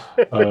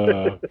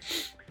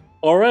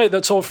 All right,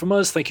 that's all from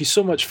us. Thank you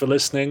so much for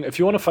listening. If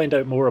you want to find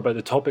out more about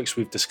the topics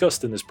we've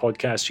discussed in this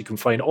podcast, you can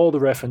find all the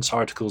reference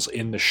articles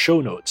in the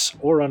show notes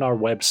or on our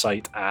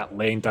website at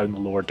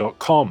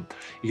layingdownthelore.com.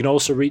 You can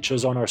also reach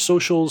us on our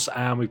socials,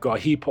 and we've got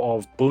a heap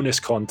of bonus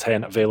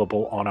content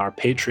available on our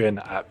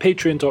Patreon at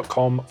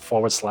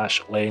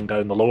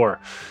patreon.com/layingdownthelore.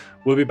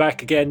 We'll be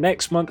back again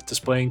next month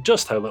displaying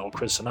just how little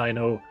Chris and I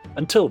know.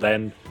 Until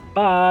then,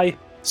 bye.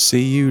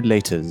 See you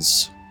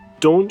laters.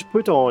 Don't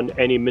put on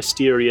any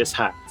mysterious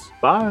hats.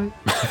 Bye.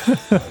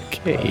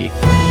 Okay.